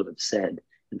people have said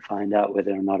and find out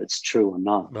whether or not it's true or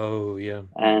not. Oh, yeah.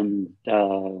 And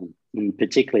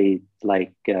particularly,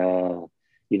 like,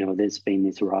 there's been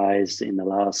this rise in the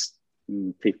last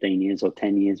 15 years or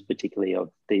 10 years, particularly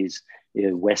of these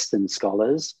Western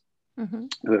scholars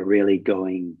who are really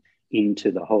going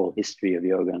into the whole history of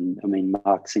yoga. And I mean,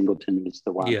 Mark Singleton was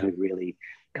the one who really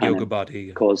kind of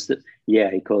caused it.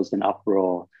 Yeah, he caused an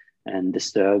uproar and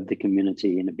disturbed the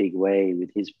community in a big way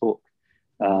with his book.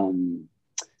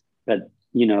 But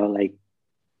like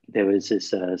there was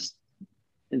this,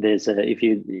 if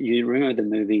you remember the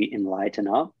movie Enlighten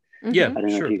Up? Yeah, I don't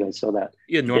know if you guys saw that.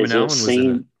 Yeah, Norman Allen was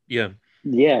in it. Yeah.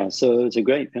 Yeah, so it's a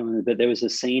great film, but there was a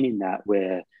scene in that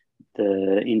where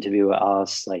the interviewer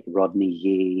asked like Rodney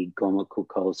Yee, Gomuk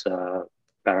Kulkosa,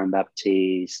 Baron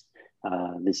Baptiste,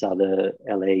 this other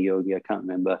LA yogi, I can't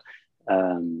remember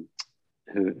her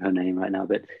name right now,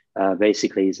 but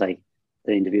basically it's like,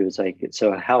 the interviewer's like,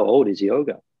 so how old is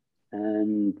yoga?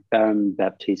 And Baron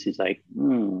Baptiste is like,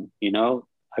 I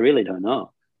really don't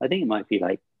know. I think it might be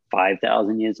like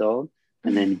 5,000 years old.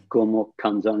 And then Gomuk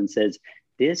comes on and says,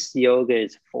 this yoga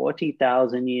is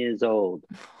 40,000 years old.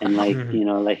 And like,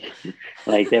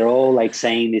 like they're all like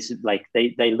saying this, like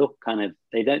they look kind of,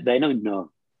 they don't know.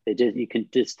 You can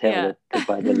just tell that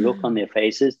by the look on their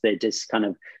faces, they're just kind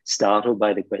of startled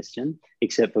by the question,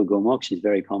 except for Gomuk. She's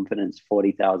very confident,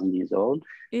 40,000 years old.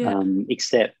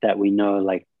 Except that we know,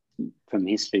 like from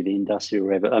history,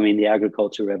 the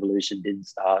agricultural revolution didn't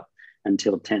start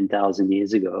until 10,000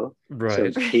 years ago.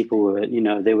 Right. So people were,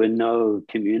 there were no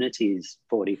communities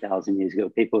 40,000 years ago.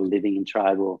 People were living in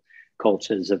tribal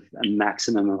cultures of a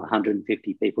maximum of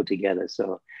 150 people together.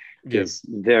 So it's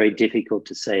very difficult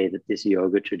to say that this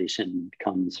yoga tradition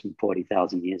comes from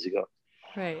 40,000 years ago.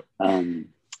 Right.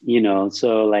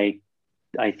 So like,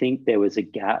 I think there was a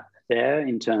gap there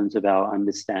in terms of our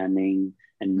understanding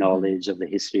and knowledge of the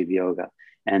history of yoga.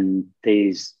 And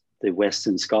the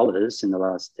Western scholars in the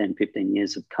last 10, 15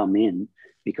 years have come in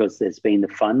because there's been the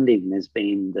funding, there's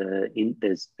been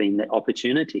the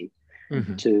opportunity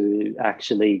to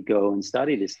actually go and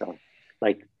study this stuff.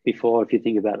 Like before, if you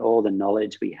think about all the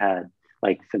knowledge we had,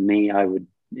 like for me,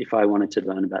 if I wanted to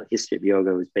learn about the history of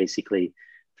yoga, it was basically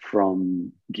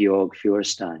from Georg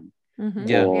Feuerstein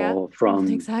or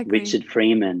from Richard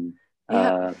Freeman,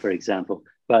 for example.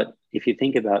 But if you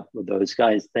think about those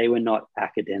guys, they were not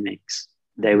academics.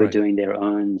 They were doing their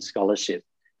own scholarship,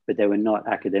 but they were not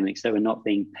academics. They were not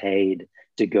being paid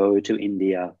to go to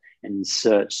India and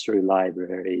search through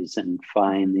libraries and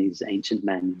find these ancient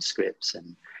manuscripts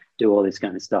and do all this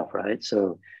kind of stuff, right?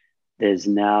 So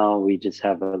we just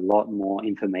have a lot more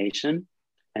information,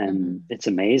 and it's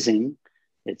amazing.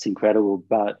 It's incredible.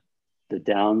 But the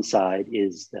downside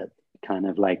is that kind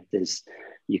of like this,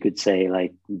 you could say,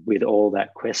 like with all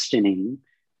that questioning,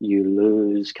 you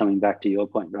lose, coming back to your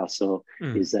point, Russell,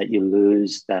 is that you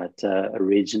lose that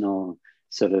original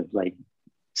sort of like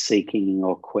seeking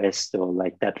or quest or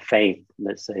like that faith,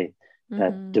 let's say,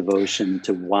 that devotion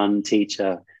to one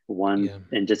teacher,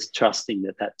 and just trusting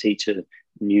that teacher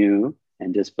knew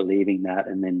and just believing that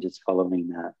and then just following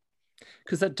that.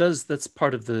 because that's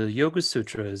part of the Yoga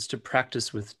Sutra, is to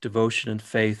practice with devotion and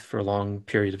faith for a long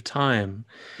period of time.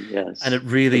 Yes. And it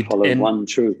really, to follow one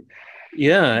truth.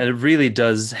 Yeah, and it really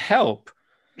does help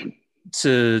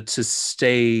to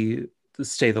stay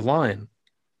the line.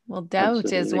 Well, doubt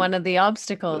is Absolutely. one of the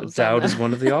obstacles. Doubt is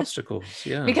one of the obstacles,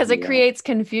 yeah. Because it creates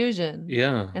confusion.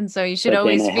 Yeah. And so you should But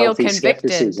always then feel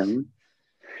convicted.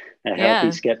 A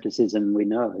healthy skepticism, we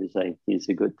know, is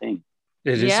a good thing.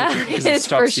 It is, because it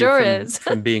stops you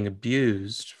from being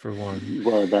abused, for one.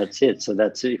 Well, that's it. So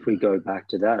that's, if we go back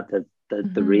to that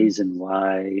the reason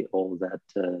why all that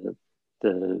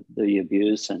the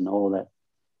abuse and all that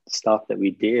stuff that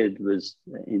we did was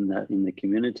in the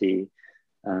community,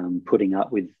 putting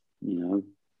up with, you know,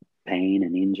 pain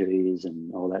and injuries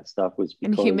and all that stuff, was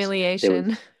because and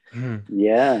humiliation.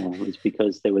 It was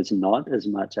because there was not as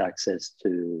much access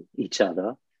to each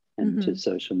other and to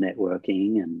social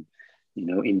networking and, you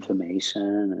know, information,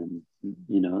 and,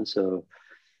 you know, so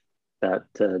that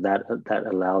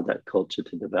allowed that culture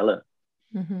to develop.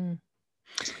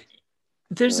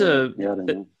 There's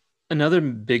another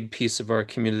big piece of our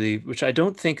community which I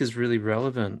don't think is really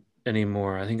relevant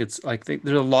anymore. I think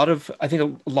there's a lot of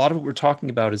what we're talking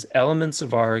about is elements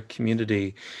of our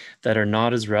community that are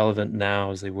not as relevant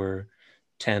now as they were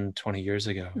 10, 20 years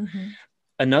ago.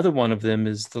 Another one of them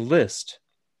is the list.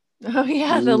 Oh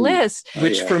yeah, the list.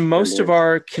 Which for most of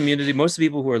our community, most of the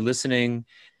people who are listening,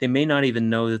 they may not even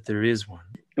know that there is one.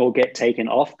 Or get taken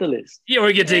off the list. Yeah,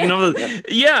 or get taken off the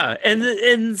yeah. And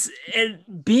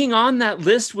being on that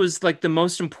list was like the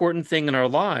most important thing in our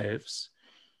lives.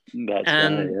 That's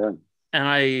right,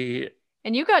 yeah.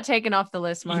 And you got taken off the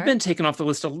list, Mark. You've been taken off the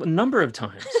list a number of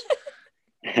times.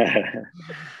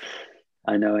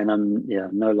 I know, and I'm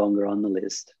no longer on the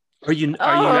list. Are you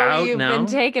out you've now? Been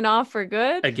taken off for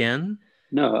good? Again?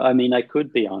 No, I mean, I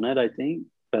could be on it, I think,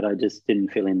 but I just didn't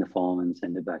fill in the form and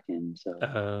send it back in. So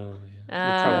you're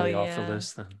probably off the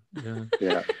list then.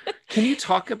 Yeah. Can you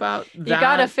talk about that? You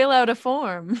got to fill out a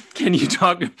form. Can you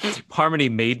talk? Harmony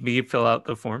made me fill out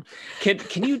the form.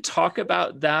 Can you talk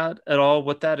about that at all?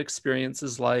 What that experience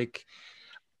is like?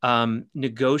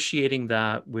 Negotiating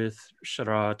that with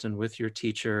Sharath and with your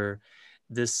teacher,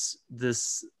 this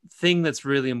thing that's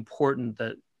really important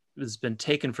that has been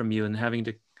taken from you, and having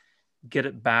to get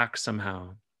it back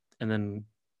somehow, and then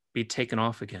be taken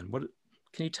off again. What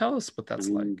can you tell us what that's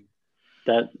like?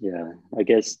 I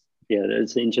guess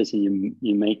it's interesting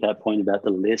you make that point about the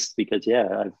list, because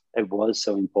it was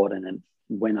so important, and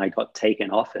when I got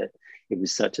taken off it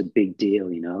was such a big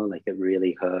deal, you know, like it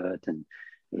really hurt, and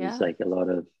it was like a lot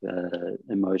of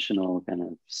emotional kind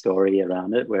of story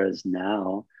around it. Whereas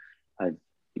now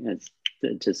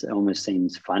it just almost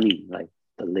seems funny, like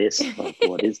the list, like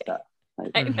what is that?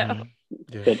 I know.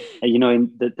 But you know,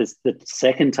 in the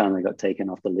second time I got taken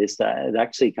off the list, it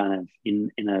actually kind of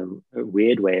in a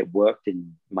weird way, it worked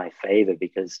in my favor,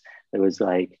 because there was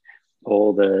like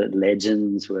all the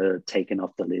legends were taken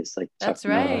off the list, like Chuck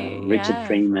Norris, Richard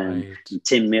Freeman, and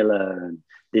Tim Miller, and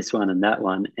this one and that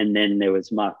one, and then there was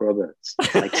Mark Roberts.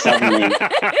 Like suddenly,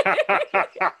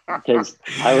 because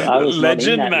I was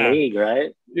Legend not in that league,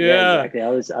 right? Yeah, exactly.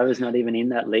 I was not even in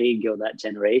that league or that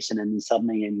generation, and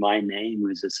suddenly my name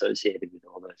was associated with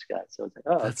all those guys. So I was like,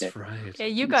 oh, that's right. Yeah,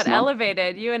 you got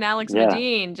elevated. You and Alex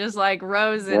Medine just like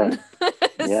rose in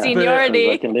seniority.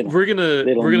 Like we're gonna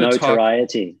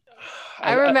notoriety.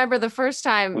 I remember the first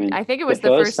time, I think it was the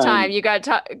first time you got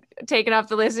taken off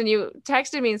the list, and you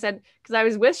texted me and said, because I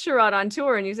was with Sharath on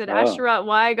tour, and you said, ask Sharath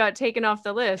why I got taken off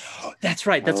the list. That's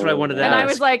right. That's what I wanted to ask. And I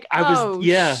was like,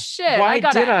 shit. Why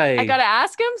did I? I got to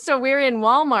ask him. So we were in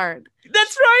Walmart.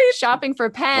 That's right. Shopping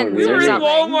for pens. We were in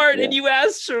Walmart and you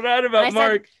asked Sharath about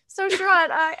Mark. So Sharath,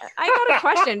 I got a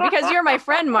question, because you're my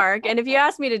friend, Mark, and if you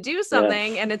ask me to do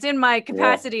something and it's in my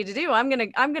capacity to do, I'm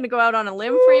gonna go out on a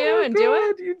limb for you and do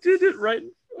it. You did it right.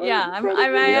 I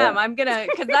am. I'm gonna,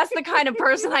 because that's the kind of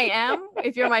person I am.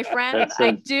 If you're my friend,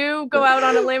 I do go out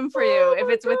on a limb for you if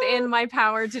it's within my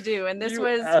power to do. And this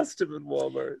was asked him in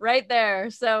Walmart right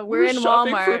there. So we're in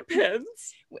Walmart. For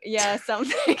pens. Yeah,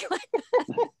 something like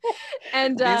that.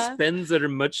 And these pens that are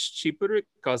much cheaper at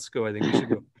Costco, I think we should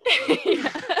go.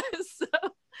 So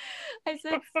I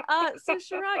said, so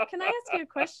Sharath, can I ask you a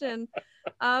question?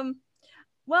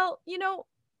 Well, you know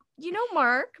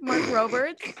Mark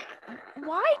Roberts,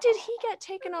 why did he get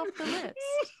taken off the list?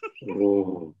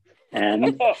 Ooh. And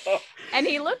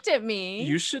he looked at me.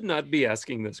 You should not be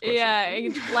asking this question. Yeah,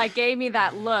 he like gave me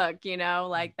that look, you know,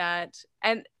 like that.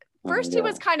 And first he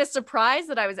was kind of surprised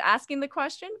that I was asking the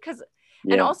question, because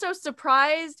and also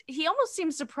surprised, he almost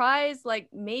seemed surprised, like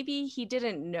maybe he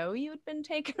didn't know you'd been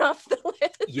taken off the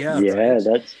list. Yeah,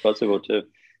 that's possible too.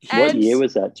 What year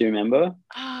was that? Do you remember?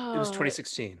 Oh, It was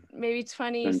 2016. maybe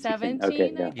 2016. 2017.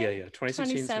 Okay, yeah. I think? Yeah,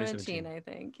 2016, 2017, 2017. I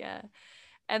think. Yeah.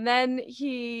 And then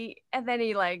he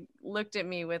like looked at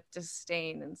me with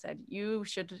disdain and said, "You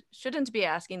shouldn't be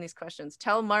asking these questions.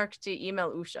 Tell Mark to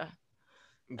email Usha."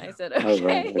 I said, "Okay." Oh,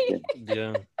 right. Okay.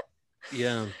 Yeah.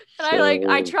 Yeah. And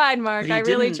I So, tried, But Mark. he I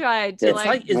really didn't, tried to yeah. it's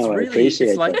like, it's No, I really,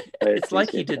 appreciate that. I it's like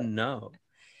he appreciate that. didn't know.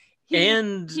 he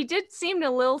And did seem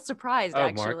a little surprised, oh,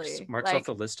 actually. Mark's off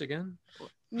the list again.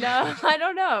 No, I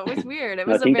don't know. It was weird. It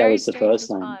I was a think that very was the strange first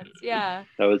time. response. Yeah.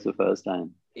 That was the first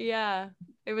time. Yeah.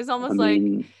 It was I almost like,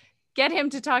 mean, get him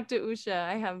to talk to Usha.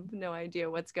 I have no idea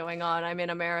what's going on. I'm in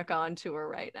America on tour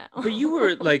right now. But you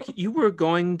were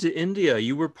going to India.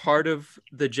 You were part of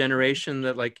the generation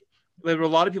that there were a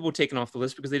lot of people taken off the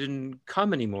list because they didn't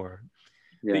come anymore.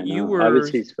 yeah, But you no, were, I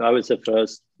was the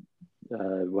first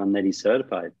one that he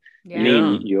certified. Yeah. Me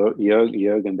and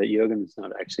Jürgen, but Jürgen was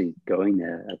not actually going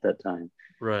there at that time.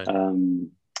 right.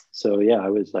 So yeah, I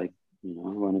was like,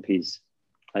 one of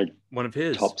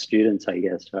his top students, I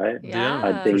guess, right? Yeah.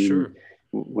 I'd been, for sure.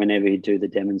 whenever he'd do the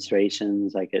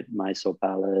demonstrations, like at Mysore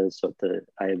Palace or the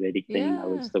Ayurvedic thing, I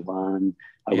was Yeah. the one.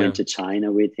 I went to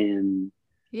China with him.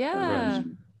 Yeah.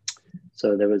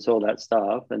 So there was all that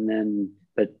stuff. And then,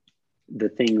 but the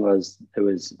thing was,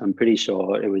 I'm pretty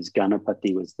sure it was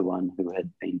Ganapati was the one who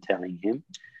had been telling him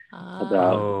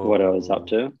about what I was up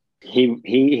to.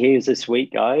 He is a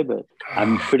sweet guy, but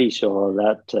I'm pretty sure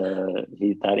that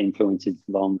that influence is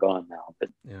long gone now. But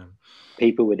yeah,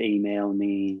 people would email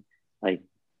me, like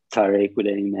Tarek would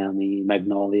email me,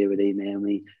 Magnolia would email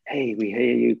me, "Hey, we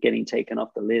hear you getting taken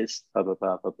off the list." Blah blah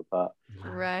blah blah blah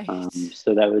blah. Right.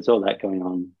 So that was all that going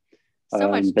on. So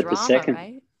much but drama,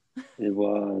 right? It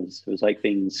was like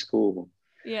being in school.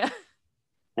 Yeah.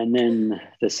 And then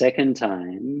the second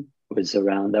time was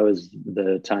that was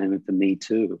the time of the Me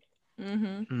Too.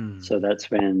 Mm-hmm. So that's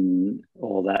when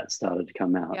all that started to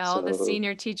come out. Yeah, all the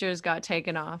senior teachers got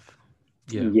taken off.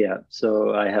 Yeah.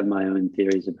 So I have my own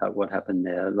theories about what happened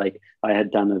there. Like I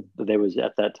had there was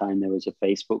a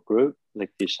Facebook group, like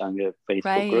the Ashtanga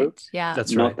Facebook group. Yeah.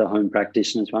 That's not right. the home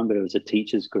practitioners one, but it was a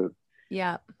teachers group.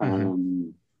 Yeah.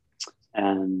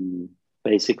 And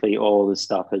basically all the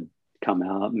stuff had come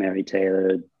out. Mary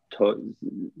Taylor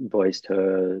voiced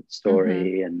her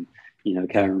story, and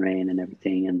Karen Rain and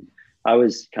everything. And I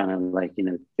was kind of like in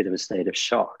a bit of a state of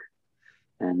shock.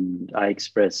 And I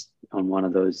expressed on one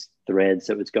of those threads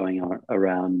that was going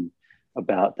around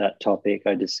about that topic,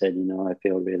 I just said, I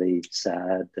feel really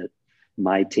sad that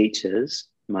my teachers,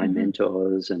 my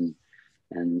mentors and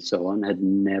so on had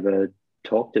never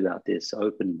talked about this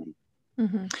openly.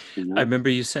 I remember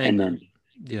you saying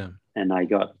and I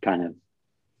got kind of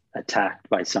attacked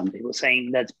by some people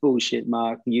saying, "That's bullshit,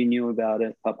 Mark. You knew about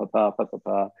it,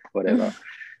 whatever."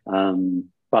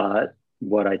 But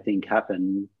what I think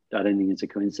happened, I don't think it's a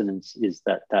coincidence, is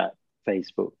that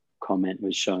Facebook comment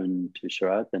was shown to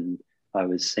Sharath, and I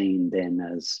was seen then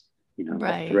as,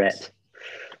 a threat,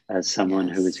 as someone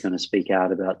who was going to speak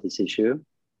out about this issue.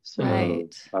 So I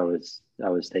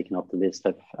was taken off the list.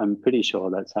 I'm pretty sure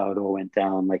that's how it all went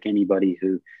down. Like anybody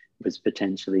who was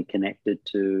potentially connected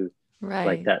to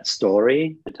like that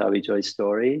story, the Tavi Joy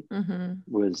story,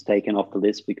 was taken off the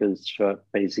list because Sharath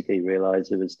basically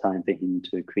realized it was time for him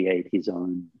to create his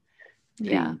own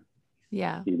thing.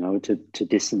 To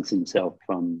distance himself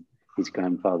from his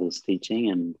grandfather's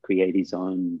teaching and create his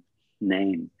own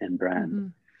name and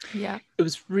brand. Yeah. It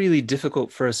was really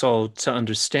difficult for us all to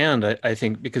understand, I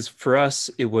think, because for us,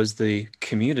 it was the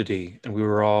community and we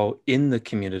were all in the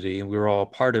community and we were all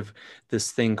part of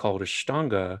this thing called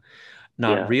Ashtanga,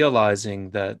 not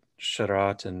realizing that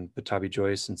Sharath and Pattabhi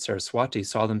Jois and Saraswati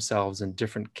saw themselves in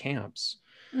different camps.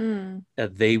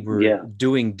 That they were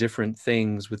doing different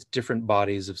things with different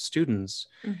bodies of students.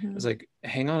 It was like,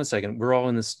 hang on a second, we're all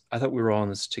in this. I thought we were all in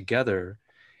this together.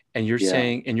 And you're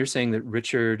saying that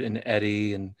Richard and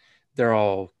Eddie and they're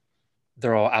all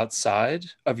outside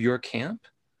of your camp.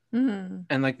 And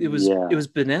like it was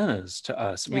bananas to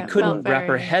us. We couldn't wrap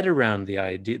our head around the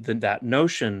idea that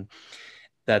notion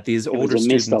that these older students.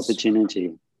 It was a missed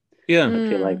opportunity. Yeah, I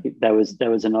feel like there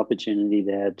was an opportunity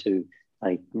there to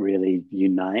like really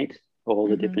unite all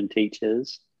the different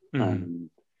teachers and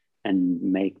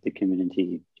make the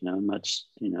community, much,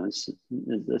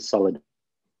 the solid.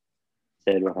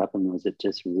 Instead, what happened was it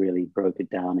just really broke it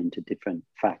down into different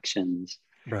factions,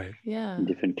 and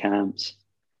different camps.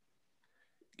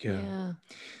 And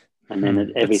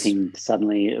then everything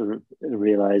suddenly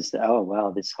realized, oh wow,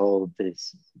 this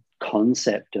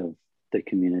concept of the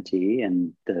community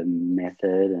and the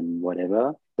method and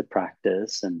whatever, the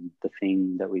practice and the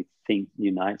thing that we think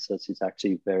unites us is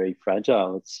actually very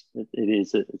fragile. It's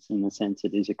in a sense,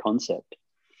 it is a concept.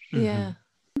 Yeah.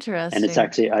 Interesting. And it's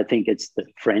actually, I think it's the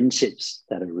friendships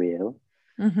that are real.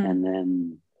 And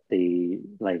then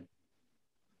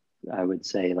I would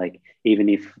say, like, even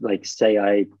if, like, say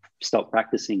I stop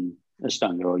practicing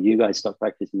Ashtanga, or you guys stop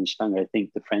practicing Ashtanga, I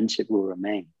think the friendship will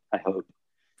remain, I hope.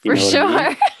 For sure. I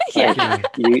mean? Yeah.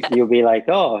 Like, you'll be like,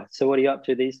 oh, so what are you up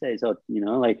to these days? Or,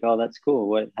 like, oh, that's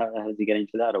cool. How did you get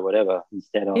into that, or whatever?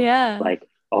 Instead of like,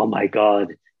 oh my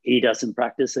God, he doesn't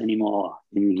practice anymore.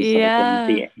 And he's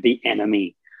like the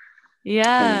enemy.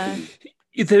 Yeah.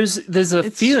 There's a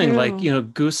feeling true.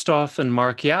 like, Gustav and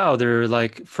Mark Yao, they're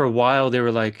like, for a while, they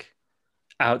were like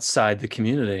outside the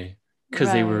community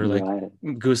because they were like,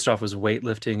 Gustav was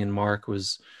weightlifting and Mark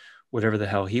was whatever the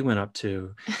hell he went up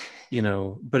to,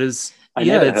 but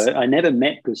I never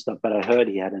met Gustav, but I heard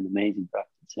he had an amazing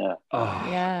practice. Yeah. Oh,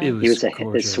 yeah. It was he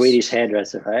was a Swedish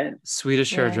hairdresser, right?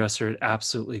 Swedish hairdresser,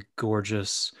 absolutely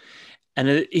gorgeous.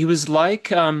 And he was like,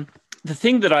 the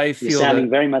thing that I feel— You're sounding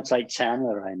very much like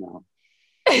Chandler right now.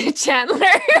 Chandler.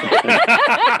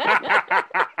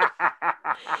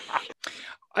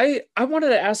 I wanted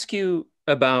to ask you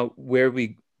about where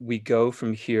we go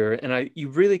from here, and you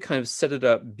really kind of set it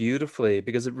up beautifully,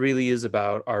 because it really is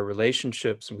about our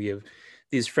relationships, and we have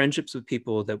these friendships with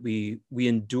people that we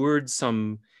endured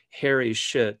some hairy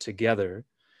shit together,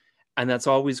 and that's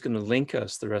always going to link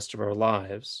us the rest of our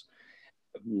lives.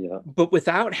 Yeah. But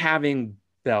without having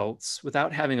belts,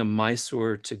 without having a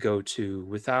Mysore to go to,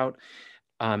 without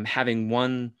having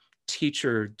one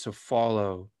teacher to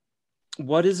follow,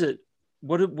 what is it?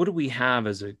 What do we have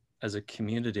as a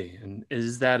community? And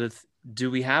is that do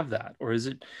we have that, or is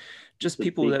it just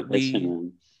people that we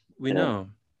know?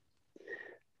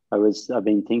 I've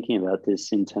been thinking about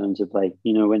this in terms of, like,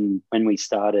 when we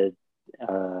started,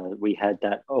 we had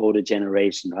that older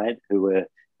generation, right, who were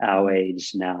our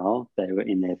age now. They were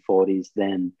in their 40s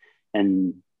then,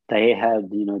 and they had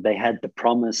the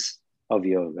promise of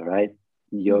yoga, right?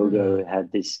 Yoga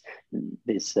had this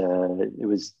it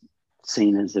was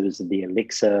seen as it was the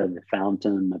elixir, the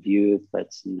fountain of youth.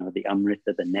 That's, the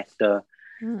amrita, the nectar.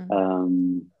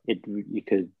 You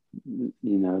could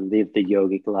live the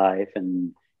yogic life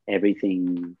and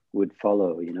everything would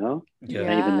follow, even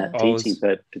that teaching,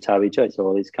 but Pattabhi Jois,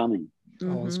 all is coming.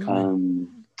 All is coming.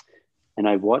 And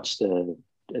I watched a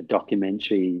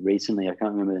documentary recently, I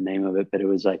can't remember the name of it, but it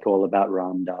was like all about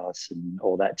Ram Dass and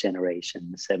all that generation,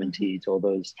 the 70s, all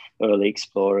those early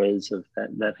explorers of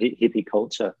that hippie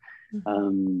culture.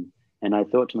 And I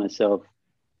thought to myself,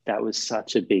 that was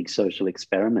such a big social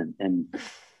experiment, and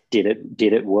did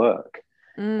it work?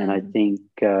 And I think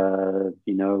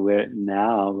we're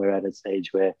at a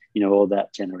stage where all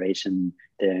that generation,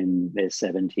 they're in their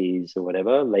 70s or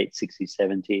whatever, late 60s,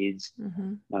 70s,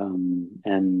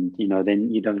 and then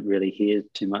you don't really hear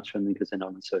too much from them because they're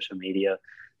not on social media.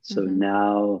 So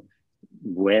now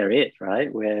we're it,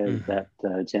 right? We're that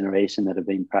generation that have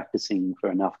been practicing for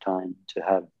enough time to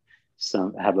have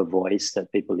a voice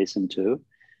that people listen to.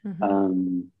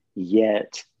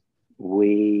 Yet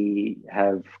we've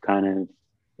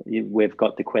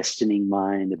got the questioning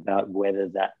mind about whether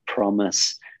that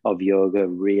promise of yoga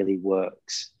really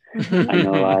works. I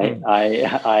know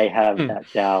I have that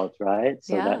doubt, right?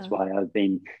 So that's why I've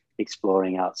been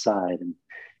exploring outside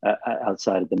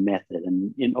of the method,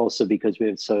 and also because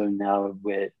with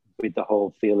the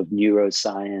whole field of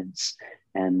neuroscience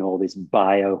and all this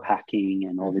biohacking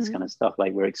and all this kind of stuff,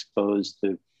 like, we're exposed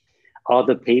to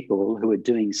other people who are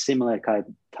doing similar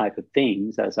type of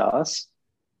things as us,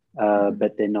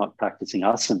 but they're not practicing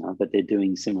asana, but they're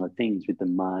doing similar things with the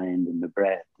mind and the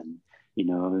breath and,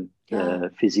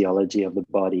 the physiology of the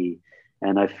body.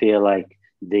 And I feel like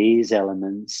these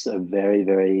elements are very,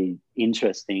 very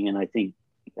interesting, and I think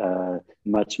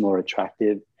much more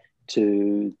attractive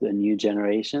to the new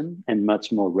generation, and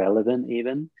much more relevant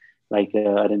even. Like,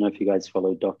 I don't know if you guys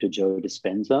follow Dr. Joe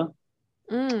Dispenza.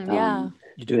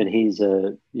 But he's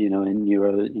into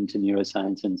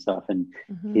neuroscience and stuff, and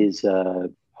his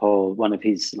one of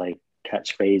his, like,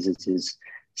 catchphrases is,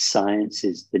 science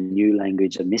is the new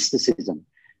language of mysticism.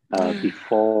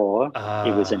 Before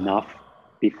it was enough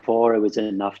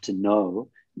to know.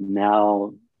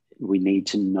 Now we need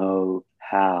to know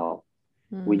how.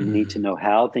 We need to know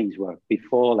how things work.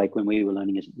 Before, like, when we were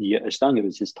learning Ashtanga, it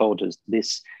was just told us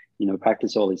this,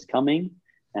 practice all is coming,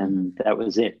 and that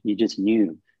was it. You just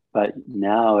knew. But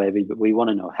now we want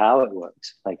to know how it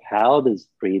works. Like, how does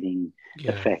breathing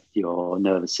affect your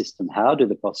nervous system? How do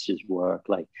the postures work?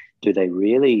 Like, do they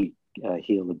really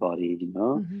heal the body, you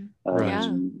know,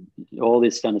 Yeah. all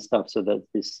this kind of stuff. So that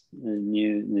this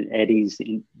new Eddie's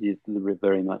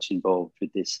very much involved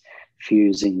with this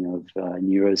fusing of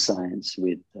neuroscience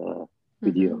with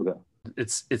yoga.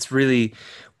 It's really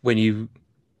when you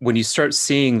start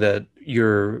seeing that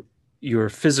your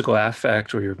physical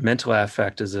affect or your mental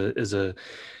affect is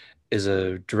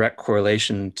a direct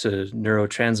correlation to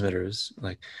neurotransmitters,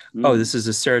 like, oh, this is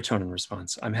a serotonin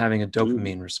response, I'm having a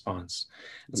dopamine response.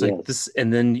 It's like this,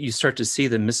 and then you start to see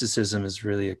that mysticism is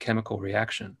really a chemical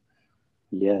reaction.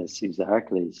 Yes,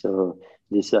 exactly. So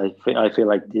this, I feel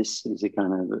like this is a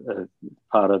kind of a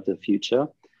part of the future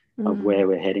of where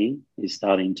we're heading. Is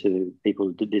starting to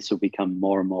this will become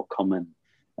more and more common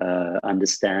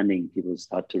understanding. People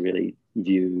start to really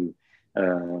view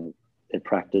their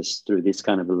practice through this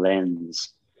kind of a lens,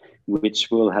 which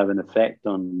will have an effect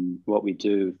on what we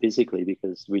do physically,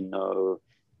 because we know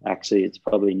actually it's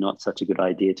probably not such a good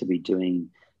idea to be doing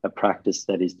a practice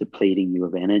that is depleting you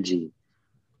of energy.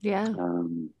 Yeah.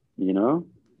 You know,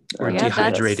 or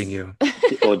dehydrating you,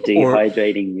 or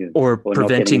dehydrating you, or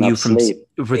preventing you from sleep.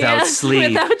 Without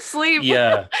sleep.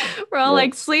 Yeah. We're all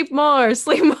like, sleep more,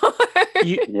 sleep more.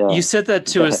 You said that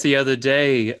to us the other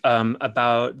day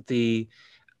about the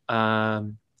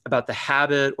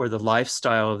habit or the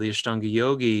lifestyle of the Ashtanga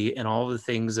yogi and all the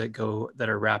things that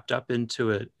are wrapped up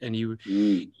into it. And you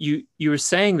were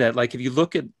saying that, like, if you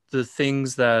look at the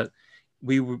things that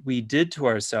we did to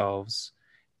ourselves,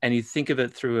 and you think of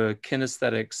it through a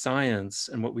kinesthetic science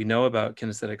and what we know about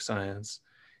kinesthetic science,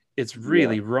 it's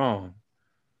really wrong.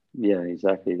 Yeah,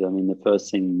 exactly. I mean, the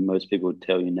first thing most people would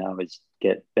tell you now is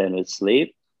get better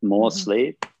sleep, more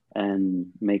sleep, and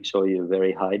make sure you're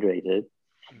very hydrated.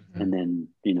 And then,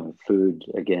 you know, food,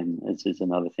 again, is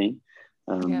another thing.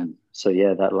 So,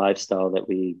 yeah, that lifestyle that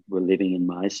we were living in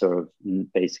Mysore of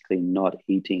basically not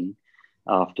eating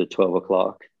after 12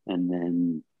 o'clock and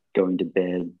then going to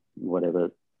bed, whatever,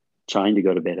 trying to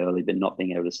go to bed early, but not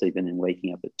being able to sleep, and then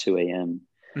waking up at 2 a.m.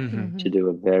 To do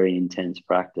a very intense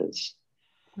practice.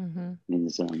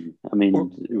 Means, I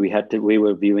mean, we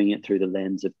were viewing it through the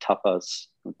lens of tapas,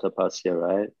 or tapasya,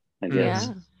 right? I guess.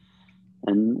 Yeah.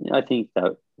 And I think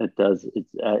that it does,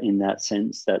 it's in that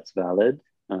sense, that's valid.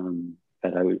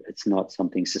 But it's not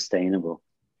something sustainable.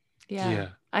 Yeah.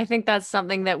 I think that's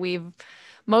something that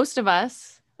most of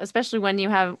us, especially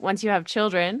once you have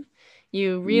children,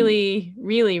 you really,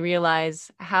 really realize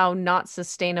how not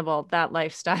sustainable that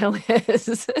lifestyle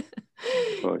is.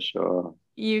 For sure.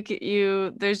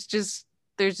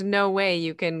 There's no way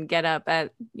you can get up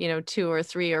at 2 or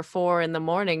 3 or 4 in the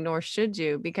morning, nor should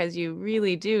you, because you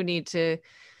really do need to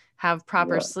have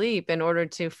proper sleep in order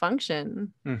to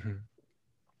function.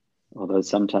 Although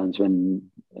sometimes when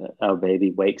our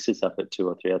baby wakes us up at 2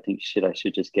 or 3, I think, I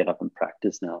should just get up and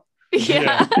practice now.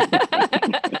 Yeah.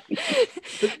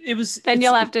 Then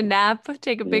you'll have to nap,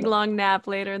 take a big long nap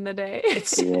later in the day.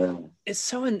 It's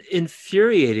so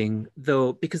infuriating,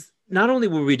 though, because not only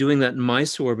were we doing that in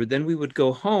Mysore, but then we would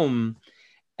go home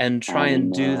and try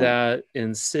and do that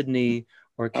in Sydney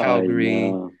or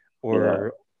Calgary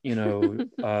or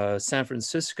San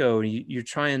Francisco. You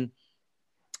try and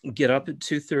get up at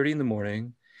 2:30 in the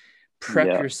morning, prep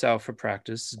yourself for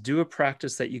practice, do a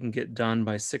practice that you can get done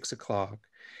by 6 o'clock,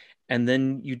 and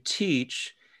then you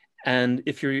teach. And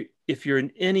if you're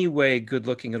in any way good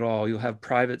looking at all, you'll have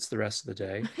privates the rest of the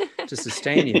day to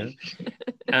sustain you.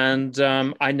 And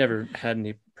I never had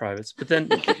any privates, but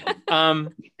then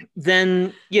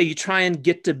you try and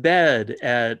get to bed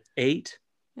at 8.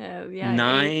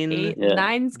 9.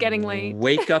 9's getting late.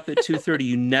 Wake up at 2:30.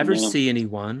 You never see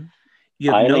anyone.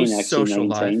 You have Eileen no social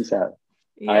life. That.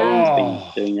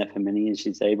 Eileen's been doing that for many years.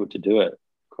 She's able to do it.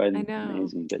 Quite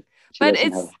amazing, but she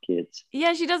doesn't have kids.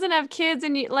 Yeah, she doesn't have kids.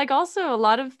 And also a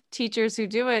lot of teachers who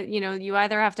do it, you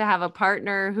either have to have a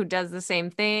partner who does the same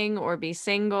thing or be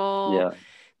single. Yeah.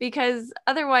 Because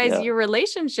otherwise your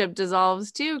relationship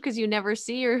dissolves too, because you never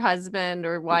see your husband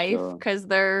or wife because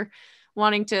they're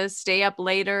wanting to stay up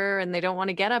later and they don't want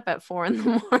to get up at 4 in the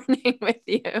morning with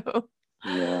you.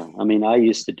 Yeah, I mean, I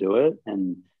used to do it,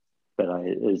 but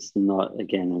it's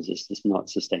not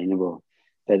sustainable.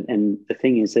 And the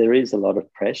thing is, there is a lot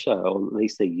of pressure, or at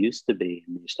least there used to be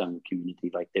in the Ashtanga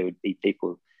community. Like there would be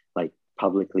people like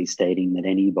publicly stating that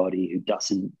anybody who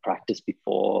doesn't practice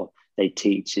before they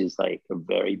teach is like a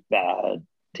very bad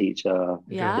teacher,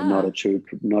 not a true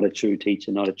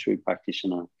teacher, not a true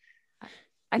practitioner.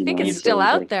 I think it's still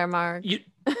out there, Mark.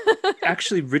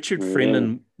 Actually, Richard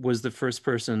Freeman was the first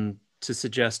person to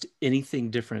suggest anything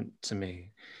different to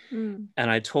me. And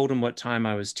I told him what time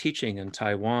I was teaching in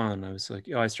Taiwan. I was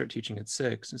like, I start teaching at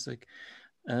 6. It's like,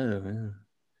 oh,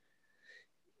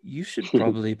 you should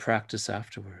probably practice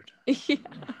afterward. Yeah.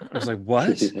 I was like,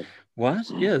 what? What?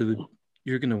 Yeah,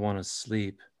 you're going to want to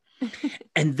sleep.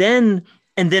 And then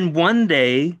one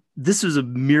day, this was a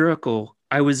miracle.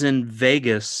 I was in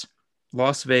Vegas,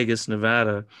 Las Vegas,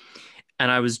 Nevada, and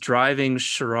I was driving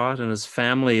Sharad and his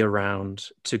family around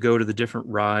to go to the different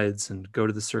rides and go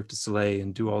to the Cirque du Soleil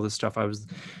and do all this stuff. I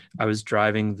was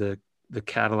driving the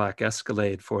Cadillac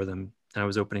Escalade for them. And I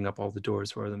was opening up all the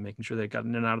doors for them, making sure they got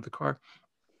in and out of the car.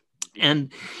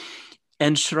 And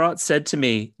Sharad said to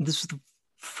me, this was the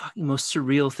fucking most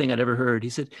surreal thing I'd ever heard. He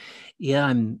said, yeah,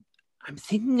 I'm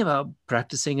thinking about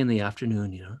practicing in the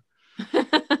afternoon, you know.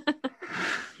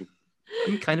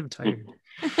 I'm kind of tired.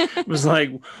 It was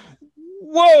like,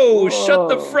 whoa, shut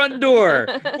the front door.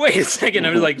 Wait a second.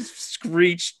 I was like,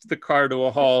 screeched the car to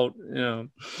a halt, you know.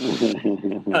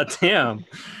 Damn.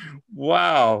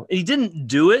 Wow. And he didn't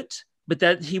do it, but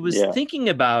that he was thinking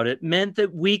about it meant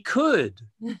that we could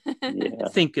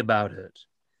think about it.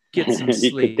 Get some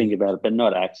sleep. You could think about it, but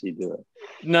not actually do it.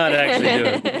 Not actually do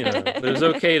it. You know, but it's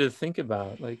okay to think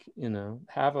about, like, you know,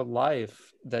 have a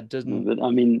life that doesn't. But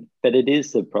I mean, but it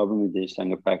is the problem with the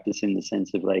Ashtanga practice in the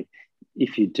sense of, like,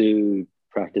 if you do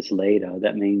practice later,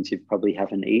 that means you probably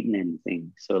haven't eaten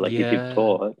anything. So, like, if you've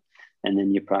taught and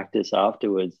then you practice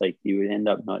afterwards, like, you end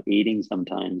up not eating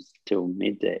sometimes till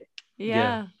midday.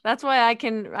 Yeah, that's why I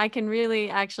can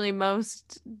really, actually,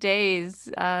 most days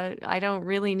I don't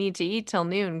really need to eat till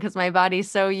noon because my body's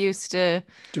so used to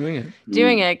doing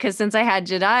it. Because since I had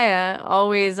Jediah,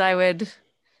 always I would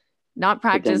not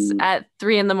practice at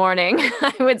 3 a.m.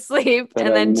 I would sleep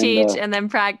and then teach and then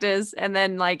practice and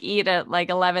then, like, eat at like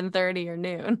 11:30 or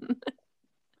noon.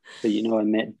 But, you know, I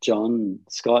met John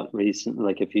Scott recently,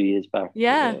 like a few years back.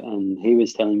 Yeah. And he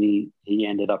was telling me he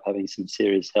ended up having some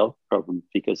serious health problems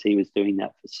because he was doing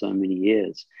that for so many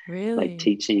years. Really? Like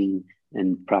teaching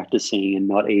and practicing and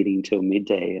not eating till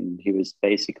midday. And he was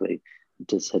basically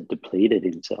just had depleted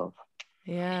himself.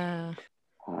 Yeah.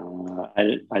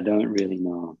 I don't really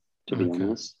know, to be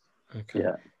honest. Okay.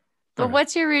 Yeah. But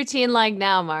what's your routine like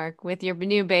now, Mark, with your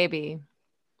new baby?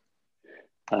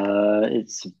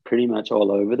 It's pretty much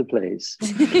all over the place.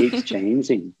 It keeps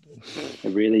changing.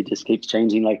 It really just keeps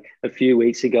changing. Like a few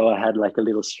weeks ago, I had like a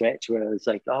little stretch where I was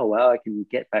like, oh, wow, I can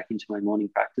get back into my morning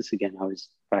practice again. I was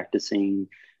practicing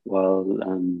while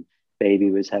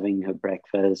baby was having her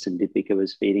breakfast and Deepika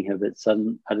was feeding her. But I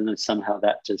don't know, somehow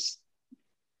that just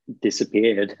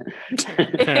disappeared.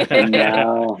 And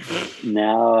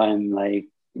now I'm like,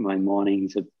 my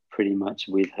mornings are pretty much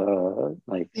with her.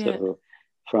 Like, so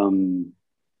from...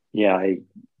 Yeah, I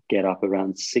get up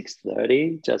around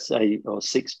 6:30,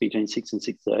 between 6 and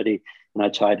 6:30, and I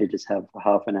try to just have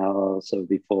half an hour or so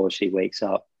before she wakes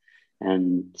up.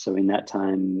 And so in that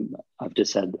time, I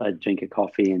drink a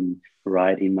coffee and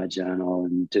write in my journal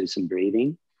and do some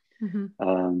breathing.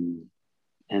 Mm-hmm.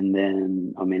 And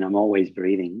then, I mean, I'm always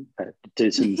breathing, but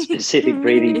do some specific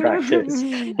breathing practice.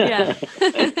 Yeah.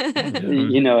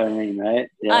 You know what I mean, right?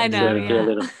 Yeah, I know. So do a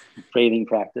little breathing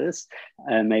practice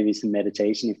and maybe some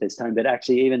meditation if there's time. But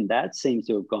actually, even that seems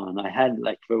to have gone. I had,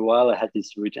 like, for a while, I had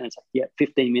this routine. It's like,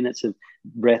 15 minutes of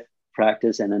breath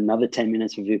practice and another 10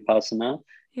 minutes of Vipassana.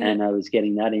 Yeah. And I was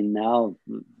getting that in now.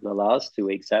 The last 2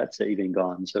 weeks, that's even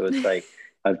gone. So it's like,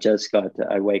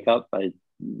 I wake up, I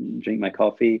drink my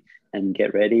coffee and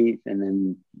get ready, and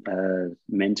then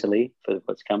mentally for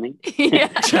what's coming.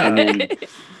 And then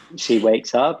she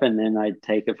wakes up, and then I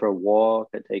take her for a walk.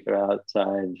 I take her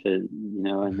outside and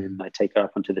then I take her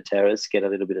up onto the terrace, get a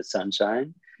little bit of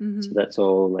sunshine. Mm-hmm. So that's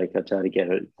all. Like, I try to get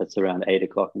her. That's around 8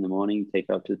 o'clock in the morning. Take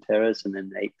her up to the terrace, and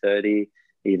then 8:30,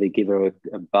 either give her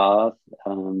a bath,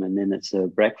 and then it's a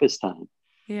breakfast time.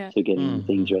 Yeah. So getting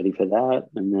things ready for that,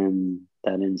 and then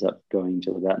that ends up going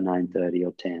till about 9:30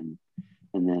 or 10.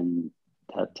 And then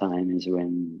that time is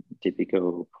when Deepika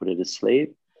will put her to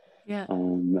sleep. Yeah.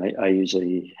 I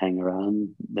usually hang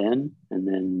around then. And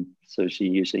then, so she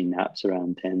usually naps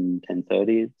around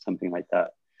 10:30, something like that.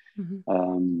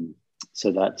 Mm-hmm.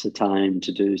 So that's a time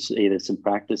to do either some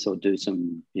practice or do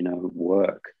some,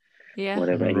 work. Yeah.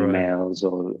 Whatever, emails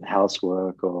or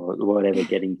housework or whatever,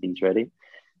 getting things ready.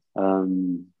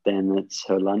 Then it's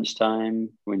her lunchtime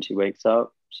when she wakes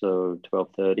up. So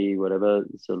 12:30, whatever.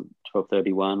 So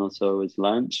 12:31 or so is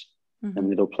lunch, and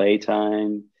little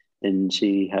playtime. Then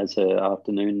she has her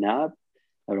afternoon nap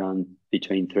around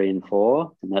between 3 and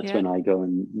 4, and that's when I go,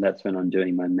 and that's when I'm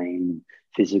doing my main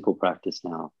physical practice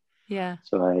now. Yeah.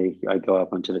 So I go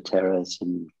up onto the terrace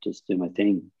and just do my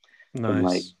thing. Nice. From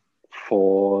like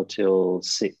 4 till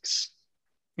 6.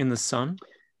 In the sun?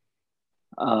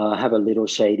 I have a little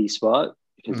shady spot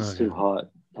because it's too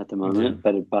hot. at the moment,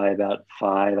 but by about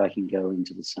 5 I can go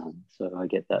into the sun. So I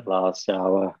get that last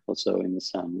hour or so in the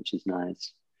sun, which is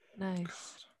nice.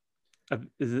 Nice.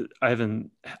 I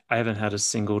haven't had a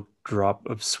single drop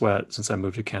of sweat since I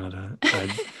moved to Canada.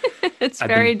 It's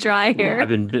very dry here. I've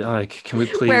been like, can we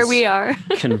please where we are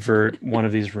convert one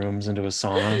of these rooms into a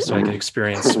sauna so I could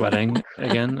experience sweating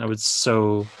again? I would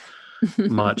so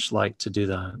much like to do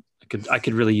that. I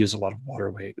could really use a lot of water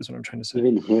weight is what I'm trying to say.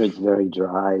 Even here it's very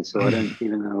dry, so I don't,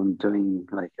 even though I'm doing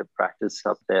like a practice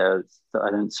up there, I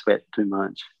don't sweat too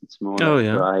much. It's more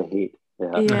dry heat.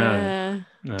 Yeah.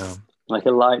 No. Like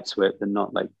a light sweat, but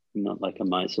not like a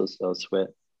Mysore style sweat.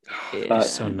 But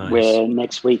so nice.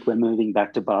 Next week we're moving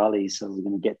back to Bali, so we're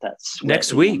going to get that sweat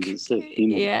next week.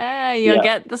 Yeah, you'll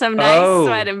get some nice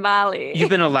sweat in Bali. You've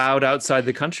been allowed outside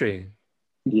the country.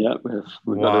 Yeah,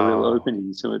 we've got a real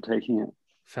opening, so we're taking it.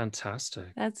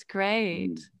 Fantastic. That's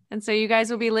great. And so you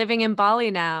guys will be living in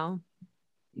Bali now.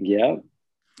 Yeah.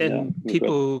 And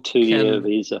people 2-year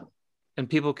visa. And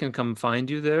people can come find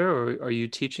you there, or are you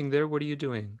teaching there? What are you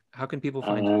doing? How can people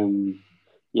find you?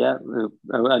 Yeah,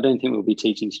 I don't think we'll be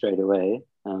teaching straight away.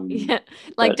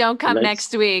 Don't come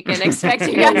next week and expect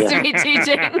you guys to be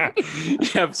teaching.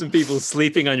 You have some people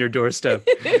sleeping on your doorstep.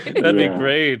 That'd be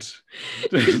great.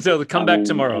 So come back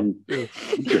tomorrow.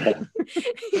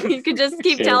 You could just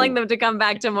keep telling them to come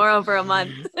back tomorrow for a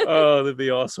month. Oh, that'd be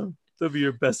awesome. They'll be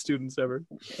your best students ever.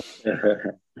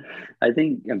 I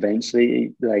think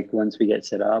eventually, like once we get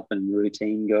set up and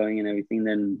routine going and everything,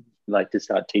 then like to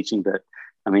start teaching. But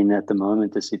I mean, at the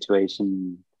moment, the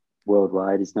situation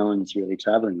worldwide is no one's really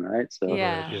traveling, right? So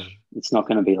it's not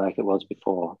going to be like it was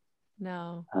before.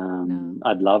 No.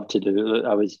 I'd love to do.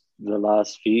 I was the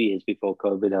last few years before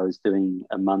COVID, I was doing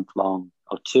a month-long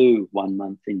or 2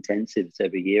 1-month intensives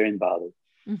every year in Bali.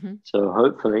 Mm-hmm. So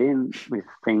hopefully, if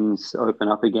things open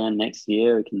up again next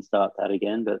year, we can start that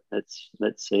again. But let's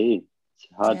see. It's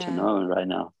hard to know right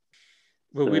now.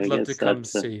 Well, we'd love to come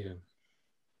see you.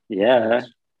 Yeah.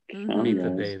 Meet the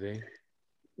baby.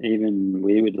 Even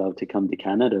we would love to come to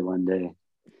Canada one day.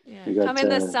 Yeah. Come in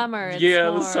the summer.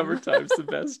 The summertime's the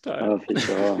best time. Oh, for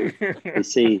sure.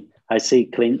 I see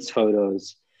Clint's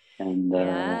photos, and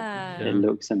it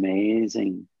looks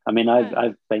amazing. I mean,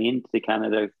 I've been to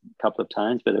Canada a couple of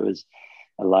times, but it was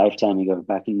a lifetime ago,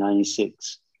 back in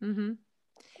 '96. Mm-hmm.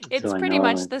 It's pretty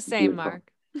much the same,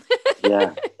 Mark.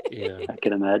 Yeah, I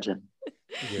can imagine.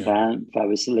 Yeah. Banff. I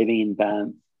was living in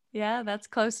Banff. Yeah, that's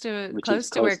close to close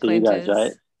where Clint is.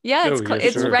 Right? Yeah, it's right.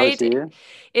 It's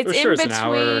in between. An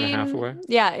hour and a half away.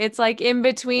 Yeah, it's like in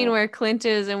between where Clint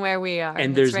is and where we are.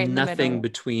 And there's nothing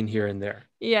between here and there.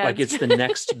 Yeah, like it's the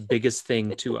next biggest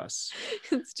thing to us.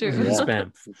 It's true. It's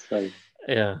Banff.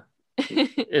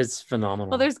 It's phenomenal.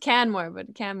 Well, there's Canmore,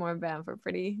 but Canmore and Banff are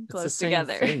pretty close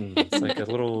together. Thing. It's like a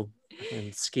little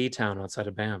ski town outside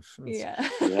of Banff. And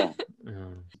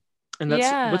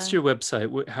what's your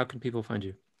website? How can people find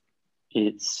you?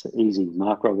 It's easy,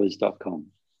 markroberts.com.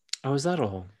 Oh, is that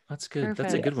all? That's good. Perfect.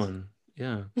 That's a good one.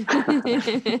 Yeah.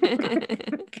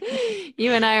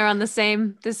 You and I are on the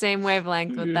same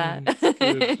wavelength with that.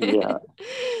 Yeah.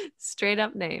 Straight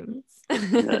up names.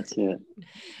 That's it.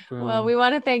 Well, we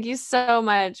want to thank you so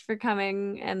much for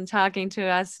coming and talking to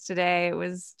us today. It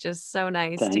was just so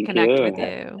nice to connect with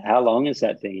you. How long has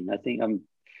that been? I think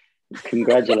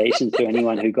congratulations to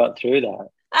anyone who got through that.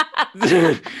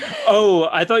 Oh,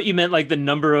 I thought you meant like the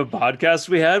number of podcasts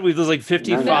we had. We was like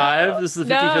 55. No. This is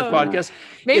the 55th podcast.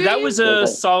 Maybe that was a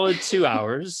solid 2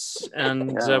 hours,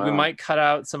 and we might cut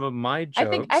out some of my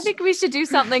jokes. I think we should do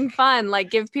something fun, like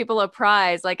give people a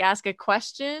prize, like ask a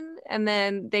question, and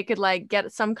then they could like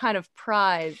get some kind of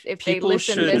prize if they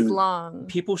listen this long.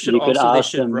 People should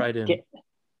write in.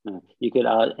 You could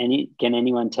can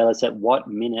anyone tell us at what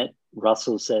minute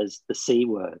Russell says the C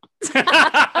word?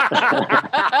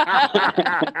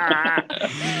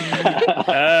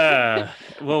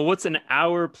 Well, what's an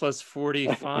hour plus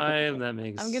 45? That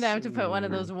makes. I'm gonna have to put one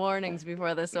of those warnings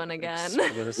before this one again.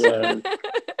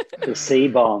 The C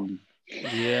bomb.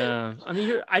 Yeah, I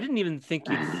mean, I didn't even think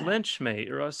you'd flinch, mate.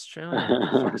 You're Australian,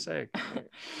 for fuck's sake.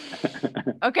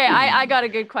 Okay, I got a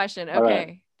good question. Okay,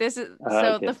 right. This is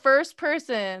the first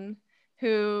person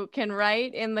who can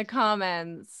write in the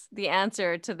comments the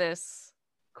answer to this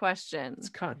question. It's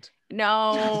cunt.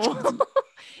 No,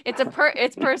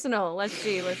 it's personal. Let's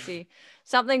see.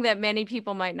 Something that many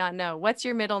people might not know. What's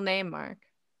your middle name, Mark?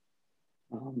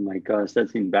 Oh my gosh,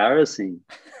 that's embarrassing.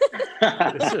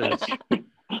 This is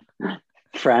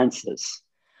Francis.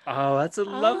 Oh, that's a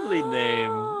lovely name.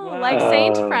 Wow. Like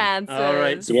Saint Oh. Francis. All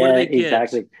right. So what do they get?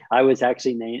 Exactly. I was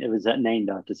actually named. It was named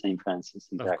after Saint Francis.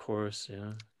 Exactly. Of course,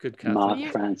 yeah. Good Catholic. Mark You-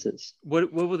 Francis.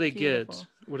 What will they Beautiful. get?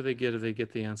 What do they get if they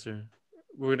get the answer?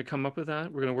 We're gonna come up with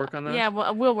that. We're gonna work on that. Yeah,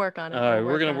 we'll work on it. All right,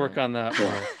 we're gonna work on that. Yeah.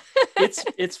 Mark.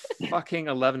 It's fucking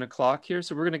 11 o'clock here,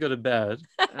 so we're gonna go to bed.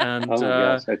 And Oh my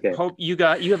gosh. Okay. hope you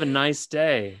have a nice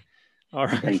day. All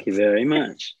right. Thank you very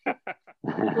much.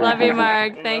 Love you,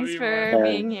 Mark. Love Thanks you, for Mark.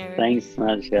 being here. Thanks so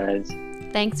much, guys.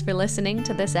 Thanks for listening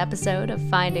to this episode of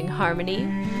Finding Harmony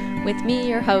with me,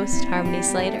 your host, Harmony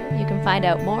Slater. You can find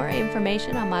out more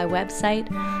information on my website,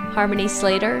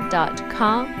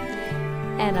 harmonyslater.com,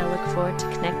 and I look forward to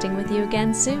connecting with you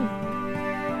again soon.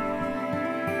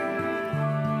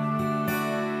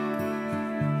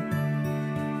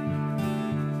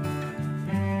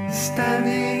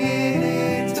 Standing in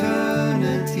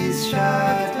eternity's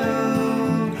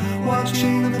shadow,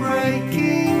 watching the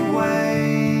breaking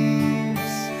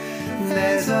waves.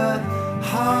 There's a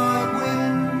hard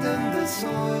wind and the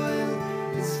soil.